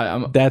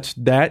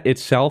 that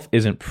itself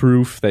isn't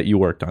proof that you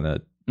worked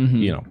on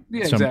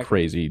some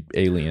crazy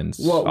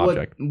aliens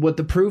object. What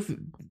the proof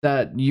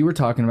that you were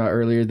talking about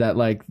earlier,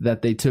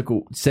 that they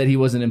said he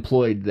wasn't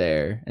employed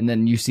there, and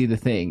then you see the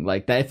thing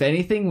like that. If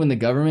anything, when the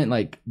government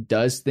like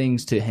does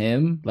things to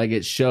him, like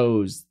it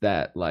shows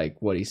that like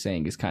what he's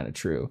saying is kind of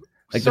true.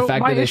 Like the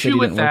fact that they said he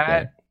didn't work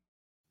there.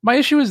 My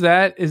issue is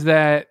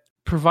that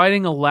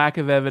providing a lack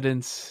of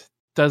evidence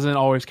doesn't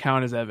always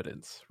count as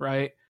evidence,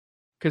 right?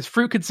 Because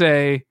Fruit could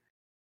say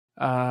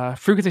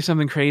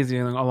something crazy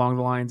along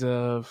the lines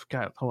of,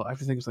 God, hold on, I have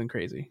to think of something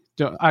crazy.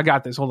 I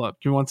got this. Hold up.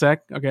 Give me 1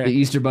 sec. Okay. The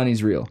Easter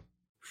Bunny's real.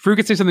 Fruit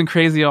could say something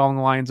crazy along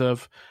the lines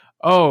of,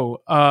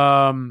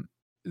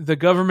 the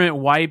government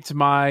wiped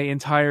my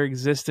entire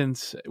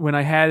existence when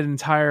I had an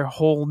entire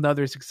whole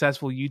nother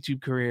successful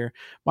YouTube career.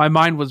 My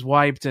mind was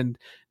wiped, and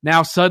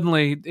now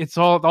suddenly it's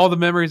all the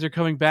memories are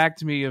coming back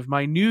to me of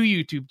my new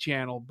YouTube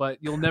channel, but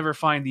you'll never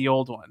find the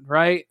old one,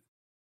 right?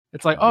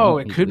 It's like,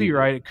 it could be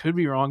right, it could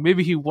be wrong.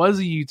 Maybe he was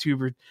a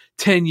YouTuber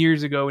 10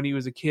 years ago when he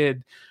was a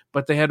kid,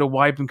 but they had to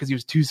wipe him because he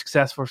was too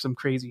successful for some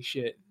crazy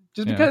shit.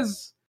 Just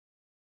because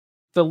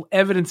the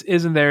evidence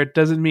isn't there, it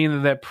doesn't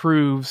mean that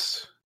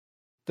proves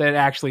that it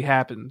actually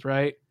happened,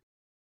 right?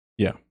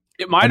 Yeah.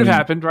 It might have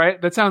happened,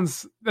 right? That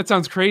sounds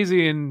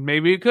crazy, and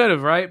maybe it could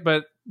have, right?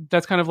 But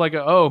that's kind of like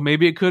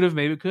maybe it could have,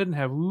 maybe it couldn't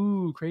have.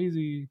 Ooh,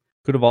 crazy.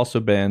 Could have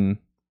also been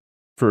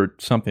for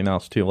something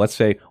else too. Let's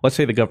say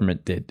the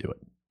government did do it.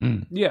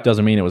 Yeah.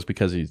 Doesn't mean it was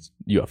because he's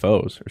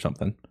UFOs or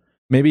something.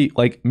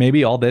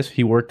 Maybe all this,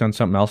 he worked on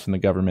something else in the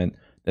government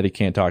that he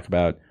can't talk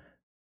about.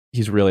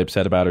 He's really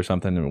upset about or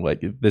something. And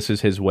like, this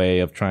is his way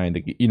of trying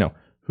to,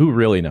 who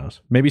really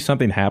knows? Maybe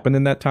something happened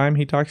in that time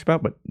he talks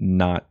about, but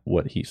not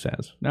what he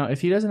says. Now,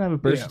 if he doesn't have a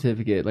birth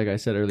certificate, like I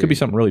said earlier, could be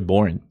something really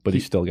boring, but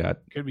he's still got.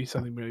 Could be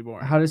something really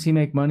boring. How does he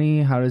make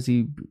money? How does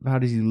he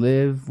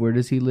live? Where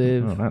does he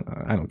live?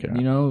 I don't care. I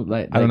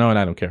don't know, and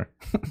I don't care.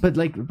 but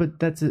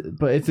that's it.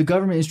 But if the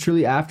government is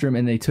truly after him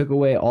and they took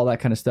away all that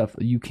kind of stuff,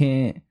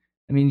 that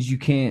means you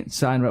can't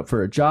sign up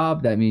for a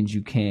job. That means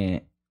you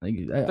can't.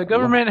 The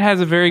government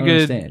has a very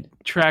good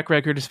track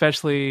record,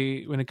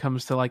 especially when it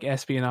comes to like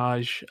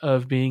espionage,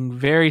 of being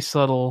very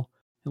subtle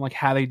in like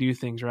how they do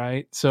things,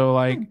 right? So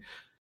like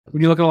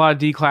when you look at a lot of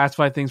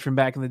declassified things from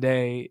back in the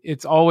day,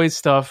 it's always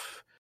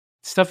stuff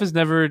is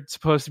never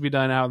supposed to be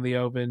done out in the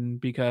open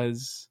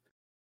because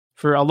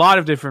for a lot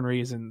of different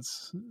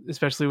reasons,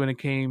 especially when it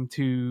came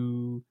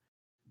to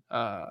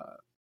I'm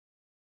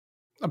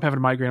having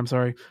a migraine, I'm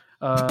sorry.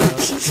 I'm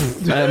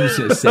just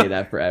gonna say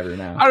that forever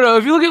now. I don't know.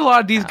 If you look at a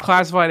lot of these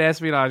classified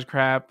espionage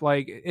crap,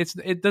 like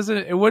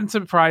it wouldn't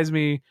surprise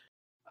me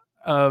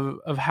of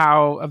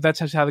that's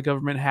just how the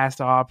government has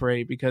to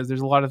operate, because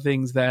there's a lot of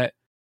things that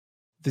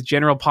the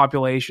general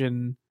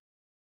population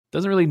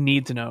doesn't really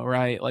need to know,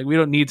 right? Like we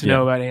don't need to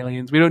know about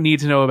aliens. We don't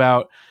need to know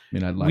about.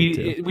 I'd like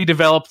to. We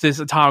developed this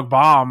atomic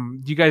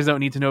bomb. You guys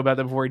don't need to know about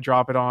that before we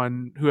drop it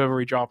on whoever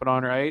we drop it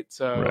on, right?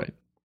 So, right.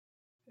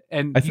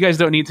 And you guys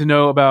don't need to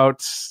know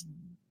about.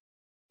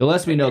 The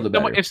less we know, the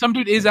better. If some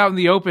dude is out in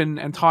the open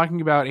and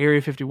talking about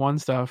Area 51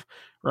 stuff,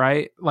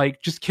 right?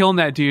 Like, just killing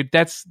that dude,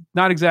 that's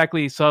not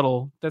exactly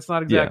subtle. That's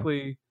not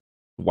exactly...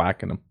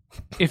 whacking him.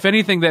 If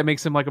anything, that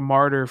makes him like a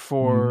martyr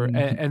for...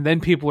 and then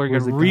people are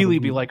going to really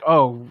be like,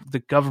 oh, the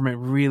government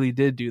really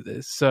did do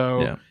this.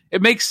 So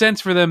it makes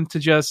sense for them to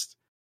just...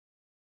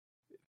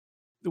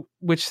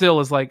 Which still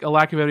is like, a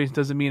lack of evidence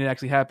doesn't mean it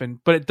actually happened.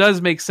 But it does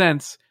make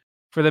sense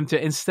for them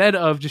to, instead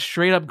of just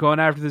straight up going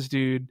after this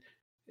dude...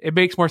 It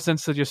makes more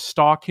sense to just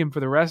stalk him for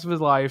the rest of his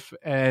life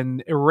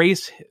and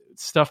erase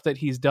stuff that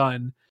he's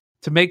done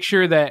to make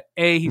sure that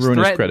he's ruin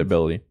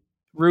threatened.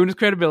 Ruin his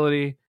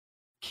credibility,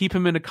 keep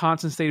him in a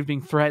constant state of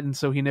being threatened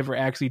so he never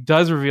actually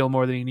does reveal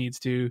more than he needs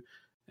to,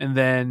 and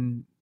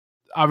then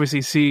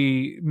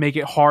obviously make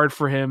it hard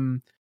for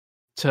him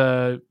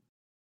to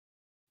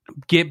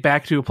get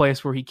back to a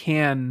place where he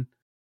can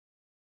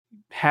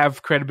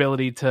have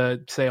credibility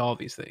to say all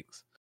these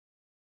things.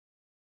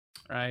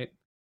 Right?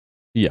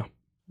 Yeah.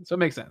 So it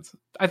makes sense.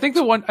 I think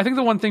the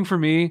one thing for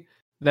me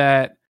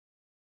that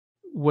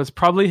was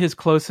probably his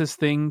closest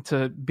thing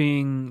to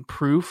being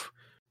proof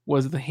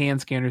was the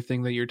hand scanner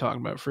thing that you're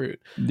talking about, Fruit.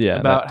 Yeah.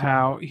 About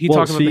how he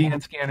talked about the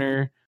hand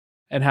scanner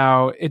and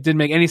how it didn't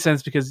make any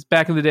sense because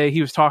back in the day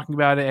he was talking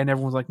about it and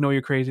everyone's like, no,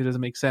 you're crazy. It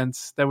doesn't make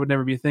sense. That would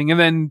never be a thing. And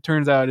then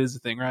turns out it is a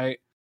thing, right?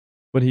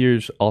 But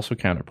here's also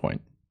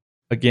counterpoint.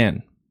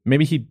 Again,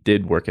 maybe he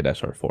did work at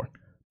SR4.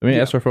 Maybe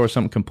SR4 was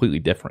something completely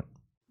different,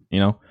 you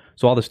know?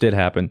 So all this did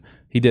happen.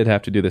 He did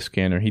have to do the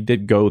scanner. He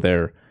did go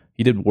there.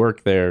 He did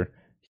work there.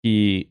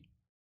 He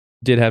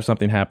did have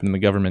something happen and the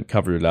government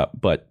covered it up,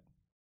 but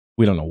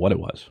we don't know what it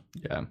was.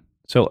 Yeah.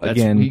 So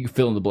again, you can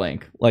fill in the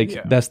blank. Like,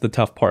 that's the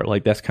tough part.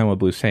 Like, that's kind of what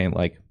Blue's saying.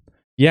 Like,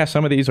 yeah,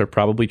 some of these are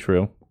probably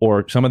true,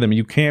 or some of them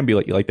you can be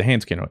like the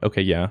hand scanner.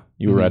 Okay, yeah,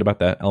 you were right about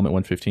that. Element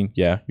 115,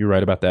 yeah, you're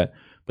right about that.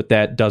 But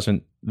that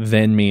doesn't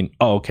then mean,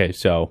 oh, okay,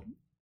 so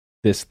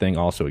this thing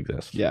also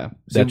exists. Yeah.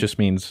 That just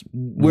means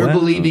we're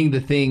believing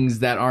the things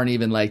that aren't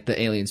even like the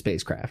alien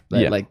spacecraft,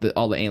 right? Like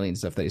all the alien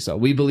stuff they saw.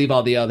 We believe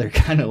all the other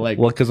kind of like...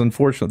 Well, because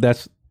unfortunately,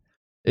 that's...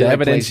 The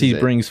evidence he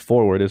brings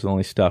forward is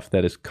only stuff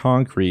that is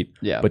concrete,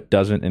 but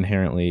doesn't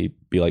inherently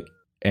be like,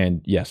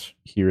 and yes,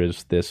 here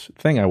is this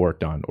thing I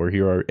worked on, or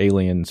here are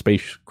alien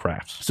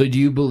spacecrafts. So do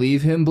you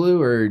believe him,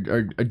 Blue, or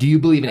do you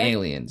believe in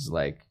aliens?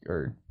 Like,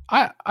 or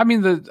I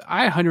mean,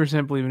 I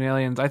 100% believe in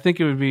aliens. I think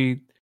it would be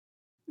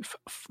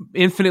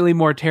infinitely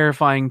more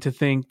terrifying to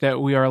think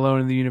that we are alone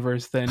in the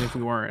universe than if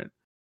we weren't.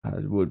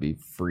 It would be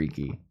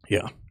freaky.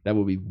 Yeah. That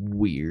would be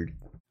weird.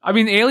 I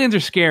mean, aliens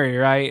are scary,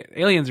 right?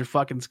 Aliens are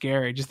fucking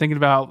scary. Just thinking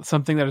about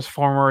something that is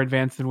far more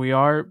advanced than we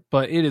are,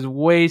 but it is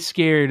way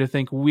scarier to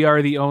think we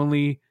are the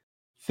only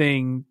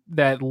thing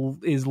that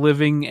is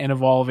living and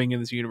evolving in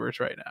this universe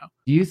right now.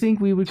 Do you think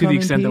we would to the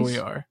extent that we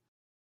are?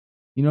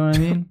 You know what I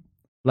mean?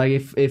 Like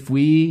if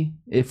we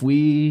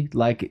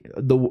like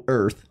the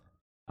Earth,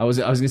 I was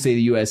gonna say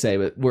the USA,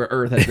 but we're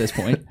Earth at this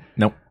point.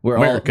 Nope, we're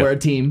a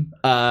team.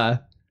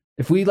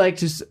 If we like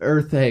just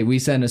Earth, hey, we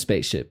send a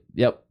spaceship.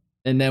 Yep.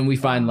 And then we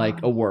find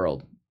like a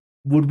world.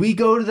 Would we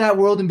go to that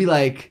world and be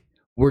like,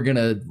 we're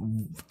gonna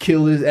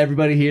kill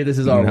everybody here? This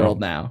is our world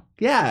now.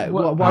 Yeah.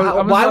 Well,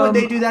 why would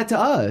they do that to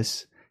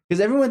us? Because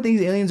everyone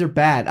thinks aliens are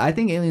bad. I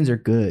think aliens are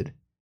good.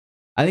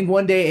 I think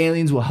one day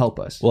aliens will help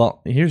us.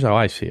 Well, here's how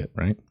I see it,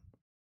 right?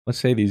 Let's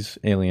say these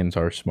aliens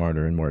are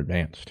smarter and more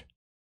advanced.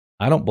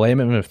 I don't blame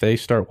them if they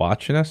start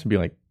watching us and be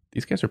like,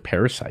 these guys are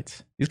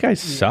parasites. These guys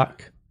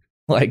suck.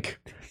 Like,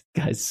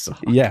 guys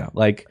suck. Yeah,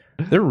 like...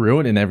 They're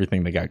ruining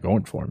everything they got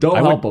going for them. Don't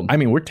help them. I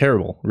mean, we're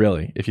terrible,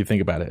 really, if you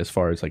think about it, as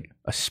far as like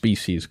a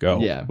species go.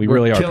 Yeah, we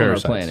really are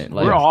parasites. Our planet.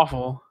 We're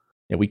awful.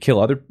 Yeah, we kill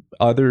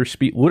other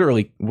species.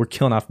 Literally, we're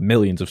killing off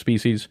millions of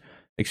species.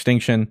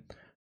 Extinction.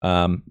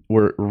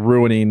 We're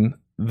ruining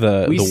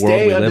the world we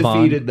live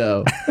on. We stay undefeated,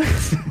 though.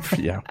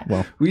 Yeah,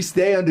 well, we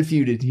stay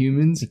undefeated,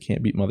 humans. You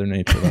can't beat Mother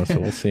Nature, though, so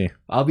we'll see.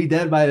 I'll be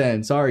dead by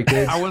then. Sorry,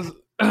 kids.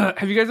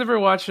 Have you guys ever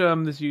watched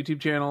this YouTube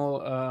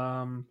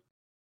channel?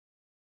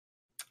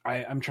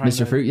 I'm trying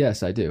Mr. Fruit,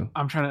 yes, I do.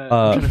 I'm trying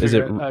to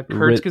figure it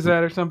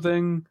Kurzgesagt or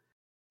something.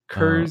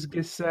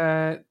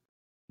 Kurzgesagt.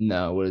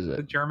 No, what is it? It's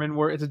a German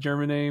word. It's a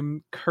German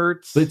name.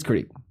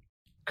 Blitzkrieg.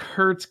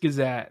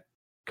 Kurzgesagt.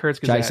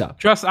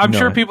 Kurzgesagt.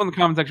 Sure people in the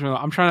comment section.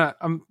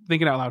 I'm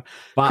thinking out loud.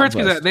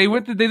 Kurzgesagt. They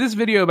did this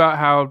video about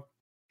how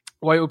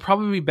it would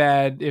probably be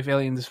bad if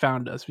aliens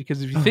found us,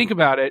 because if you think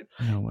about it,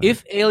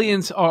 if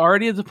aliens are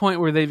already at the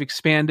point where they've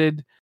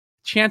expanded,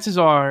 chances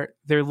are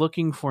they're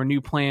looking for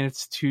new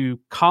planets to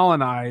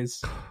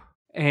colonize,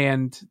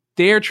 and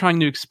they're trying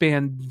to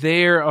expand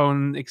their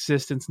own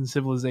existence and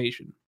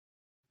civilization.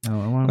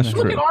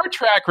 Look at our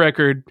track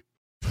record.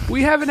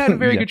 We haven't had a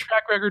very good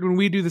track record when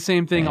we do the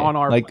same thing on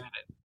our planet.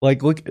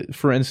 Like, look,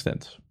 for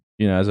instance,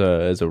 as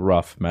a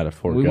rough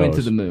metaphor, we went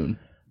to the moon.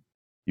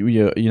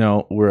 You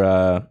know,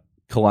 we're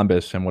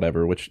Columbus and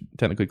whatever, which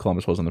technically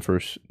Columbus wasn't the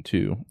first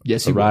to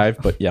arrive,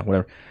 but yeah,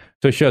 whatever.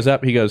 So he shows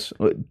up, he goes,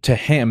 to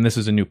him, this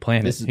is a new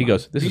planet. He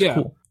goes, this is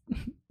cool.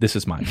 This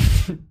is mine.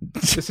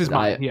 This is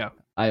mine,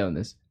 I own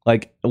this.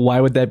 Like, why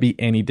would that be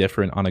any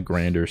different on a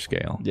grander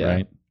scale,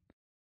 right?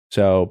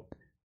 So,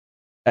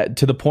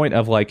 to the point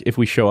of, like, if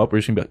we show up, we're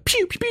just going to be like,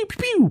 pew, pew, pew,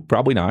 pew, pew.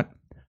 Probably not.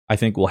 I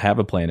think we'll have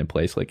a plan in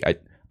place. Like, I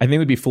think it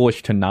would be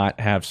foolish to not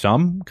have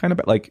some kind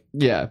of, like,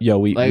 we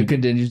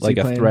contingency like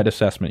plan. A threat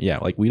assessment. Yeah,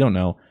 like, we don't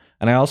know.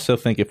 And I also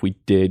think if we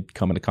did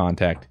come into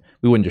contact,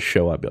 we wouldn't just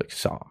show up and be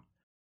like,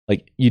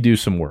 like, you do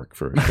some work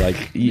first.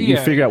 Like, you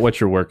figure out what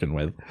you're working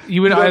with.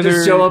 You would don't either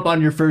just show up on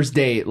your first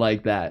date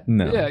like that.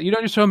 No. Yeah, you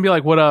don't just show up and be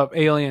like, what up,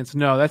 aliens?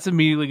 No, that's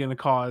immediately going to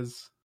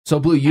cause So,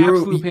 Blue,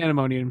 absolute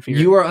pandemonium and fear.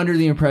 You are under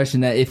the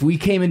impression that if we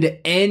came into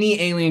any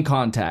alien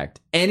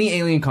contact,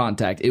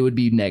 it would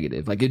be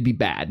negative. Like, it'd be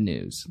bad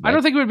news. Like, I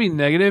don't think it would be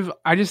negative.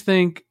 I just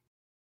think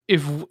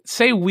if,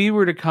 say, we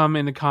were to come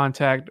into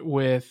contact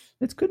with...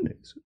 It's good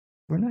news.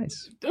 We're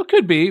nice. It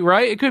could be,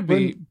 right? It could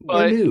be.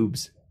 We're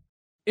noobs.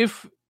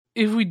 If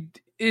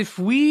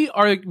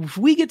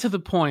we get to the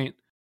point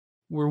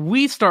where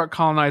we start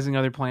colonizing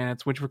other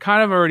planets, which we're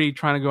kind of already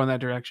trying to go in that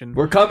direction.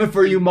 We're coming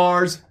for you,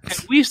 Mars.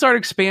 And we start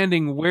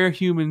expanding where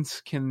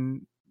humans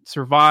can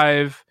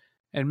survive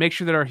and make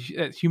sure that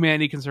that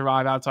humanity can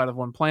survive outside of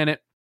one planet.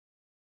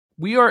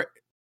 We are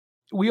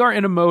we are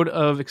in a mode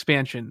of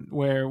expansion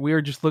where we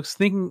are just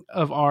thinking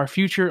of our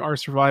future, our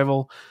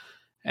survival.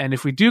 And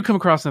if we do come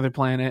across another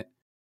planet,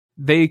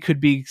 they could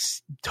be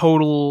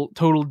total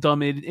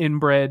dumb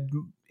inbred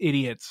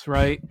idiots,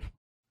 right?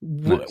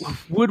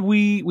 Would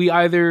we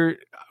either,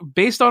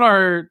 based on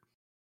our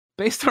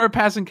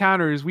past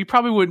encounters, we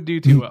probably wouldn't do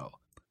too well.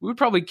 We would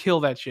probably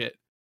kill that shit.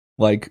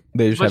 Like,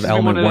 they just have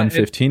element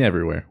 115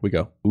 everywhere. We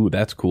go, ooh,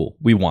 that's cool.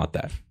 We want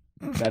that.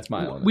 That's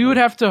my element. We would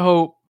have to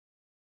hope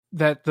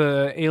that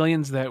the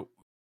aliens and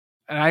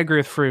I agree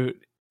with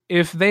Fruit,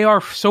 if they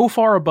are so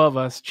far above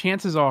us,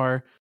 chances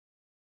are,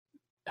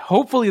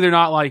 hopefully they're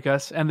not like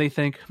us and they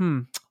think,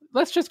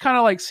 let's just kind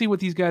of like see what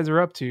these guys are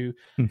up to.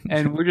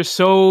 And we're just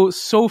so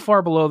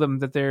far below them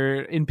that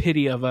they're in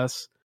pity of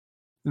us.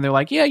 And they're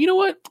like, yeah, you know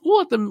what? We'll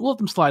let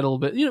them slide a little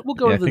bit. We'll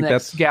go to the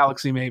next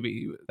galaxy,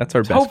 maybe. That's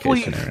our best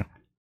case scenario.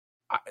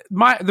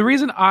 The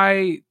reason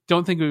I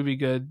don't think it would be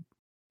good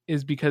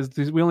is because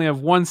we only have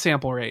one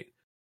sample rate.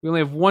 We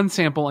only have one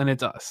sample, and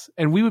it's us,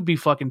 and we would be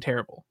fucking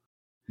terrible.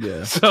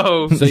 Yeah.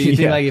 So you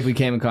think like if we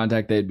came in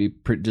contact, they'd be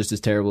just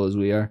as terrible as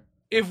we are?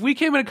 If we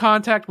came into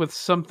contact with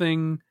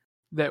something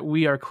that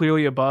we are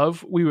clearly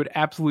above, we would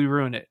absolutely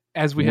ruin it,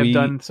 as we have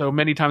done so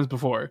many times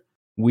before.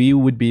 We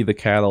would be the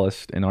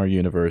catalyst in our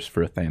universe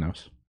for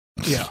Thanos.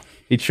 Yeah.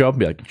 He'd show up and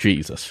be like,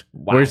 Jesus,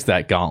 where's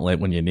that gauntlet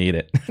when you need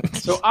it?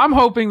 So I'm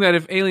hoping that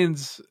if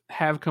aliens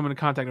have come into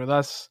contact with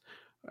us,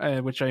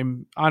 which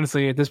I'm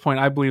honestly at this point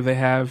I believe they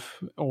have,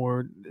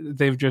 or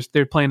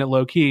they're playing it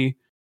low key,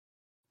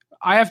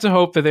 I have to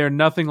hope that they're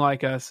nothing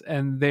like us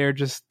and they're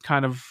just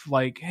kind of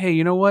like, hey,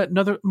 you know what?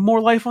 More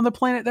life on the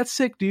planet. That's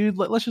sick, dude.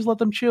 Let's just let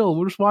them chill.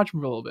 We'll just watch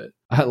them for a little bit.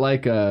 I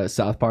like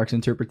South Park's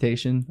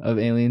interpretation of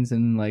aliens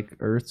and like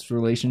Earth's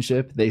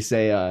relationship. They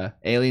say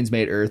aliens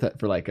made Earth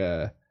for like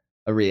a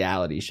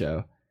reality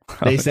show.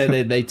 They said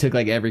that they took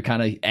like every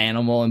kind of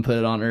animal and put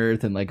it on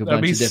Earth and like a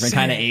bunch of different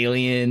kind of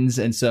aliens,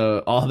 and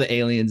so all the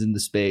aliens in the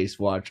space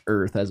watch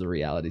Earth as a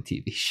reality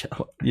TV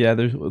show. Yeah,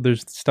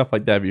 there's stuff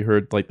like that. Have you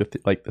heard like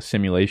the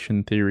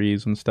simulation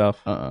theories and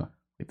stuff?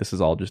 Like this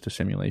is all just a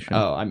simulation.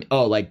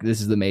 Like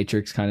this is the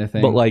Matrix kind of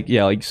thing. But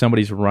like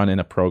somebody's running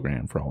a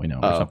program for all we know,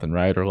 or something,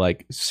 right? Or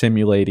like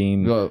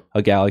simulating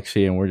a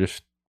galaxy, and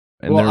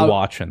they're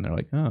watching. They're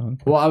like, oh.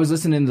 Okay. Well, I was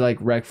listening to like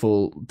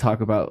Reckful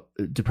talk about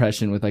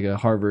depression with like a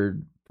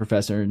Harvard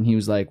professor, and he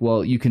was like,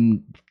 well, you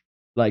can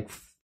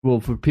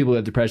for people who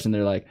have depression,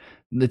 they're like,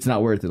 it's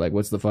not worth it. Like,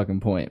 what's the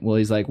fucking point? Well,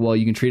 he's like, well,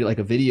 you can treat it like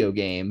a video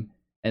game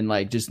and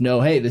like just know,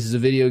 hey, this is a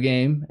video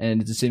game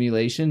and it's a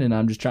simulation and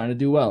I'm just trying to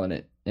do well in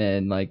it.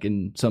 And like,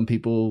 and some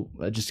people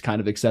just kind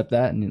of accept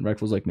that. And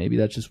Reckful's like, maybe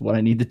that's just what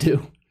I need to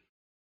do.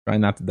 Try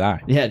not to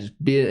die. Yeah,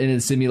 just be in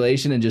a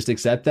simulation and just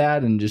accept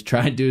that and just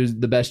try and do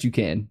the best you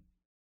can.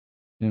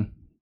 Yeah.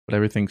 But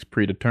everything's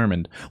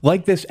predetermined.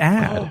 Like this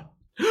ad.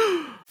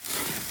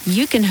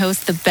 You can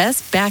host the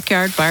best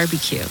backyard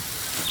barbecue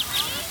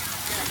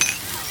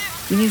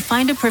when you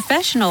find a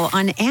professional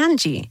on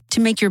Angie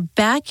to make your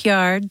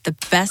backyard the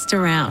best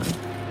around.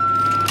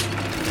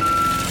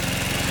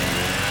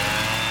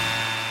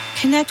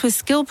 Connect with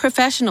skilled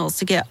professionals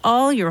to get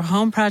all your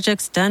home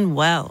projects done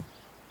well.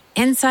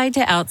 Inside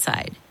to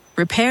outside,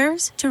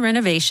 repairs to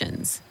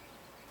renovations.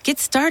 Get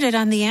started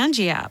on the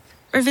Angie app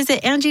or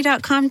visit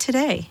Angie.com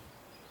today.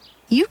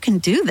 You can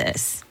do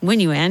this when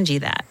you Angie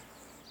that.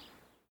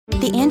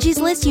 The Angie's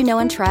List you know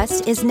and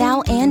trust is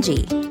now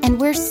Angie,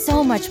 and we're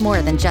so much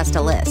more than just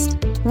a list.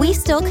 We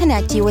still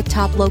connect you with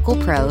top local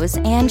pros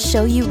and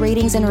show you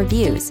ratings and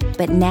reviews,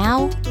 but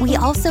now we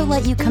also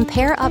let you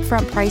compare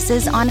upfront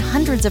prices on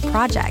hundreds of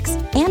projects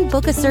and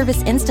book a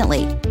service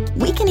instantly.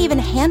 We can even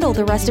handle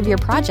the rest of your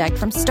project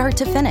from start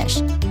to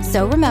finish.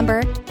 So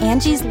remember,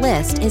 Angie's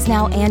List is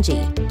now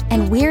Angie,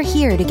 and we're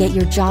here to get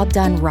your job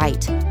done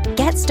right.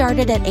 Get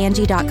started at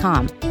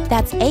Angie.com.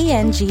 That's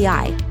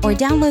ANGI, or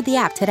download the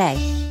app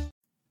today.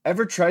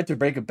 Ever tried to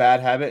break a bad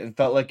habit and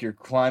felt like you're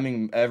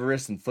climbing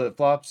Everest in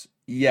flip-flops?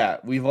 Yeah,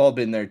 we've all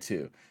been there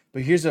too.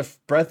 But here's a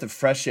breath of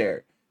fresh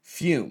air.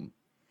 Fume.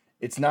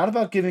 It's not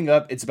about giving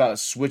up, it's about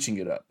switching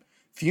it up.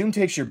 Fume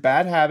takes your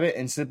bad habit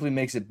and simply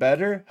makes it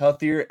better,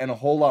 healthier, and a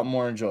whole lot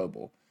more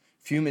enjoyable.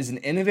 Fume is an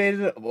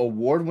innovative,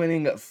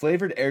 award-winning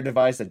flavored air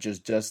device that does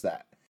just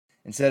that.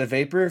 Instead of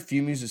vapor,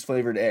 Fume uses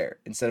flavored air.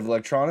 Instead of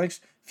electronics,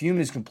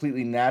 Fume is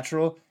completely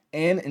natural.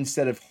 And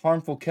instead of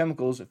harmful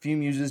chemicals,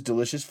 Fume uses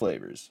delicious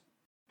flavors.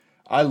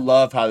 I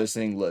love how this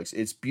thing looks.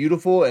 It's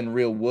beautiful and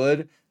real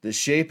wood. The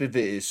shape of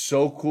it is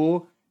so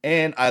cool,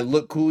 and I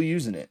look cool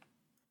using it.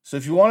 So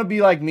if you want to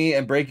be like me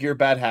and break your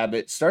bad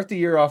habit, start the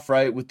year off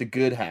right with the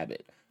good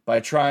habit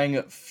by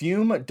trying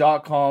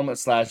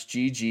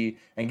fume.com/GG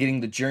and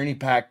getting the Journey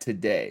Pack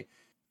today.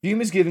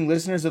 Fume is giving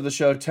listeners of the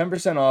show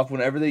 10% off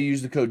whenever they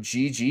use the code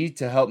GG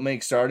to help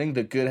make starting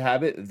the good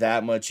habit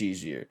that much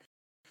easier.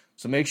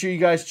 So make sure you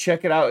guys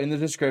check it out in the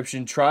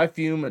description. Try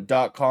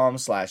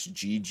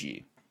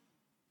fume.com/GG.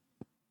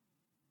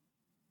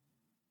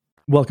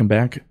 Welcome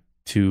back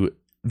to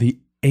the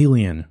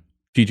Alien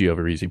GG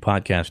Over Easy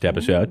podcast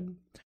episode.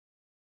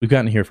 We've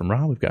gotten to hear from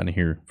Rob. We've gotten to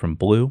hear from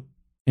Blue.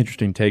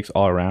 interesting takes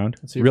all around.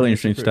 Really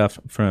interesting stuff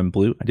from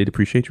Blue. I did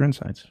appreciate your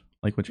insights,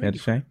 like what you had to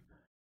say.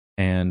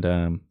 And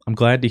I'm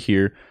glad to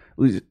hear.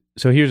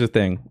 So here's the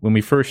thing. When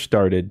we first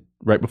started,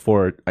 right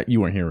before,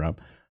 you weren't here, Rob,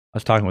 I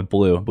was talking with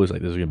Blue. Blue's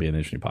like, this is going to be an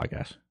interesting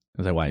podcast. I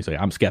was like, why? He's like,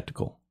 I'm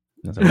skeptical.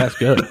 I was like, that's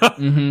good.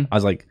 I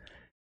was like,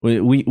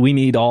 we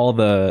need all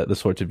the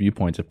sorts of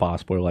viewpoints if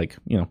possible. Like,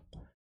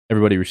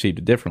 everybody received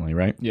it differently,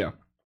 right? Yeah.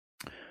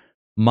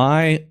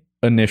 My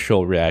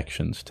initial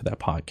reactions to that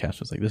podcast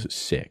was like, this is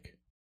sick.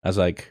 I was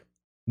like,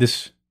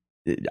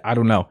 I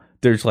don't know.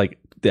 There's like,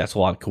 that's a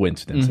lot of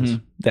coincidences.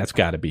 That's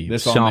got to be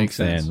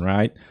something,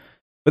 right?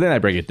 But then I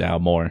break it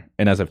down more.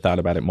 And as I've thought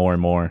about it more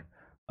and more,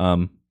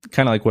 kind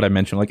of like what I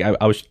mentioned, like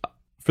I was,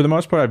 for the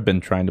most part, I've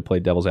been trying to play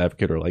devil's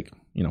advocate or like,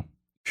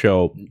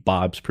 show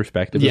Bob's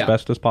perspective as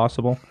best as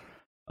possible.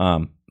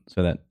 So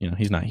that,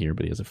 he's not here,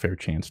 but he has a fair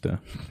chance to,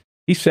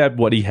 he said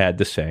what he had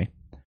to say.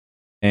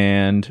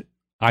 And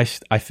I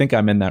think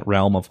I'm in that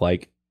realm of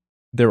like,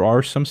 there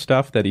are some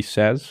stuff that he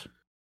says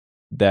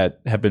that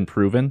have been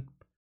proven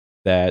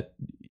that,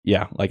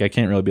 like I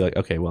can't really be like,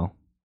 okay, well,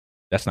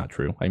 that's not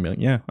true. I'm like,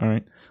 yeah, all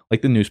right.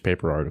 Like the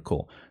newspaper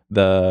article,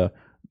 the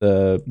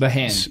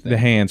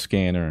hand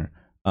scanner,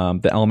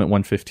 the Element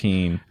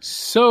 115.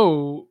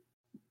 So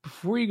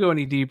before you go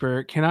any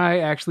deeper, can I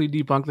actually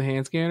debunk the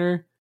hand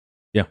scanner?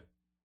 Yeah.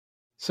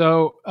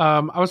 So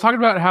I was talking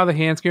about how the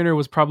hand scanner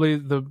was probably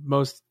the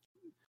most,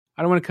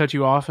 I don't want to cut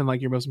you off in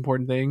like your most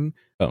important thing.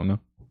 Oh, no.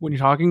 When you're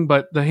talking,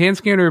 but the hand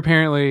scanner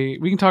apparently,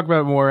 we can talk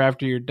about it more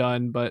after you're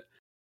done, but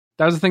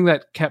that was the thing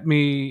that kept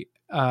me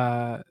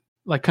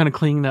like kind of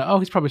clinging to,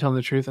 he's probably telling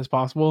the truth as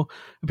possible.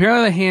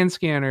 Apparently the hand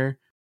scanner,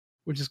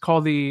 which is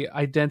called the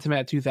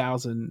Identimat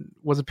 2000,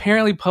 was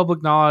apparently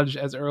public knowledge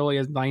as early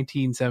as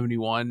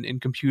 1971 in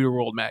Computer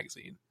World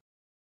magazine.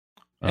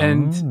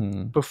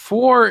 And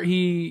before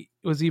he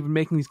was even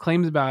making these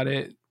claims about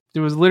it,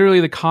 there was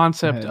literally the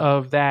concept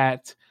of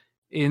that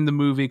in the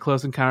movie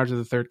Close Encounters of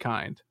the Third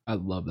Kind. I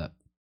love that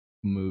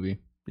movie.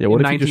 Yeah,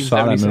 what if he just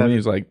saw that movie?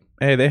 He's like,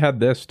 hey, they had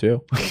this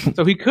too.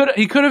 So he could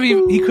have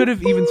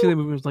even seen the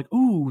movie and was like,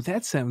 ooh,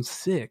 that sounds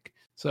sick.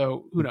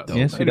 So who knows?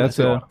 Yeah, see, that's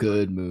a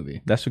good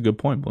movie. That's a good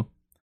point, Blue.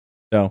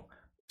 So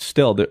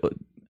still, there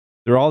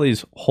are all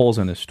these holes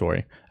in this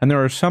story, and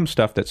there are some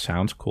stuff that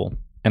sounds cool,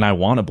 and I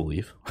want to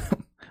believe.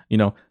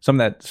 Some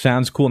that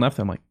sounds cool enough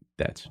that I'm like,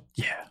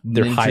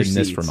 they're hiding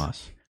this from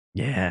us.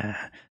 Yeah,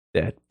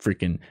 that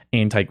freaking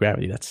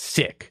anti-gravity, that's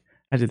sick.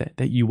 I did that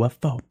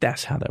UFO,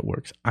 that's how that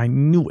works. I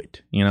knew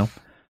it,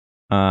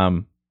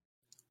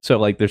 So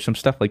like there's some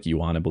stuff like you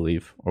want to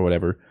believe or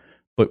whatever,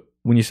 but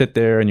when you sit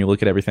there and you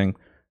look at everything,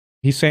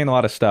 he's saying a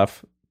lot of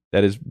stuff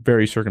that is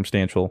very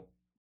circumstantial.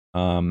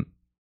 A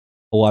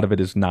lot of it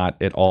is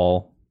not at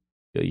all.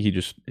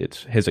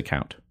 It's his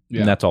account,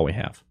 and that's all we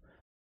have.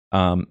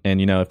 And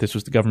if this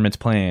was the government's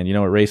plan,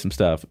 erase some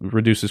stuff,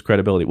 reduces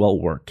credibility. Well,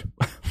 it worked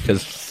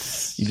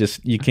because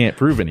you can't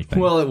prove anything.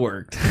 Well, it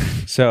worked.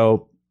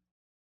 So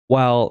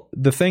while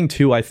the thing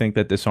too, I think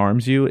that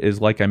disarms you is,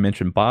 like I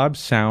mentioned, Bob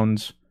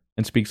sounds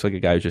and speaks like a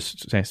guy who's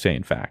just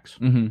saying facts.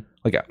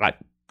 Like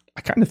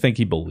I kind of think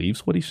he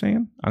believes what he's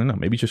saying. I don't know.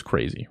 Maybe he's just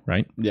crazy,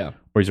 right? Yeah.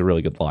 Or he's a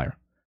really good liar.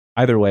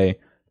 Either way,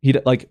 he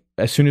like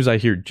as soon as I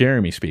hear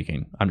Jeremy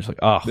speaking, I'm just like,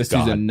 oh, this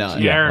God. is a nut.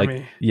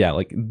 Jeremy.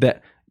 Like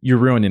that. You're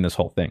ruining this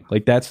whole thing.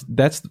 Like that's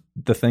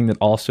the thing that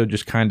also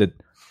just kind of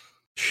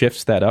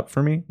shifts that up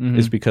for me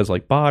is because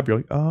like Bob, you're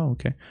like, oh,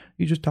 okay,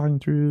 he's just talking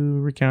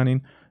through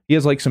recounting. He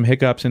has like some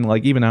hiccups and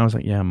like even I was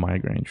like, yeah,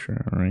 migraine,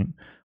 sure, all right,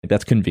 like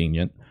that's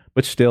convenient,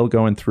 but still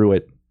going through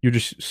it, you're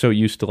just so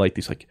used to like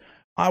these like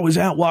I was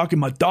out walking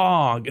my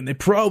dog and they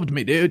probed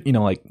me, dude.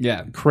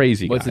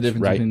 Crazy. What's the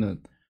difference between the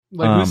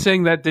like who's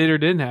saying that did or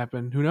didn't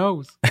happen? Who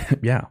knows?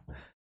 Yeah.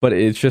 But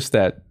it's just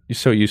that you're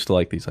so used to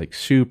like these like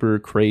super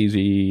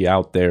crazy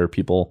out there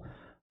people,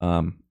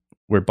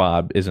 where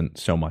Bob isn't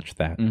so much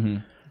that.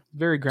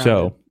 Very grounded.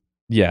 So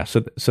yeah,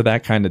 so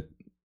that kind of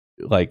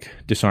like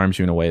disarms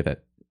you in a way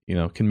that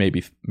can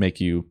maybe make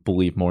you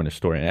believe more in the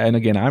story. And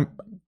again,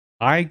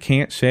 I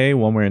can't say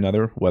one way or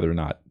another whether or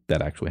not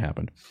that actually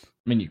happened.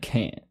 I mean, you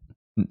can't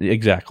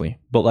exactly,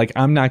 but like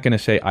I'm not going to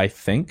say I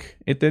think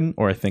it didn't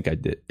or I think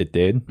it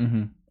did.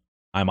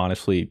 I'm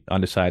honestly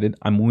undecided.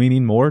 I'm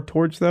leaning more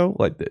towards though,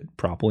 like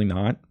probably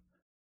not.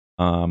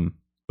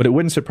 But it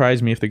wouldn't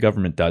surprise me if the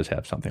government does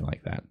have something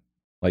like that.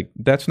 Like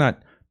that's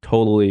not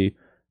totally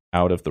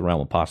out of the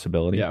realm of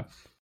possibility. Yeah.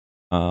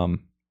 But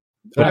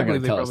they probably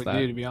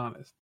do, to be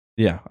honest.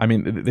 Yeah, I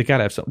mean they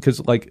gotta have something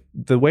because like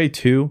the way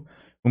too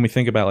when we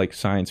think about like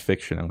science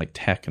fiction and like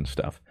tech and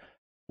stuff,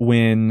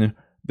 when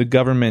the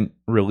government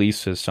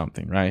releases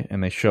something, right,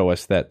 and they show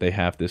us that they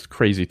have this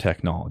crazy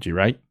technology,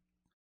 right?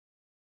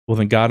 Well,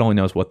 then God only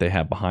knows what they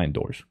have behind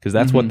doors because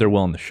that's what they're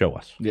willing to show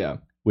us. Yeah.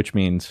 Which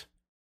means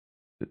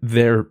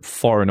they're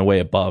far and away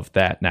above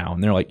that now.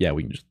 And they're like, yeah,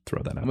 we can just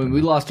throw that out. When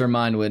we lost our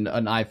mind when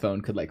an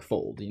iPhone could like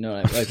fold,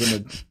 like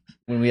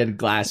when we had a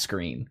glass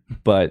screen.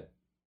 But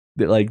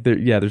like,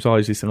 there's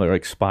always these things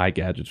like spy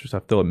gadgets or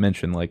stuff. They'll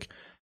mention like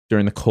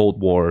during the Cold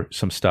War,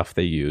 some stuff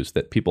they used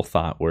that people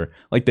thought were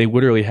like they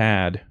literally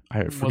had.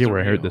 I forget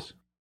where I heard this.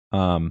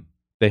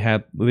 They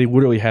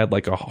literally had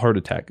like a heart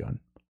attack gun,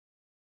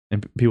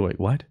 and people were like,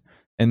 what?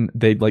 And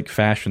they'd like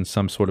fashion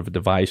some sort of a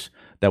device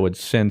that would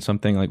send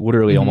something like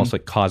literally almost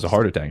like cause a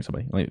heart attack in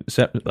somebody.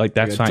 Like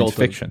that's science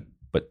fiction,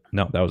 but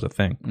no, that was a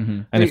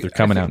thing. And if they're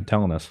coming out and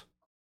telling us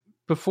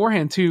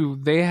beforehand too,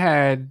 they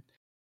had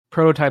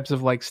prototypes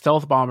of like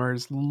stealth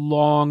bombers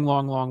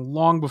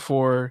long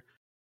before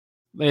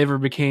they ever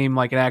became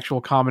like an actual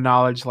common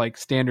knowledge, like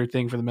standard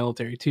thing for the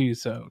military too.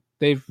 So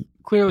they've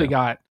clearly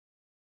got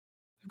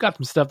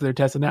some stuff they're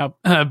testing out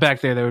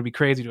back there that would be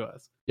crazy to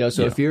us. Yo,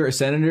 so if you're a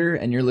senator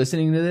and you're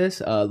listening to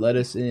this, let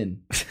us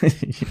in.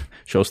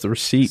 Show us the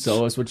receipts.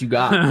 Show us what you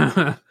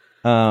got.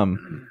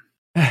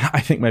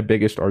 I think my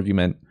biggest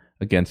argument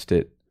against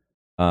it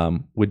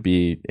would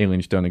be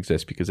aliens don't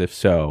exist, because if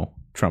so,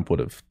 Trump would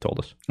have told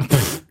us.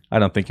 I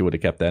don't think he would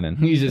have kept that in.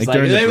 He's just like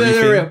during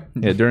the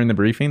briefing, during the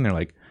briefing, they're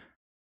like,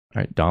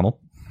 all right, Donald,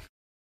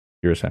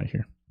 you're us out of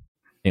here.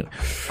 Anyway,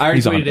 I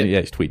already tweeted it.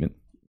 Yeah, he's tweeting it.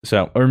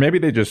 So, or maybe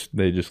they just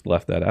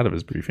left that out of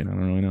his briefing. I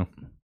don't really know.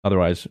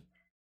 Otherwise,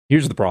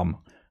 here's the problem.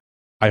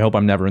 I hope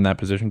I'm never in that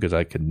position, because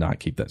I could not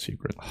keep that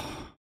secret.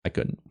 I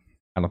couldn't.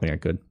 I don't think I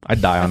could.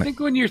 I'd die on it. I think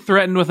when you're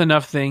threatened with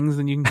enough things,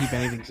 then you can keep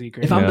anything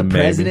secret. If I'm the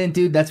president,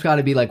 dude, that's got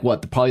to be like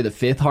probably the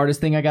 5th hardest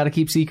thing I got to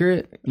keep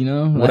secret. You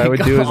know, what I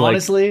would do is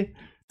honestly, like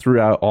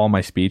throughout all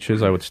my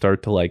speeches, I would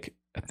start to like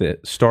at the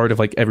start of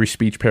like every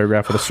speech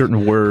paragraph with a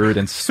certain word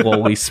and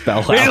slowly spell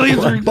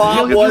out.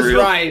 Bob was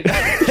right.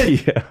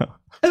 Yeah.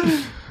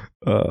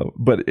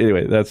 But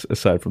anyway, that's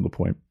aside from the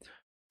point.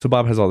 So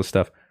Bob has all this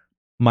stuff.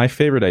 My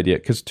favorite idea,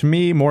 because to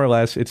me, more or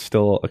less, it's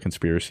still a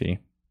conspiracy,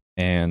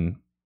 and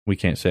we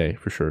can't say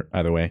for sure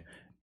either way.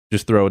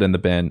 Just throw it in the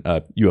bin.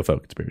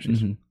 UFO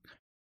conspiracies.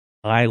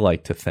 I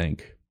like to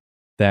think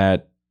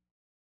that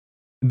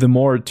the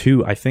more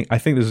too. I think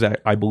this is.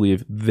 I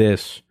believe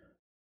this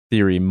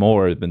theory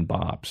more than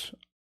Bob's.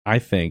 I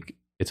think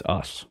it's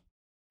us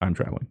time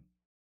traveling.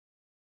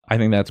 I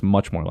think that's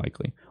much more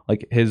likely.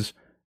 Like his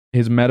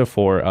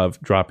metaphor of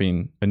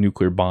dropping a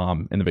nuclear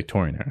bomb in the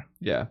Victorian era.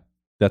 Yeah.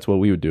 That's what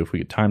we would do if we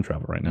could time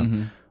travel right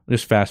now.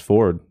 Just fast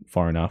forward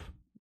far enough,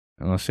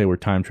 and let's say we're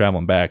time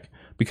traveling back,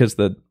 because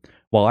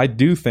while I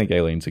do think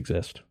aliens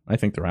exist, I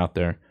think they're out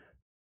there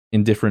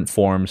in different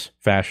forms,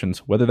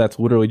 fashions, whether that's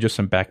literally just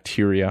some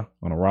bacteria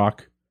on a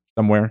rock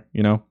somewhere,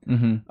 you know,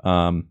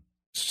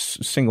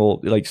 single,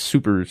 like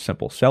super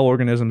simple cell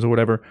organisms or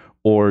whatever,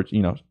 or,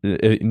 you know,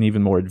 an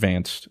even more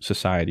advanced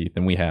society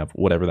than we have,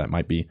 whatever that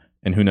might be.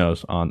 And who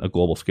knows, on a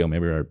global scale,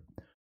 maybe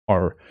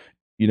our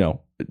you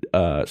know,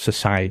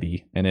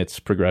 society and its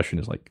progression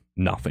is like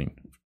nothing.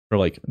 Or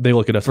like they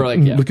look at us like,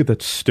 look at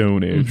that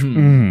Stone Age.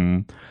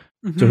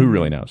 So who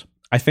really knows?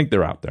 I think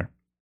they're out there.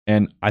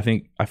 And I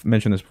think I've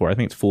mentioned this before. I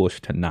think it's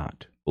foolish to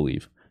not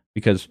believe,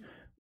 because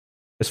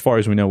as far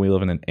as we know, we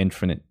live in an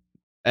infinite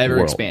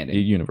ever-expanding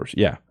universe.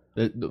 Yeah.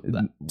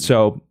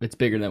 So it's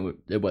bigger than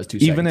it was 2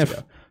 seconds ago. Even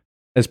if,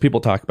 as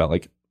people talk about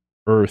like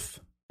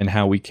Earth and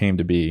how we came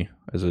to be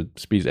as a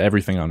species,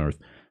 everything on Earth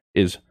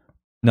is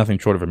nothing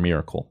short of a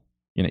miracle.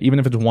 You know, even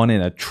if it's 1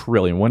 in a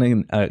trillion, 1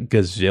 in a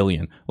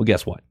gazillion, well,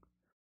 guess what?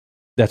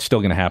 That's still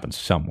going to happen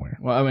somewhere.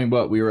 Well, I mean,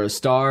 we were a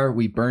star,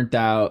 we burnt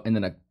out, and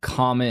then a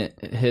comet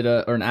hit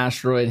us, or an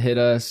asteroid hit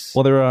us.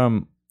 Well, there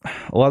a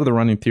lot of the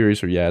running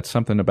theories are, it's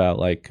something about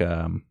like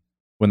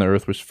when the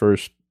Earth was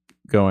first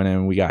going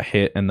in, we got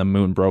hit and the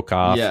moon broke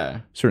off.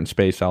 Yeah. Certain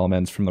space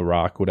elements from the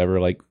rock, whatever,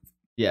 like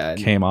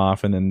came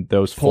off, and then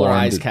those polar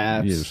ice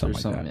caps or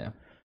something like that. Yeah.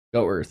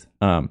 Go Earth.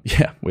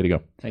 Yeah, way to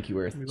go. Thank you,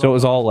 Earth. So it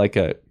was all like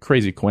a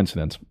crazy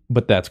coincidence,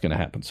 but that's going to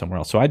happen somewhere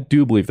else. So I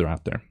do believe they're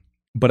out there.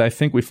 But I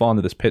think we fall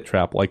into this pit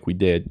trap like we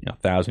did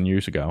 1,000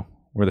 years ago.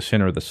 We're the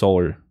center of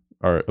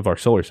of our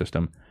solar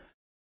system.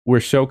 We're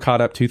so caught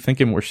up to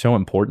thinking we're so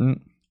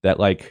important that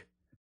like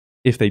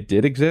if they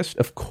did exist,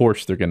 of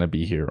course they're going to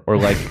be here, or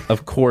like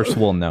of course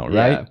we'll know,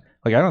 right?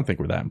 Like I don't think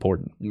we're that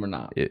important. We're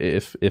not.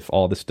 If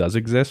all this does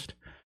exist.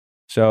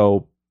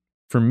 So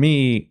for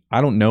me, I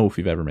don't know if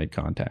we've ever made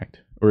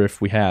contact. Or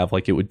if we have,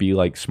 like, it would be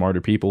like smarter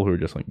people who are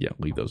just like,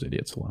 leave those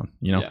idiots alone,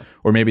 you know?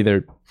 Or maybe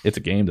it's a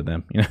game to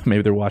them, you know?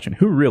 Maybe they're watching.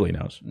 Who really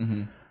knows?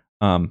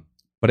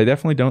 But I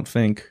definitely don't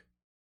think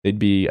they'd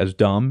be as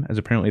dumb as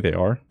apparently they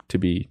are to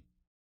be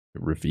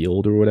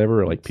revealed or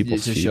whatever, or like people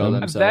see them.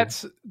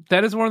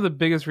 That is one of the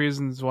biggest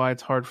reasons why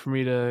it's hard for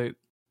me to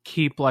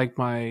keep like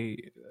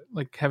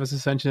have a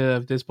suspension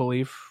of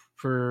disbelief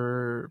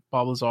for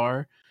Bob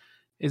Lazar,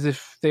 is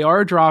if they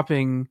are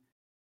dropping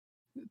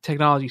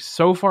technology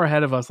so far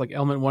ahead of us, like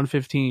Element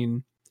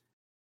 115,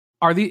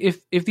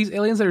 if these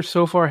aliens that are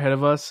so far ahead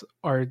of us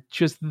are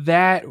just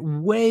that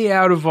way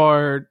out of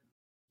our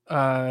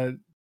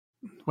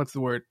what's the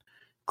word?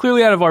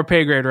 Clearly out of our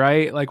pay grade,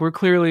 right? Like we're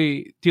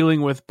clearly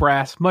dealing with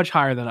brass much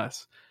higher than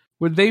us.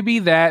 Would they be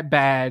that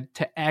bad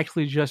to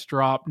actually just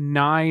drop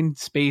 9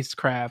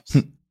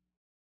 spacecrafts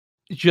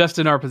just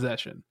in our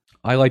possession?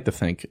 I like to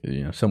think,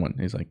 someone,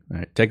 he's like, all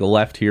right, take a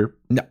left here.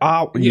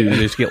 No, you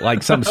just get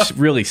like something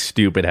really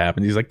stupid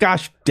happens. He's like,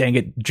 gosh, dang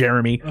it,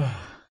 Jeremy.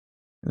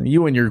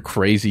 You and your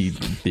crazy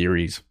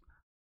theories.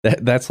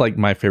 That's like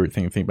my favorite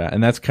thing to think about.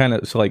 And that's kind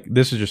of, so like,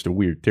 this is just a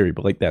weird theory,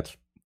 but like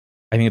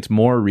I think it's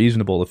more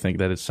reasonable to think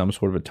that it's some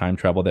sort of a time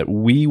travel that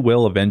we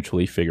will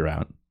eventually figure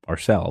out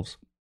ourselves.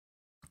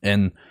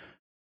 And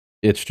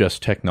it's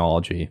just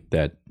technology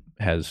that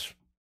has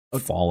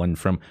fallen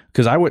from,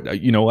 because I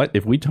would, you know what,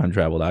 if we time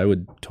traveled, I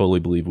would totally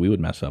believe we would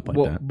mess up like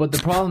that. But the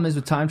problem is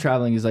with time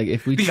traveling is like,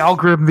 if we the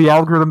algorithm.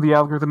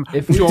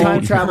 If we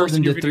time traveled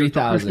into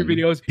 3000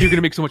 videos, you're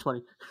gonna make so much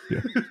money. Yeah.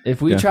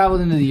 If we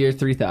traveled into the year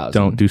 3000,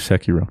 don't do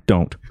Sekiro.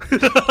 Don't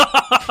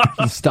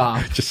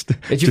stop.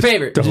 It's your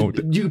favorite.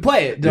 You can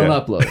play it. Don't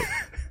upload it.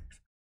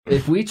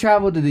 If we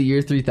traveled to the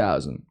year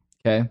 3000,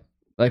 okay,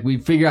 like we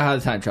figure out how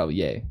to time travel.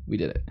 Yay, we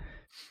did it.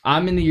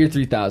 I'm in the year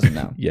 3000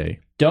 now. Yay.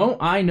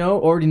 Don't I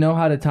already know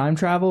how to time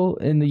travel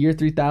in the year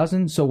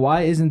 3000? So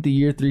why isn't the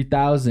year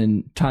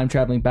 3000 time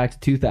traveling back to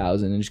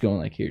 2000 and just going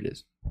like, here it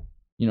is?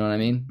 You know what I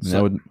mean?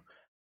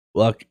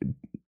 Look,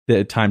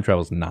 the time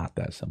travel is not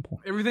that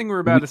simple. Everything we're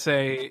about to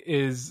say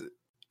is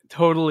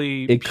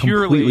purely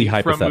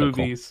hypothetical. From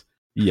movies.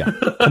 Yeah,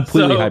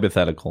 completely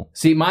hypothetical.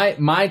 See,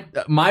 my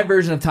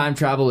version of time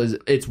travel is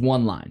it's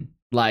one line.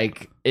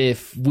 Like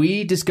if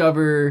we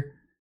discover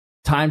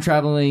time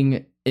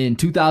traveling in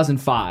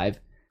 2005,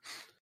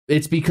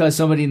 it's because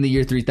somebody in the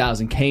year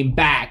 3000 came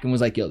back and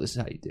was like, yo, this is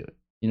how you do it.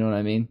 You know what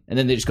I mean? And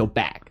then they just go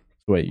back.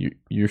 Wait,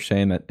 you're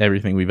saying that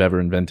everything we've ever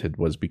invented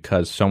was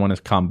because someone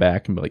has come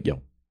back and be like,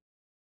 yo.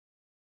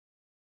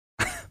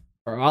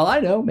 For all I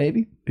know,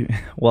 maybe.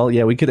 Well,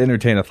 yeah, we could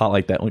entertain a thought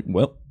like that.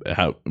 Well,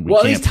 at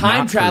least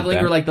time traveling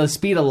or like the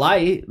speed of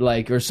light,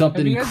 like, or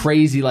something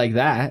crazy like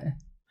that.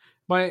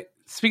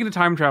 Speaking of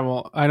time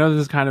travel, I know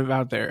this is kind of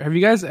out there. Have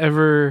you guys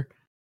ever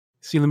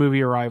seen the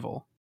movie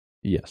Arrival?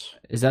 Yes.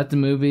 Is that the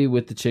movie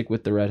with the chick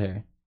with the red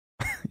hair?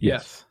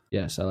 Yes.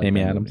 Yes, I like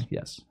Amy that Adams. Movie.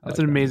 Yes. That's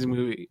an amazing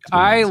movie.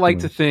 I like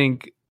to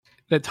think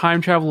that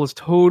time travel is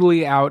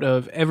totally out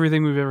of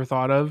everything we've ever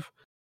thought of.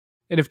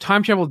 And if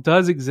time travel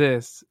does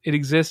exist, it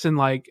exists in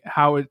like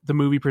how the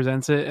movie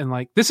presents it. And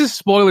like, this is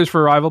spoilers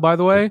for Arrival, by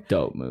the way.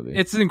 Dope movie.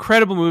 It's an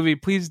incredible movie.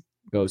 Please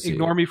go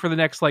ignore me for the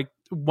next like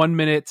 1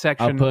 minute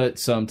section. I'll put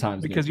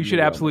sometimes because you should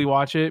absolutely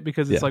watch it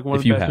because it's like one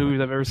of the best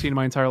movies I've ever seen in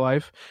my entire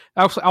life.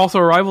 Also,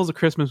 Arrival is a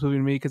Christmas movie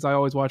to me because I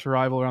always watch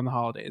Arrival around the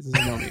holidays. This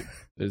is no movie.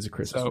 It is a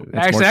Christmas movie.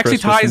 It actually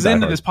ties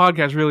into this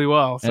podcast really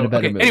well. So,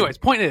 anyways,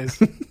 point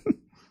is,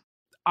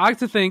 I like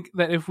to think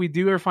that if we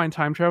do ever find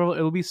time travel,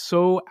 it'll be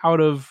so out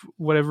of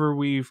whatever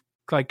we've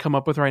like come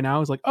up with right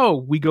now. Is like,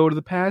 oh, we go to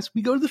the past,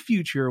 we go to the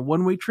future,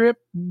 one-way trip,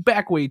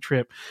 back-way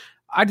trip.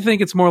 I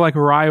think it's more like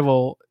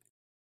Arrival,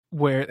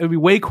 where it would be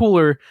way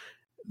cooler.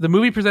 The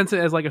movie presents it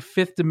as like a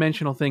fifth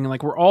dimensional thing, and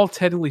like we're all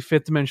technically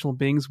fifth dimensional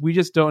beings. We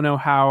just don't know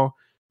how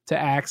to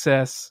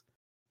access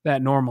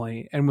that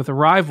normally. And with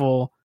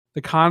Arrival,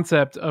 the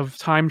concept of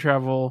time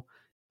travel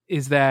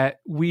is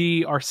that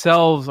we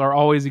ourselves are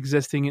always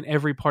existing in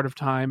every part of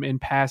time, in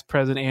past,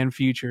 present, and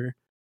future.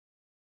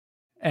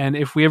 And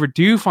if we ever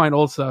do find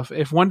old stuff,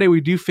 if one day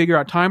we do figure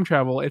out time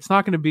travel, it's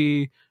not going to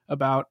be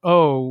about,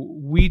 oh,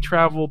 we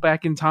travel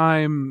back in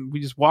time, we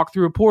just walk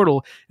through a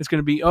portal. It's going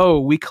to be,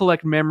 oh, we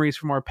collect memories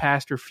from our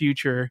past or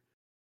future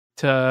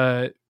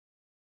to,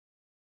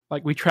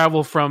 like, we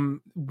travel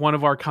from one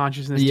of our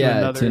consciousness to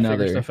another to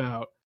figure stuff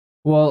out.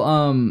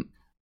 Well,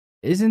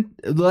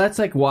 that's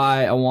like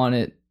why I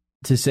wanted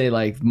to say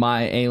like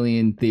my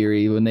alien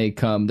theory, when they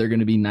come, they're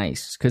going to be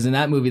nice. Because in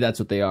that movie, that's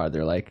what they are.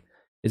 They're like,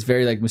 it's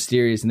very like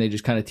mysterious, and they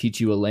just kind of teach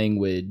you a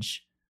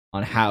language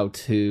on how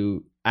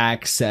to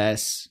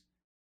access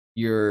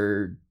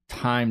your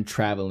time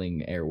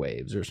traveling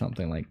airwaves or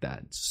something like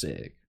that. It's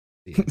sick.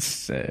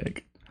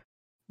 Sick.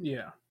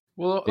 Yeah.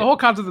 Well, the whole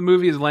concept of the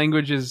movie is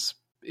language is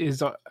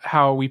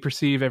how we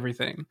perceive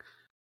everything.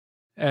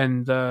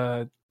 And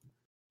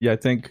yeah, I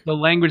think the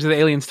language that the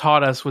aliens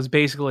taught us was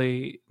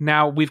basically,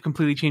 now we've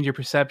completely changed your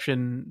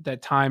perception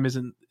that time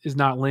is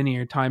not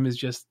linear. Time is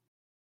just.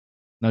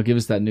 Now give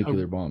us that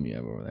nuclear bomb you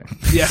have over there.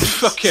 Yeah,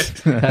 fuck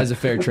it. That's a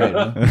fair trade.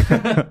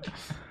 Huh?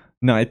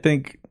 No, I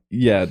think,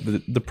 yeah,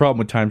 the problem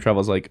with time travel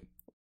is like,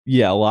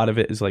 yeah, a lot of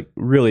it is like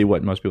really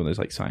what most people know is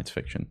like science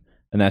fiction.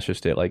 And that's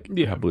just it. Like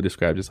how Blue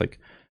described, it's like,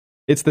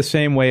 it's the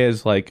same way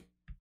as like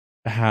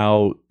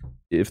how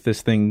if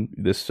this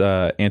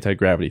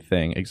anti-gravity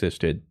thing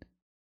existed,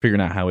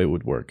 figuring out how it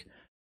would work.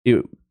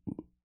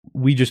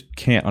 We just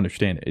can't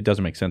understand it. It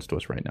doesn't make sense to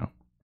us right now.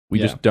 We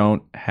just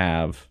don't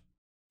have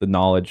the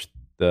knowledge,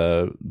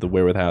 the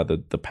wherewithal,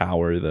 the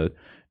power,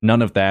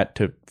 none of that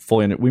to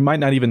fully. We might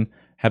not even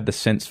have the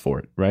sense for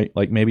it, right?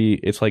 Like maybe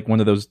it's like one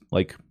of those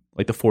like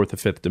the fourth or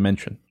fifth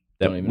dimension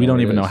that we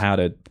don't even know how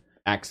to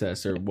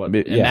access or what.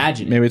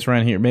 Imagine. Maybe it's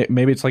around here.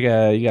 Maybe it's like you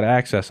got to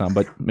access on,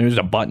 but maybe there's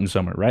a button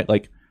somewhere, right?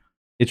 Like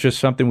it's just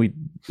something we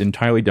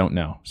entirely don't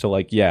know. So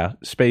like, yeah,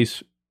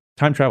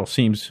 time travel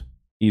seems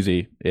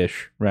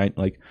easy-ish, right?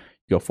 Like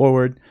you go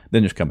forward,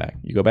 then just come back.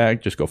 You go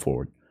back, just go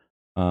forward.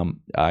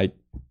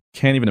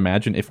 can't even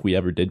imagine if we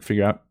ever did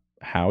figure out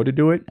how to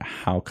do it,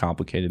 how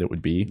complicated it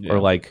would be, or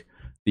like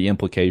the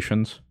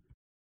implications.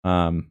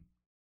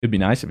 It'd be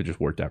nice if it just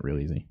worked out real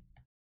easy.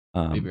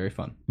 It'd be very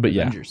fun. But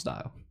Avenger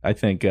style. I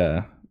think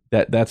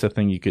that's a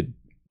thing you could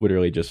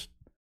literally just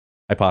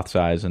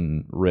hypothesize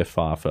and riff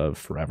off of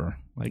forever.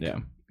 Like,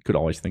 you could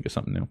always think of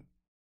something new.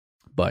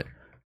 But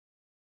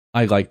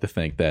I like to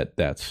think that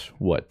that's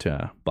what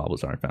Bob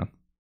Lazar found.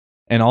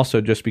 And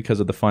also just because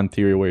of the fun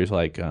theory where he's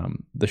like,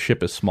 the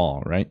ship is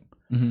small, right?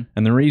 Mm-hmm.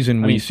 And the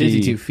reason we see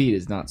 52 feet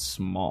is not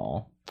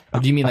small.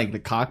 Do you mean like the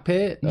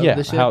cockpit of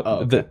the ship?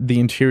 How the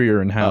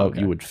interior and how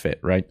you would fit,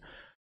 right?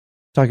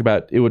 Talk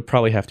about it would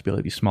probably have to be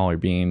like these smaller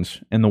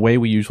beings, and the way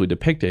we usually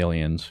depict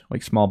aliens,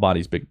 like small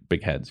bodies,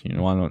 big heads. You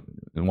know,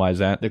 and why is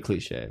that? The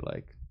cliche,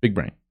 like big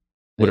brain,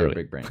 literally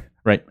big brain,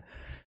 right?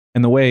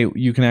 And the way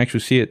you can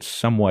actually see it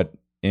somewhat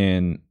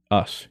in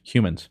us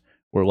humans,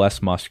 we're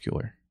less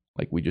muscular,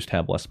 like we just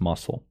have less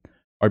muscle.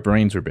 Our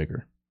brains are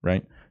bigger,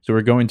 right? So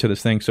we're going to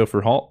this thing. So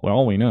for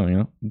all we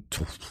know,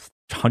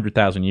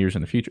 100,000 years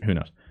in the future, who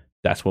knows?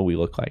 That's what we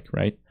look like,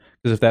 right?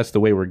 Because if that's the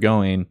way we're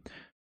going,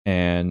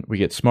 and we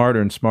get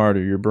smarter and smarter,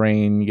 your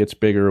brain gets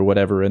bigger or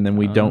whatever, and then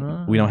we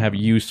don't have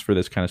use for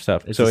this kind of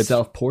stuff. It's a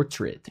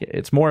self-portrait.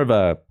 It's more of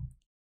a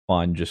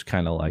fun, just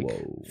kind of like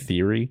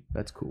theory.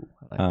 That's cool.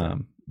 I like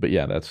that. But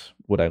yeah, that's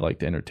what I like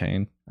to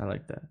entertain. I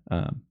like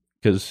that.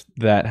 Because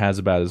that has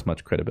about as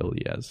much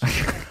credibility as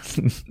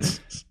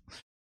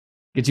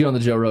get you on the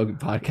Joe Rogan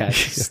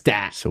podcast.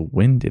 Stat. So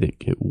when did it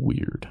get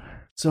weird?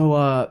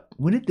 So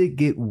when did it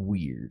get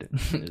weird?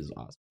 It is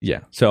awesome. Yeah.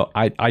 So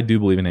I do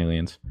believe in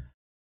aliens.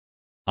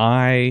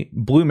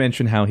 Blue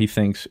mentioned how he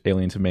thinks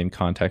aliens have made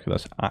contact with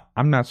us.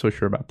 I'm not so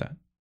sure about that.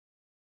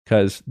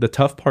 Because the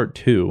tough part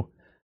too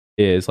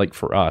is like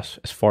for us,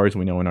 as far as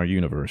we know in our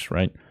universe,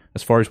 right?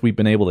 As far as we've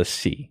been able to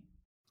see,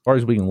 as far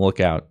as we can look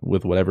out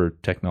with whatever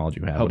technology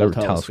we have, Hubble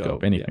whatever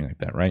telescope, anything like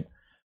that, right?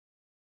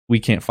 We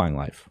can't find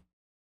life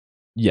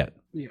yet.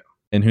 Yeah.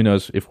 And who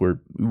knows if we're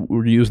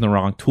using the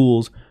wrong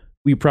tools.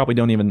 We probably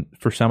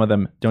for some of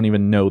them, don't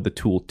even know the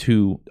tool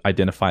to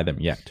identify them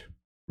yet,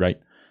 right?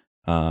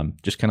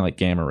 Just kind of like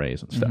gamma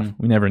rays and stuff.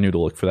 Mm-hmm. We never knew to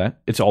look for that.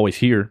 It's always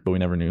here, but we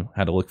never knew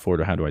how to look for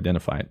it or how to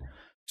identify it.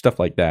 Stuff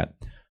like that.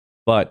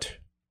 But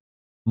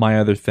my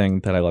other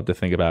thing that I love to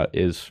think about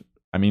is,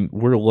 I mean,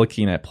 we're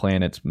looking at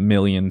planets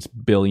millions,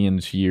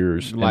 billions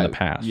years in the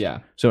past. Yeah.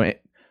 So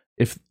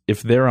if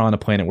they're on a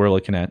planet we're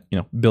looking at,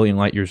 billion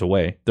light years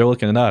away, they're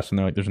looking at us and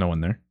they're like, there's no one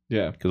there.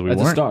 Yeah. Because we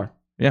weren't. As a star.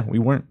 Yeah, we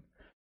weren't.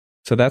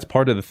 So that's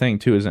part of the thing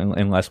too, is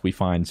unless we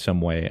find some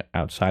way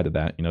outside of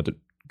that, to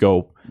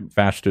go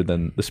faster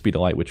than the speed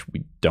of light, which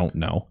we don't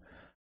know.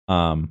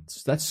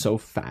 That's so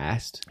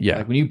fast. Yeah.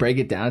 Like when you break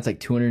it down, it's like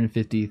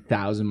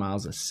 250,000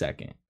 miles a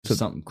second.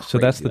 Something crazy. So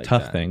that's the like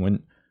tough that. thing.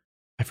 When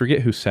I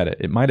forget who said it.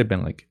 It might have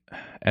been like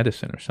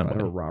Edison or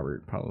somebody. Or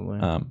Robert, probably.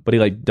 But he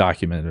like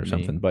documented it or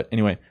something. But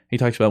anyway, he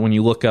talks about when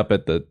you look up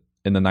at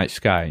in the night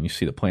sky and you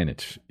see the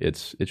planets,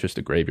 it's just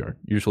a graveyard.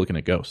 You're just looking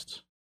at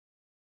ghosts.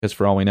 Because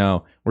for all we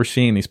know, we're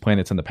seeing these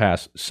planets in the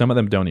past. Some of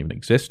them don't even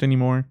exist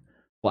anymore.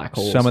 Black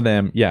holes. Some of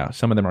them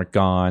are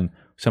gone.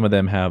 Some of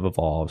them have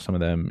evolved. Some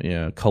of them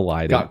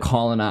collided. Got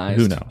colonized.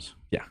 Who knows?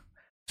 Yeah.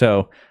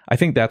 So I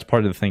think that's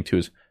part of the thing too,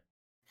 is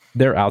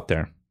they're out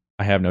there.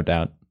 I have no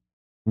doubt.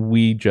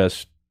 We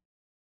just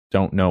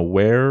don't know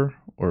where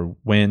or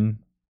when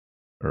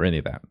or any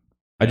of that.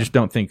 I just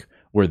don't think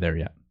we're there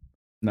yet.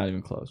 Not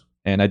even close.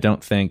 And I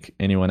don't think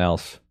anyone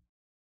else.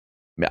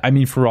 I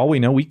mean, for all we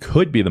know, we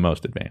could be the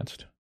most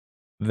advanced.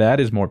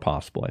 That is more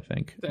possible, I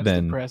think. That's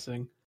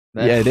depressing.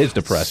 Yeah, it is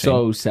depressing.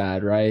 So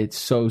sad, right? It's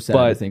so sad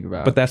to think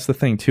about. But that's the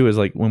thing, too, is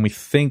like when we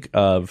think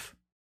of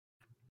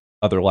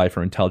other life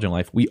or intelligent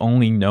life, we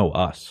only know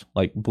us.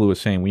 Like Blue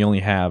was saying, we only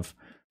have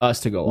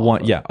us to go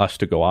off of. Yeah, us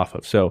to go off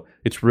of. So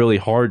it's really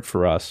hard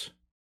for us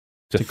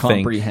to think,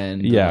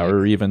 comprehend. Yeah,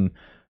 or even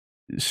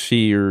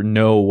see or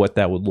know what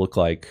that would look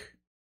like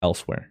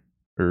elsewhere.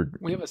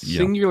 We have a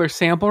singular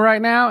sample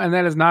right now, and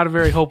that is not a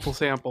very hopeful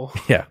sample.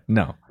 Yeah,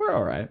 no. We're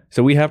all right.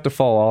 So we have to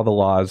follow all the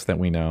laws that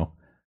we know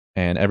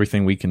and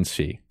everything we can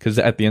see. Because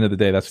at the end of the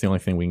day, that's the only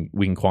thing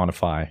we can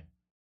quantify.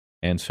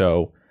 And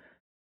so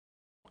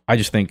I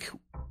just think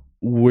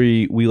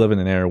we live in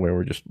an era where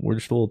we're just a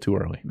little too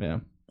early. Yeah.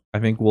 I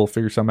think we'll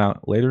figure something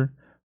out later,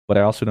 but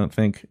I also don't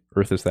think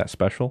Earth is that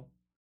special.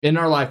 In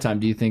our lifetime,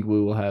 do you think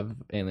we will have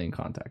alien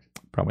contact?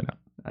 Probably not.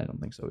 I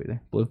don't think so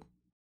either. Blue?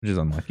 Which is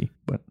unlucky,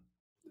 but...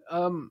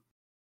 I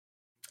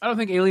don't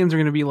think aliens are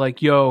going to be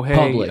like, yo, hey,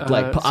 public.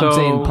 I'm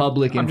saying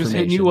public information. I'm just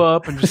hitting you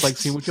up and just like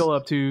seeing what you're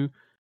up to.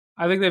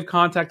 I think they've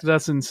contacted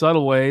us in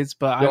subtle ways,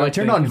 but I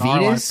turned on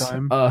Venus.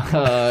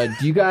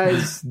 Do you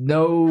guys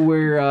know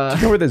where? Do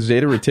you know where the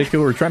Zeta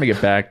Reticuli? We're trying to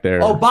get back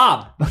there. Oh,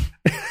 Bob!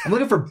 I'm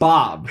looking for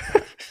Bob.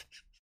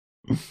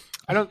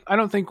 I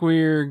don't think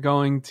we're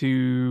going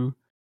to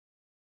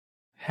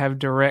have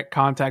direct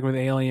contact with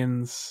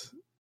aliens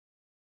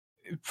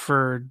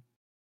for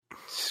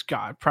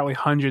God, probably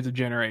hundreds of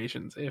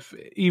generations. If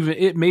even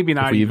it, maybe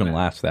not. If we even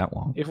last that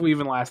long. If we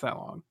even last that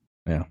long.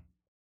 Yeah,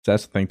 so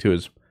that's the thing too.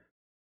 Is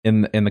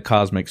in the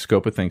cosmic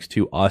scope of things,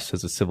 to us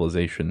as a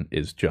civilization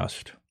is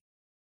just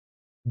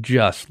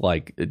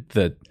like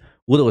the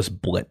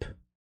littlest blip.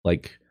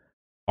 Like,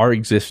 our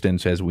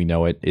existence as we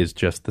know it is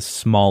just the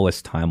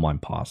smallest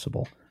timeline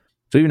possible.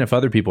 So even if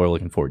other people are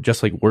looking for it,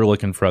 just like we're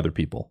looking for other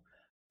people,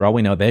 for all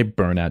we know, they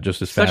burn out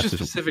just as fast as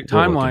specific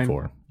we're looking timeline.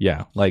 for.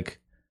 Yeah, like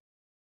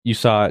you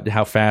saw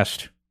how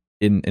fast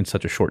in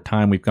such a short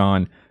time we've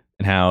gone,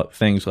 and how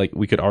things like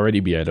we could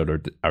already be at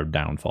our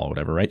downfall, or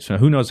whatever, right? So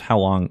who knows how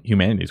long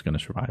humanity is going to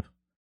survive?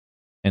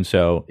 And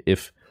so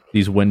if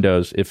these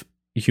windows, if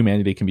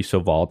humanity can be so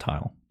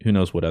volatile, who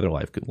knows what other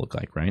life could look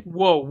like, right?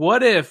 Whoa,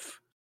 what if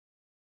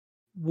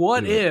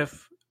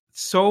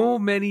so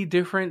many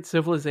different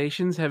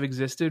civilizations have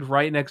existed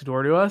right next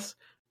door to us,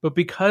 but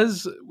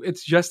because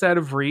it's just out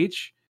of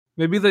reach,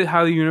 maybe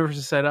how the universe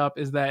is set up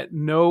is that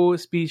no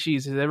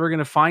species is ever going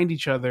to find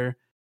each other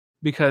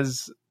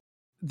because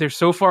they're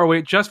so far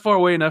away, just far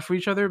away enough for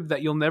each other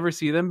that you'll never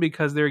see them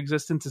because their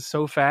existence is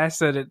so fast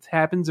that it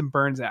happens and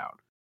burns out.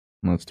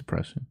 Well, that's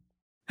depressing.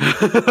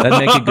 That'd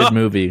make a good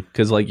movie,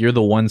 because like you're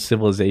the one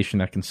civilization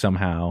that can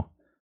somehow,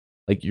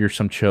 like you're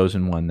some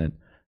chosen one that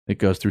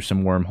goes through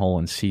some wormhole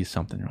and sees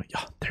something. You're like,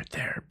 oh, they're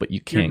there, but you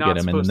can't get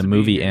them, and then the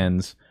movie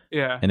ends.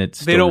 Yeah, and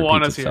they don't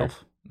want us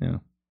itself. Here.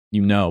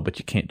 Yeah, but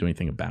you can't do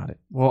anything about it.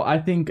 Well, I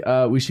think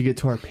we should get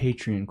to our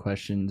Patreon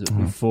questions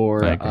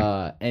before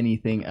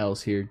anything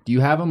else here. Do you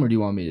have them, or do you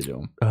want me to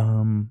do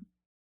them?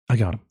 I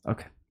got them.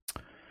 Okay.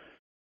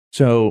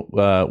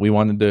 So we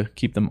wanted to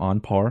keep them on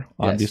par,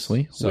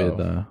 obviously, with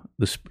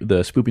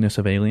the spoopiness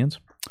of aliens.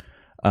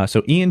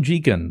 So Ian G.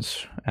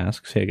 Guns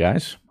asks, "Hey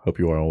guys, hope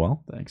you are all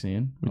well." Thanks,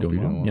 Ian. We're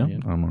doing well. Yeah,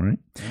 I'm all right.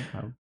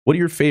 Yeah. What are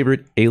your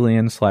favorite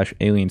alien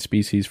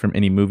species from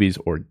any movies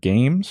or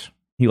games?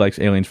 He likes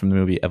aliens from the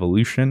movie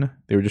Evolution.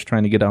 They were just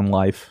trying to get on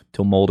life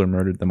till Mulder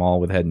murdered them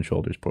all with Head and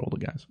Shoulders. Poor old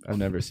guys. I've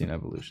never seen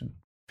Evolution.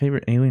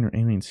 Favorite alien or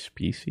alien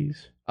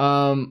species?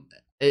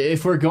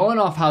 If we're going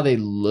off how they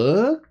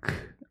look,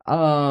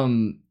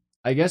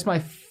 I guess my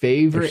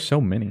favorite. There's so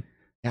many.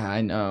 Yeah,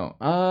 I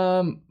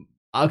know.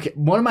 Okay,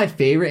 one of my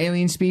favorite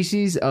alien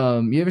species.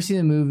 You ever seen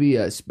the movie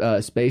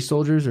Space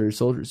Soldiers or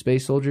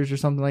Space Soldiers or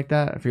something like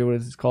that? I forget what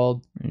it's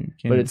called,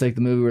 but it's like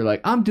the movie where like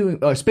I'm doing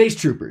Space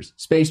Troopers.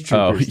 Space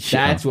Troopers.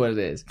 Yeah. That's what it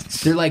is.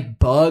 They're like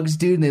bugs,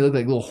 dude, and they look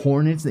like little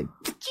hornets. And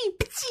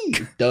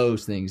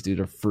those things, dude,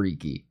 are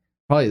freaky.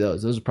 Probably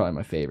those. Those are probably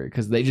my favorite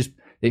because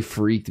they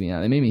freaked me out.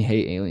 They made me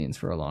hate aliens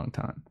for a long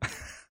time.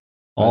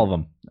 All of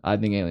them. I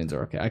think aliens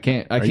are okay. I Are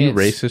can't. you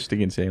racist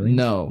against aliens?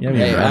 No. Yeah,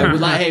 hey, I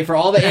would like. Hey, for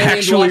all the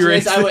aliens watching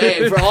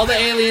this, for all the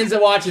aliens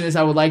that watching this,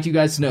 I would like you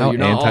guys to know you're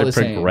not all the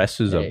same.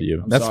 Anti-progressive of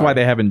you. That's why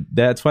they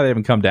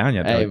haven't come down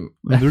yet. Hey,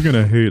 they're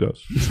gonna hate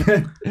us.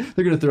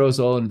 They're gonna throw us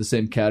all into the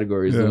same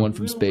category as the one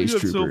from Space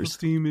Troopers.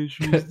 Self-esteem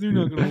issues. They're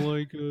not gonna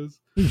like us.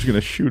 They're just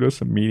gonna shoot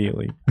us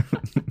immediately.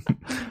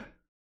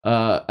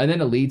 And then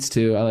Elites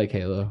too. I like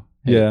Halo.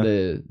 Yeah.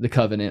 The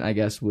Covenant, I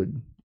guess,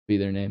 would be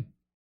their name.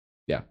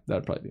 Yeah, that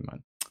would probably be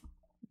mine.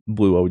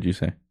 Blue, what would you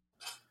say?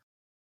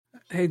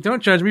 Hey,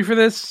 don't judge me for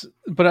this,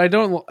 but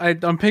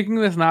I'm picking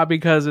this not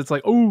because it's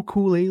like, oh,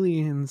 cool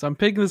aliens. I'm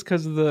picking this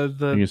because of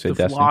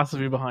the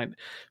philosophy behind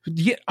it.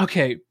 Yeah,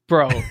 okay,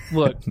 bro.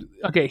 Look,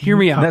 okay, hear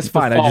me out. That's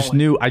fine.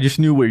 I just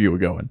knew where you were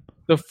going.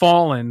 The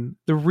Fallen.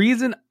 The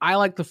reason I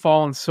like the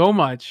Fallen so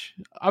much,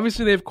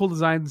 obviously they have cool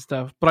designs and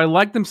stuff, but I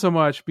like them so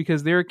much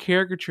because they're a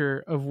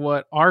caricature of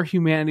what our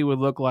humanity would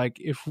look like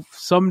if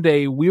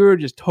someday we were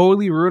to just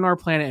totally ruin our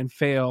planet and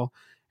fail.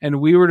 And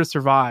we were to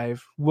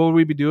survive, what would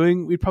we be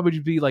doing? We'd probably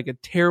be like a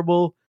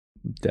terrible,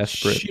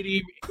 desperate,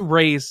 shitty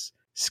race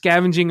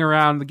scavenging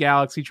around the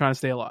galaxy trying to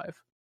stay alive.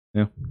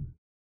 Yeah.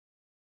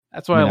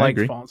 That's why I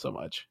like Fallen so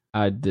much.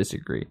 I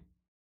disagree.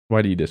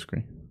 Why do you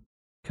disagree?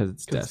 Because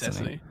it's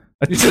Destiny.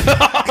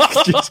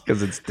 Just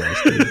because it's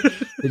Destiny.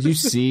 Did you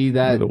see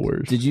that? The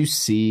worst. Did you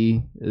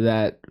see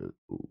that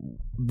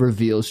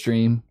reveal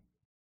stream?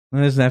 It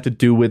doesn't have to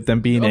do with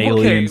them being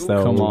aliens,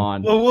 though. Come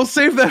on. Well, we'll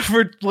save that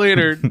for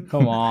later.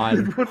 Come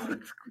on.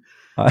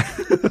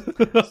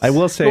 I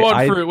will say, go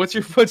on, Fruit. What's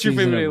your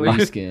favorite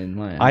alien?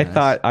 I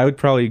thought I would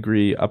probably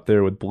agree up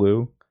there with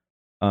Blue.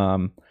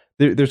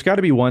 There's got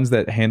to be ones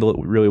that handle it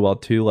really well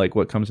too. Like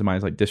what comes to mind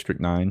is like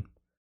District 9.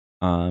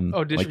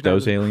 District like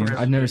those aliens.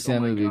 I've never seen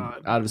that movie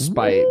out of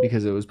spite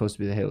because it was supposed to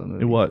be the Halo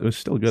movie. It was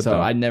still good. So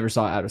though. I never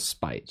saw it out of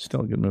spite.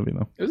 Still a good movie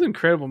though. It was an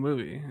incredible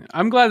movie.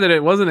 I'm glad that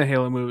it wasn't a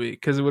Halo movie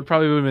because it would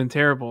probably have been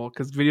terrible.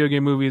 Because video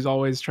game movies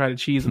always try to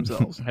cheese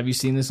themselves. Have you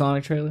seen the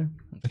Sonic trailer?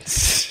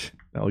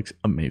 That looks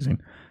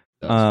amazing.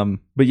 But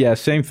yeah,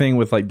 same thing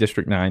with like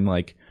District 9.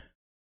 Like,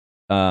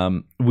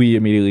 we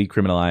immediately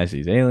criminalize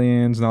these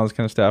aliens and all this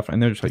kind of stuff, and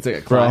they're just like, it's like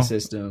a class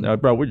system. No,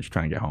 bro, we're just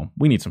trying to get home.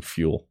 We need some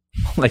fuel.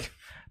 Like.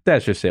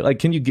 That's just it. Like,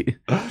 can you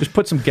just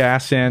put some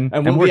gas in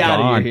and we're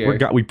gone?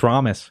 We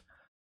promise.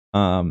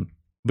 But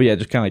yeah,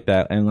 just kind of like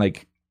that. And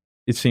like,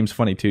 it seems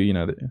funny too. You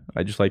know,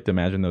 I just like to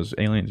imagine those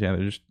aliens. Yeah,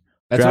 they're just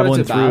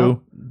traveling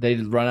through. They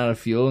run out of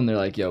fuel and they're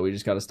like, "Yo, we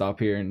just got to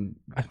stop here and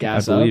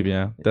gas up." I believe, up.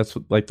 Yeah, that's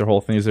like their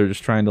whole thing is they're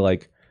just trying to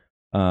like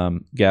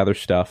gather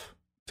stuff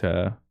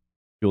to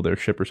fuel their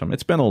ship or something.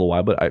 It's been a little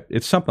while, but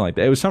it's something like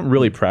that. It was something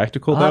really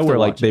practical though, where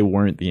like they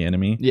weren't the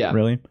enemy. Yeah,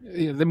 really.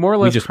 Yeah, they more or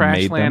less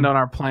crash land on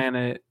our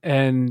planet,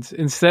 and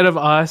instead of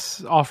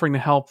us offering to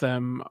help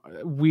them,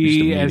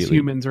 we as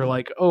humans are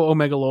like, "Oh,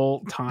 Omega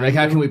Lol, time." Like,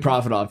 how can we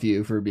profit off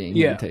you for being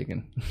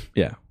taken?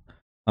 Yeah.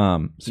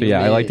 So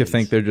I like to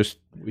think they're just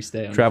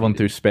traveling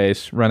through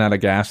space, run out of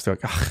gas. They're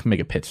like,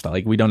 make a pit stop.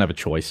 Like, we don't have a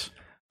choice.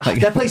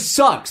 Like, that place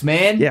sucks,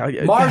 man.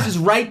 Yeah, Mars is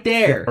right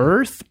there.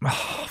 Earth.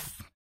 Oh,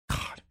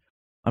 God,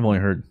 I've only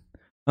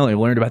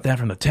learned about that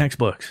from the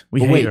textbooks.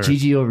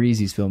 Gigi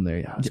O'Reezy's film there.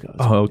 Yeah, let's go.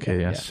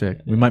 Okay, yeah, sick.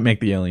 We might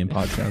make the Alien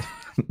podcast.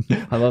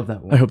 I love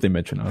that one. I hope they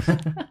mention us.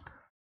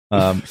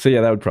 So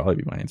yeah, that would probably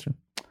be my answer.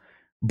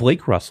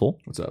 Blake Russell.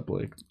 What's up,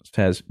 Blake?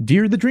 Says,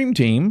 "Dear the Dream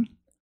Team,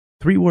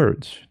 3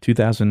 words.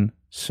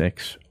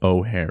 2006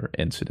 O'Hare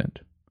incident."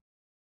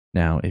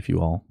 Now, if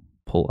you all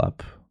pull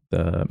up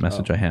the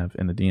message I have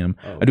in the DM,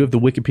 I do have the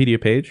Wikipedia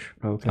page,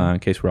 in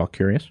case we're all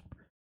curious.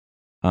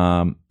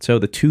 So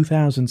the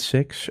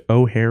 2006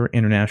 O'Hare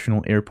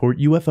International Airport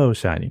UFO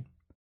sighting.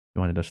 You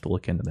wanted us to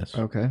look into this.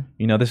 Okay.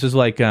 This is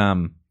like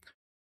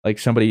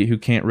somebody who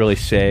can't really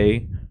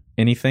say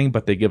anything,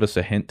 but they give us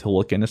a hint to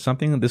look into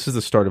something. This is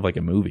the start of like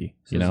a movie.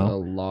 A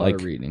lot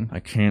of reading.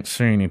 I can't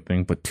say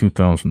anything, but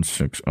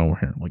 2006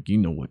 O'Hare. Like, you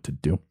know what to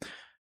do.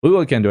 We'll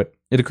look into it.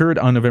 It occurred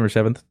on November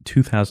 7th,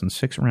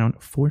 2006, around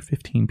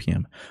 4:15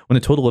 p.m. when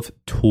a total of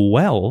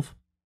 12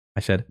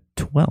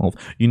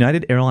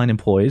 United Airline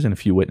employees and a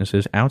few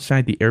witnesses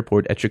outside the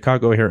airport at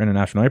Chicago O'Hare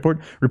International Airport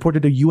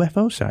reported a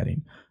UFO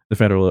sighting. The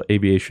Federal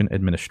Aviation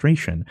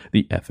Administration,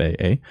 the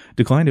FAA,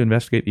 declined to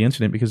investigate the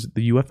incident because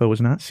the UFO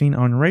was not seen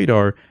on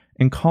radar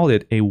and called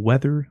it a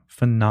weather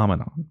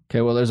phenomenon.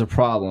 Okay, well, there's a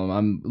problem.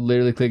 I'm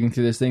literally clicking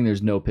through this thing.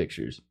 There's no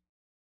pictures.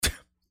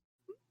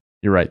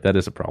 You're right. That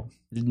is a problem.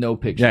 There's no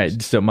pictures. Yeah,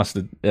 it still must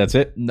have. That's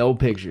it? No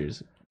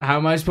pictures. How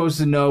am I supposed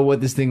to know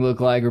what this thing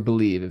looked like or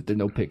believe if there are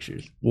no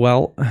pictures?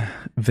 Well,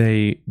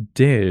 these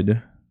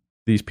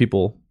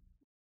people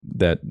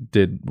that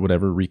did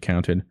whatever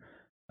recounted,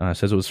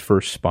 says it was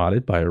first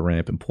spotted by a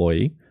ramp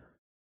employee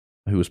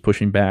who was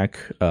pushing back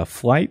a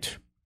flight,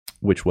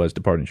 which was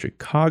departing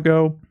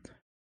Chicago.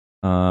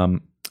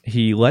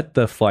 He let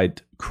the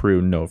flight crew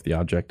know of the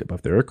object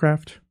above their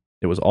aircraft.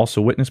 It was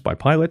also witnessed by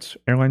pilots,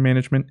 airline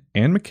management,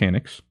 and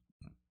mechanics.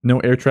 No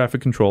air traffic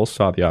control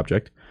saw the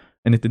object,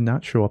 and it did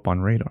not show up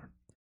on radar.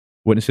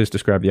 Witnesses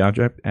described the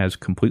object as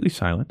completely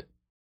silent.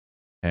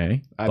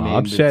 Hey,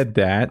 Bob said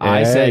that.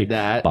 I said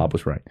that. Bob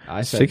was right.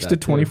 I said 6 that to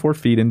 24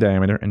 feet in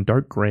diameter and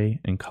dark gray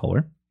in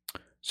color.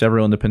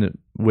 Several independent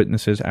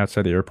witnesses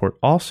outside the airport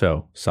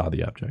also saw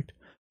the object.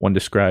 One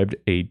described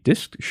a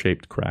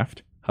disc-shaped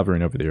craft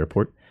hovering over the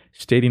airport,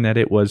 stating that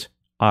it was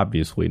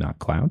obviously not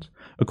clouds.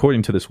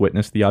 According to this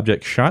witness, the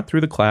object shot through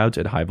the clouds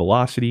at high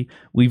velocity,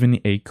 leaving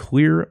a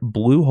clear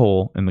blue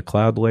hole in the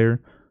cloud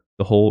layer.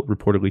 The hole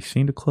reportedly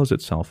seemed to close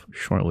itself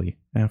shortly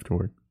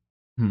afterward.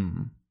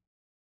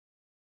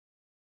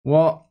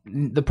 Well,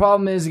 the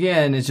problem is,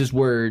 again, it's just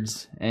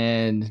words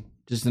and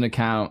just an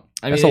account.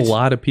 That's a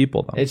lot of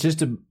people, though. It's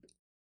just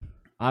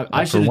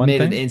I should have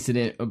made an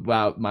incident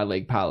about my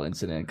Lake Powell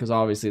incident, because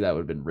obviously that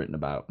would have been written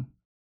about.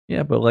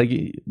 Yeah, but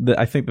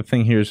I think the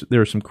thing here is there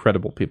are some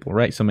credible people,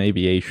 right? Some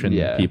aviation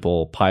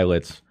people,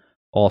 pilots,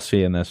 all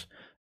seeing this.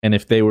 And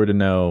if they were to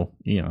know,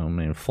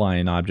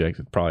 flying objects,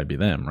 it'd probably be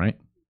them, right?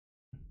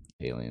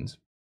 Aliens.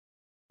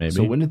 Maybe.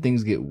 So when did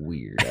things get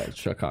weird at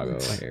Chicago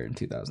O'Hare in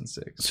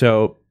 2006?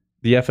 So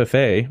the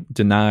FFA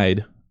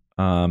denied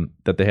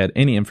that they had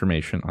any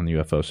information on the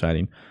UFO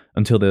sighting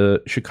until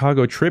the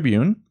Chicago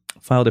Tribune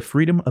filed a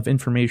Freedom of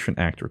Information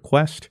Act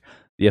request.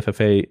 The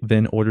FFA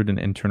then ordered an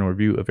internal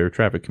review of air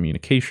traffic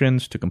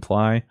communications to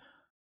comply,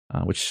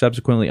 which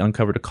subsequently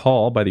uncovered a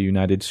call by the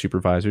United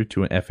supervisor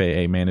to an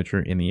FAA manager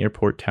in the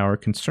airport tower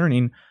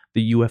concerning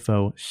the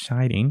UFO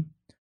sighting.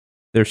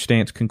 Their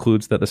stance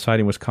concludes that the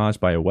sighting was caused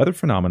by a weather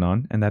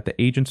phenomenon and that the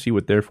agency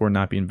would therefore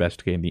not be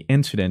investigating the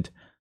incident.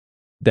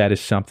 That is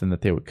something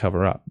that they would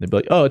cover up. They'd be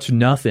like, oh, it's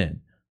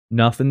nothing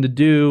to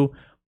do.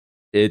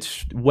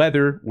 It's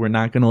weather. We're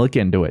not going to look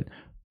into it.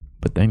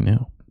 But they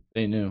knew.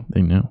 They knew.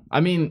 I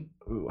mean,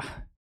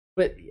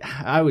 but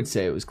I would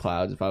say it was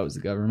clouds if I was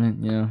the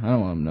government. I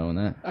don't want them knowing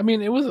that. I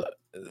mean, it was,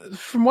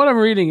 from what I'm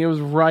reading, it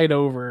was right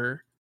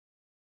over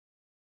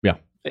the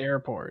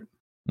airport.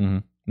 Mm-hmm.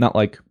 Not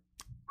like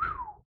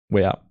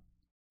way up,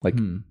 like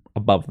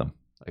above them.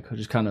 Like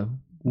just kind of.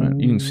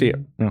 You can see it.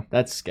 Yeah.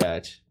 That's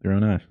sketch. Their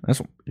own eyes.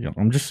 That's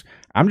I'm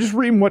just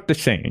reading what they're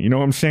saying. You know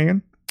what I'm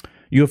saying?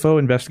 UFO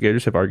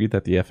investigators have argued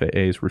that the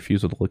FAA's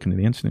refusal to look into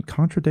the incident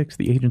contradicts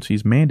the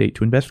agency's mandate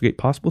to investigate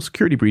possible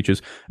security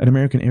breaches at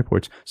American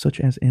airports,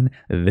 such as in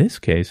this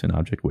case, an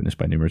object witnessed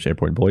by numerous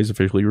airport employees,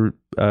 officially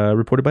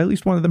reported by at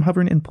least one of them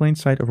hovering in plain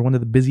sight over one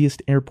of the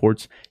busiest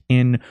airports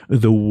in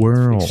the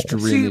world. It's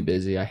extremely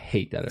busy. I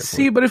hate that airport.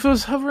 See, but if it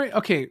was hovering,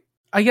 okay,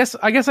 I guess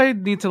I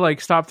need to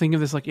stop thinking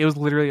of this like it was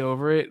literally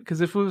over it, because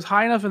if it was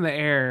high enough in the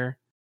air,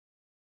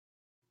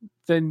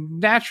 then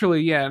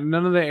naturally,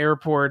 none of the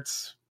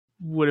airports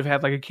would have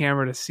had a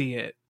camera to see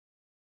it.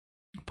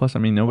 Plus, I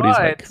mean, nobody's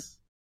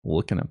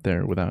looking up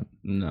there without.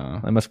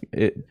 No.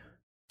 It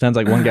sounds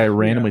like one guy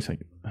randomly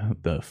like,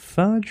 the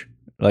fudge?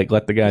 Like,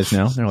 let the guys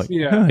know. They're like,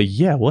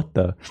 yeah, what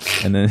the?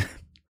 And then.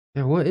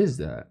 Yeah, what is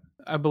that?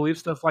 I believe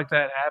stuff like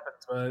that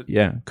happens, but.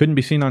 Yeah, couldn't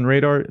be seen on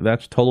radar.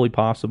 That's totally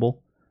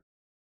possible.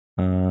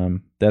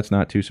 That's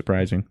not too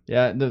surprising.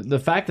 Yeah, the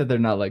fact that they're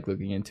not like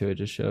looking into it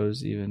just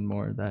shows even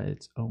more that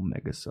it's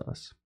Omega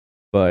sus.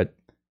 But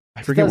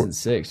I forget.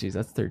 2006, geez,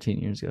 that's 13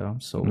 years ago.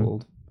 I'm so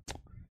old.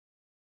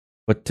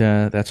 But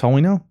that's all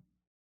we know.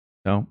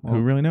 So who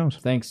really knows?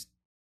 Thanks,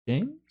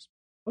 James.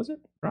 Was it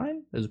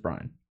Brian? It was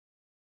Brian.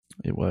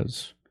 It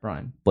was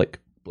Brian. Blake.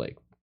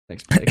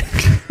 Thanks, Blake.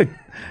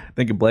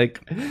 Thank you, Blake.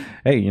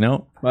 Hey,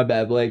 my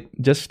bad, Blake.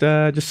 Just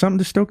something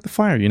to stoke the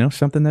fire.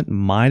 Something that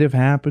might have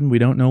happened. We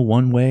don't know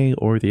one way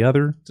or the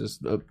other.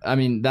 Just,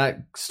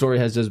 that story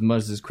has just as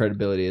much as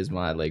credibility as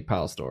my Lake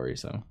Powell story.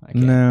 So I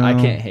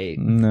can't hate.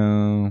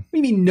 No. What do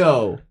you mean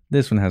no?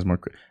 This one has more.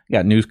 You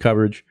got news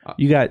coverage.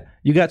 You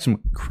got some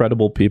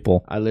credible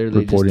people. I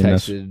literally just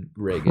texted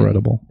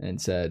Reagan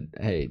and said,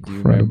 "Hey, do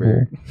you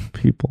remember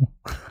people?"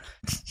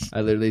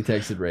 I literally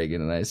texted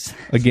Reagan and I said,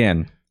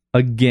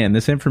 Again,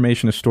 this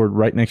information is stored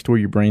right next to where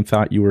your brain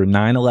thought you were a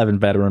 9/11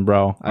 veteran,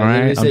 bro. All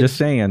right? I'm just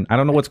saying. I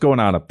don't know what's going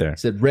on up there. I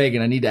said,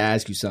 Reagan, I need to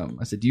ask you something.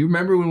 I said, do you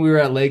remember when we were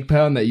at Lake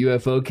Powell and that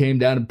UFO came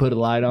down and put a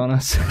light on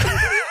us?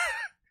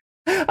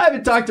 I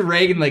haven't talked to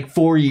Reagan in like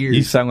 4 years.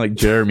 You sound like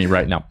Jeremy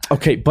right now.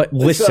 Okay, but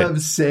listen. That's what I'm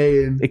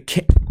saying. It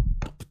can't.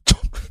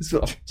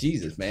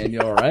 Jesus, man.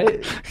 You all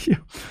right? Yeah.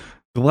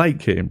 The light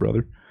came,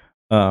 brother.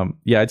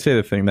 I'd say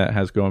the thing that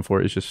has going for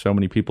it is just so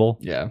many people.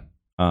 Yeah.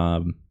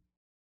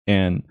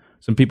 And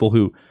some people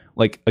who,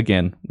 like,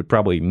 again, would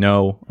probably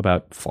know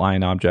about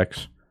flying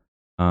objects.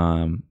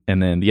 And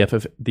then the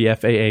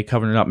FAA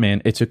covering it up,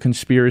 man. It's a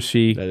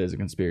conspiracy. That is a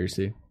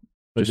conspiracy.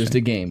 But just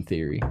a game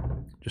theory.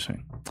 Just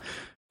saying.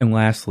 And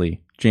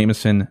lastly,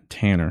 Jameson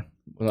Tanner.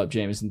 What up,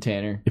 Jameson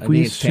Tanner? If I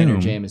think it's Tanner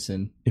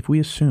Jameson. If we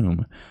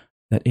assume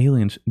that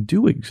aliens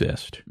do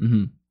exist,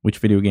 which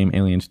video game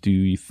aliens do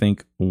you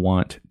think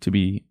want to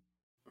be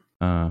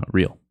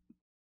real?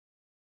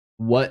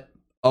 What?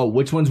 Oh,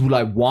 which ones would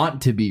I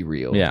want to be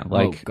real? Yeah,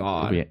 like, oh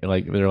God.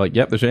 Like they're like,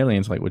 yep, there's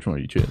aliens. Like, which one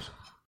would you choose?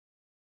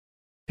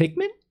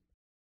 Pikmin?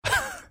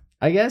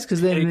 I guess, because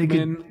then they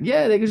could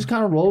just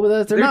kind of roll with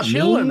us. They're not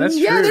chilling. Mean. That's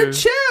true. Yeah, they're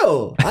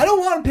chill. I don't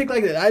want to pick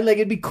like that.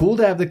 It'd be cool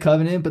to have the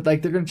Covenant, but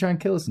like they're gonna try and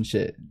kill us and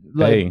shit.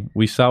 Like, hey,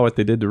 we saw what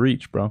they did to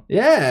Reach, bro.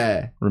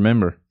 Yeah.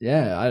 Remember?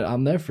 Yeah, I'll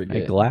never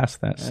forget. I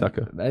glassed that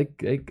sucker. I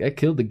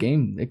killed the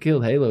game. It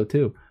killed Halo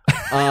too.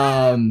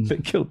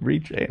 It killed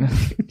Reach,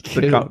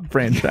 the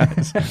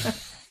franchise.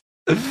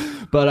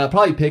 But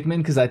probably Pikmin,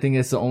 because I think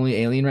it's the only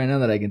alien right now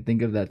that I can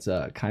think of that's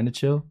kind of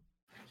chill.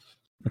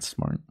 That's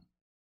smart.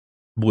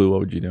 Blue, what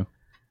would you do?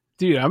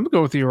 Dude, I'm gonna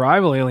go with the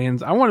Arrival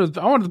aliens. I wanted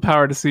the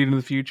power to see into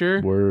the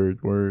future.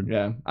 Word.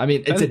 Yeah, I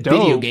mean it's a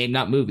video game,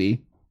 not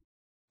movie.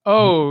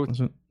 Oh,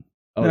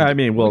 yeah, I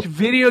mean, well,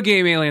 video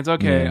game aliens.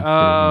 Okay,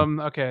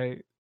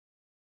 okay.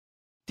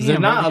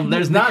 Damn,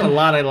 there's not a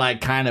lot of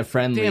like kind of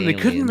friendly. Damn, they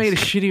aliens. couldn't have made a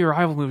shitty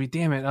Arrival movie.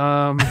 Damn it.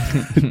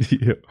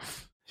 Yeah.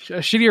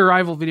 A shitty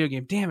Arrival video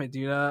game. Damn it,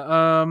 dude.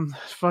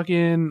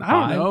 Fucking,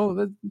 I don't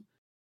know.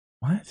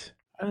 What?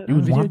 You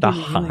would want the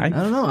high? I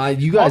don't know.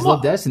 You guys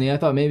love Destiny. I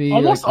thought maybe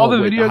almost all the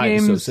video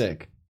games. So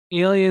sick.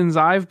 Aliens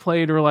I've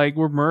played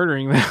were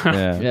murdering them.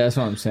 Yeah, that's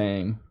what I'm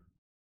saying.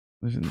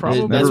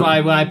 Probably. That's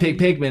why when I picked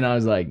Pikmin, I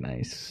was like,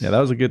 nice. Yeah, that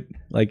was a good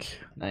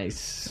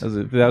nice.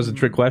 That was a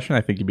trick question.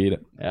 I think you beat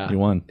it. Yeah, you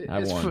won. I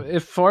won.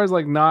 As far as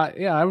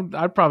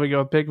I'd probably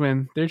go with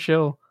Pikmin. They're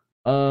chill.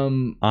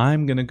 I'm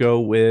gonna go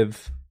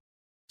with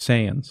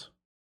Saiyans.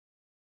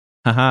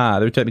 Haha,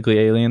 they're technically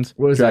aliens.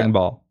 What is Dragon that?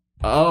 Ball.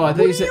 Oh, I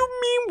thought you said.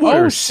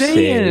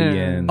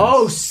 Saiyans.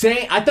 Oh,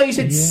 I thought you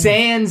said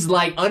Sans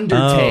like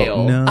Undertale.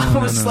 Oh, no,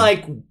 I was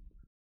like,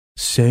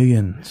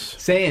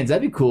 Saiyans.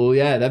 That'd be cool.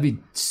 Yeah, that'd be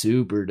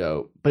super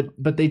dope.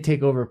 But they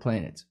take over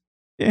planets.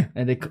 Yeah,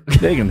 and they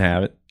can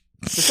have it.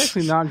 That's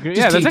actually not good.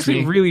 Yeah, that's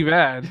actually really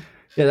bad.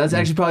 Yeah, that's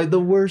actually probably the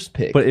worst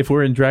pick. But if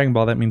we're in Dragon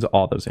Ball, that means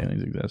all those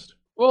aliens exist.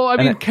 Well, I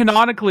mean,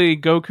 canonically,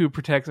 Goku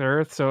protects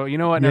Earth, so you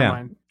know what? Never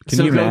mind.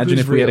 Can you imagine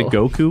if we had a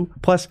Goku?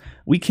 Plus,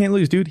 we can't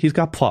lose, dude. He's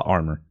got plot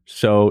armor,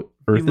 so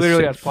Earth is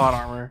literally safe. has plot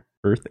armor.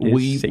 Earth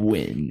is safe.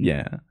 Win.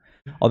 Yeah.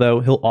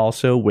 Although he'll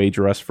also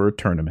wager us for a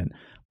tournament,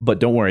 but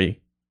don't worry.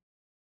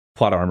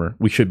 Plot armor,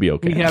 we should be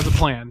okay. He has a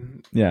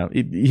plan. Yeah,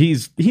 he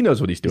knows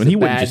what he's doing. He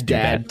wouldn't just do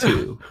that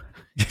too.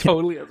 He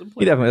totally has a plan.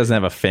 He definitely doesn't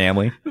have a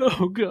family.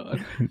 Oh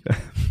god.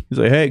 He's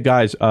like, hey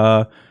guys,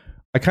 I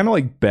kind of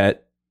like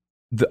bet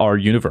our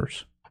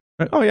universe.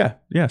 Oh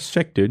yeah,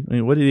 sick, dude. I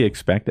mean, what did he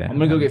expect? I'm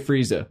gonna go get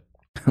Frieza.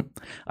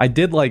 I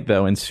did like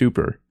though in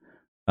Super.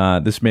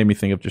 This made me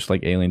think of just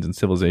like aliens and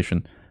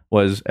civilization.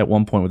 Was at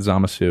one point with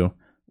Zamasu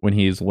when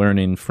he's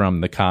learning from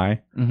the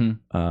Kai,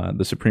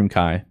 the Supreme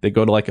Kai. They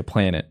go to like a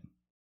planet,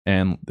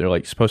 and they're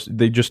like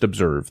they just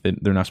observe.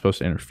 They're not supposed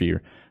to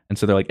interfere, and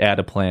so they're like at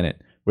a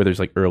planet where there's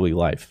like early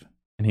life.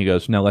 And he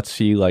goes, now let's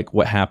see like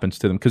what happens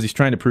to them, because he's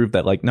trying to prove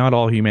that like not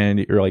all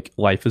humanity or like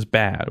life is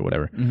bad or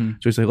whatever. So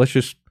he's like, let's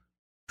just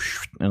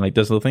and like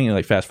does the thing and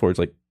like fast forwards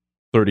like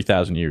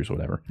 30,000 years or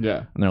whatever.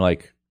 Yeah. And they're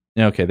like,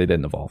 yeah, okay, they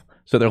didn't evolve.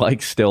 So they're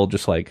like still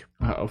just like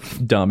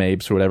dumb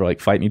apes or whatever, like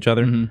fighting each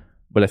other. Mm-hmm.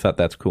 But I thought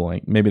that's cool.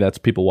 Like maybe that's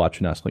people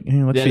watching us. Like,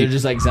 hey, let's see. They're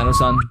just like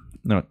Xenosun.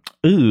 No,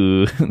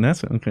 ooh,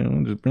 that's okay.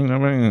 We'll just bring that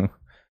back.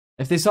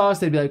 If they saw us,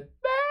 they'd be like,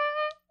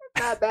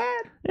 not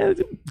bad. Yeah,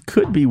 it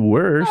could be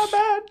worse. Not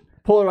bad.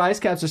 Polar ice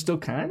caps are still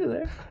kind of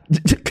there.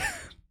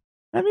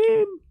 I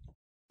mean,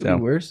 could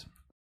be worse.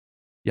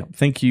 Yeah.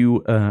 Thank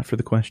you for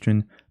the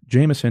question,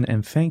 Jameson,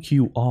 and thank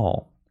you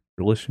all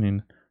for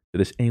listening to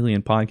this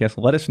Alien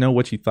podcast. Let us know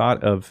what you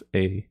thought of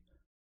a.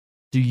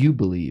 Do you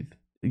believe?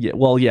 Yeah.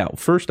 Well, yeah.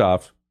 First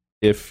off,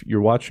 if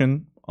you're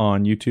watching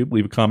on YouTube,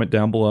 leave a comment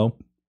down below.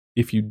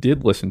 If you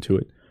did listen to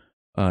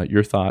it,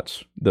 your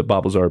thoughts, the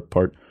Bob Lazar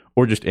part,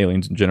 or just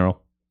aliens in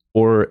general,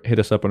 or hit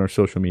us up on our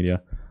social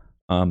media.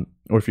 Or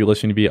if you're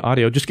listening via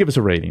audio, just give us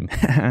a rating.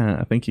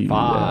 Thank you.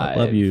 5.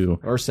 Love you.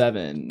 Or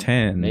 7.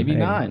 10. Maybe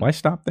 9. Why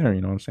stop there?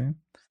 You know what I'm saying?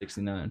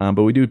 69.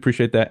 But we do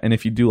appreciate that. And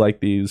if you do like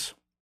these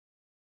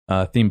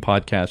theme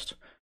podcasts,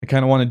 I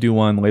kind of want to do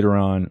one later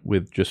on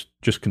with just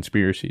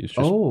conspiracies.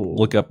 Just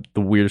look up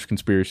the weirdest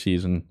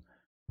conspiracies and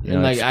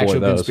like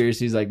actual those.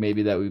 Conspiracies, like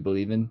maybe that we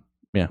believe in.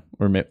 Yeah,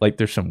 or like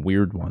there's some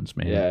weird ones,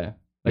 man. Yeah.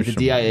 Like the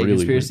DIA really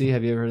conspiracy, weird.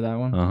 Have you ever heard of that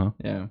one? Uh-huh.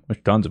 Yeah.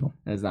 There's tons of them.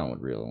 That's not one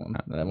real one.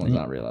 That one's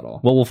not real at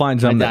all. Well, we'll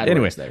find some.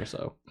 Anyway, there,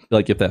 so.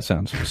 Like if that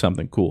sounds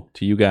something cool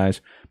to you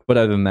guys. But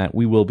other than that,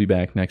 we will be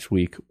back next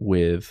week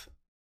with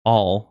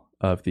all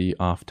of the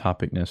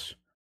off-topicness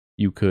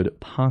you could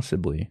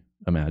possibly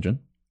imagine.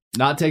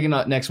 Not taking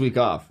next week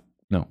off.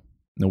 No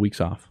weeks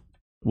off.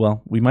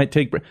 Well, we might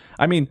take.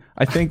 I mean,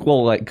 I think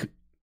we'll like.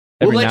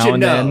 We'll let you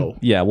know.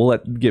 Yeah, we'll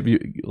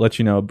let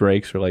you know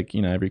breaks or like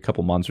every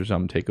couple months or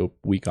something, take a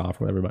week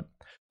off or whatever. But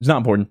it's not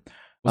important.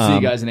 We'll see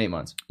you guys in 8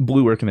 months.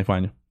 Blue, where can they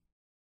find you?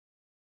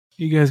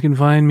 You guys can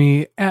find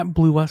me at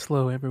Blue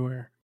Westlow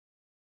everywhere.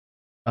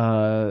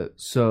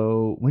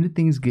 So when did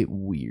things get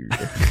weird?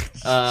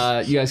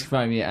 You guys can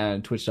find me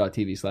at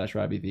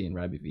twitch.tv/RobbieV and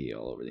RobbieV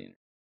all over the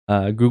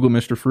internet. Google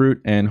Mr. Fruit,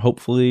 and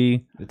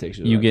hopefully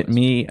you get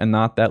me and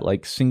not that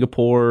like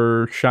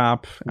Singapore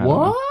shop.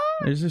 What?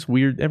 There's this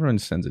weird. Everyone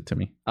sends it to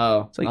me.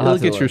 Oh, it's like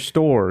look at your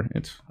store.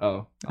 It's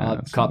I'll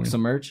cop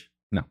some merch.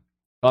 No,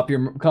 cop your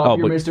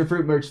Mr.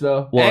 Fruit merch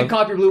though, and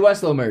cop your Blue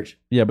Westlow merch.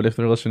 Yeah, but if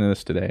they're listening to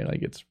this today,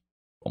 like it's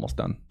almost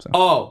done.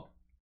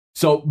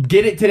 So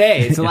get it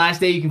today. It's the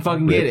last day you can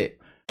fucking get it.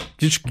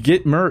 Just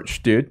get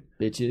merch, dude.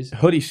 Bitches.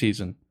 Hoodie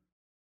season.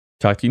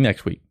 Talk to you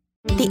next week.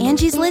 The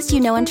Angie's List you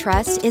know and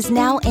trust is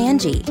now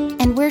Angie,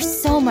 and we're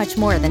so much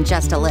more than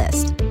just a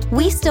list.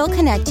 We still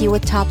connect you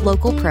with top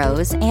local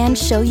pros and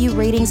show you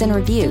ratings and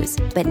reviews,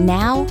 but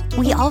now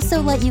we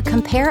also let you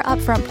compare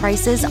upfront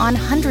prices on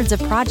hundreds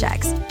of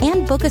projects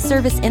and book a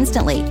service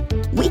instantly.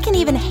 We can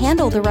even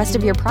handle the rest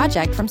of your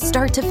project from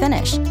start to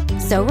finish.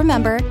 So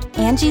remember,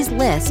 Angie's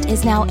List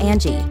is now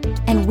Angie,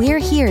 and we're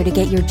here to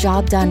get your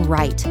job done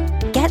right.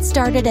 Get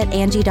started at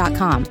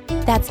Angie.com.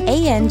 That's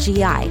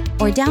ANGI,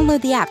 or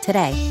download the app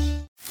today.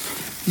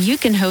 You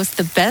can host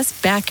the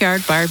best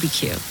backyard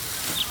barbecue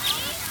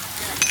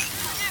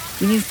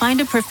when you find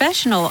a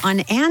professional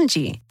on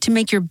Angie to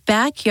make your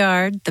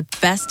backyard the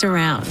best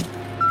around.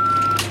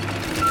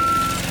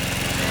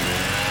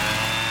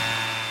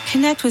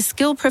 Connect with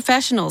skilled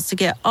professionals to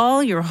get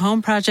all your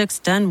home projects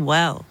done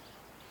well.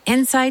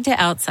 Inside to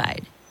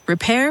outside,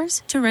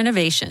 repairs to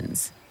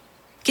renovations.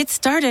 Get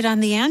started on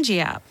the Angie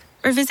app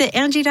or visit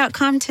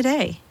Angie.com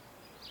today.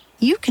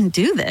 You can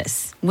do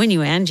this when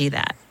you Angie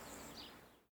that.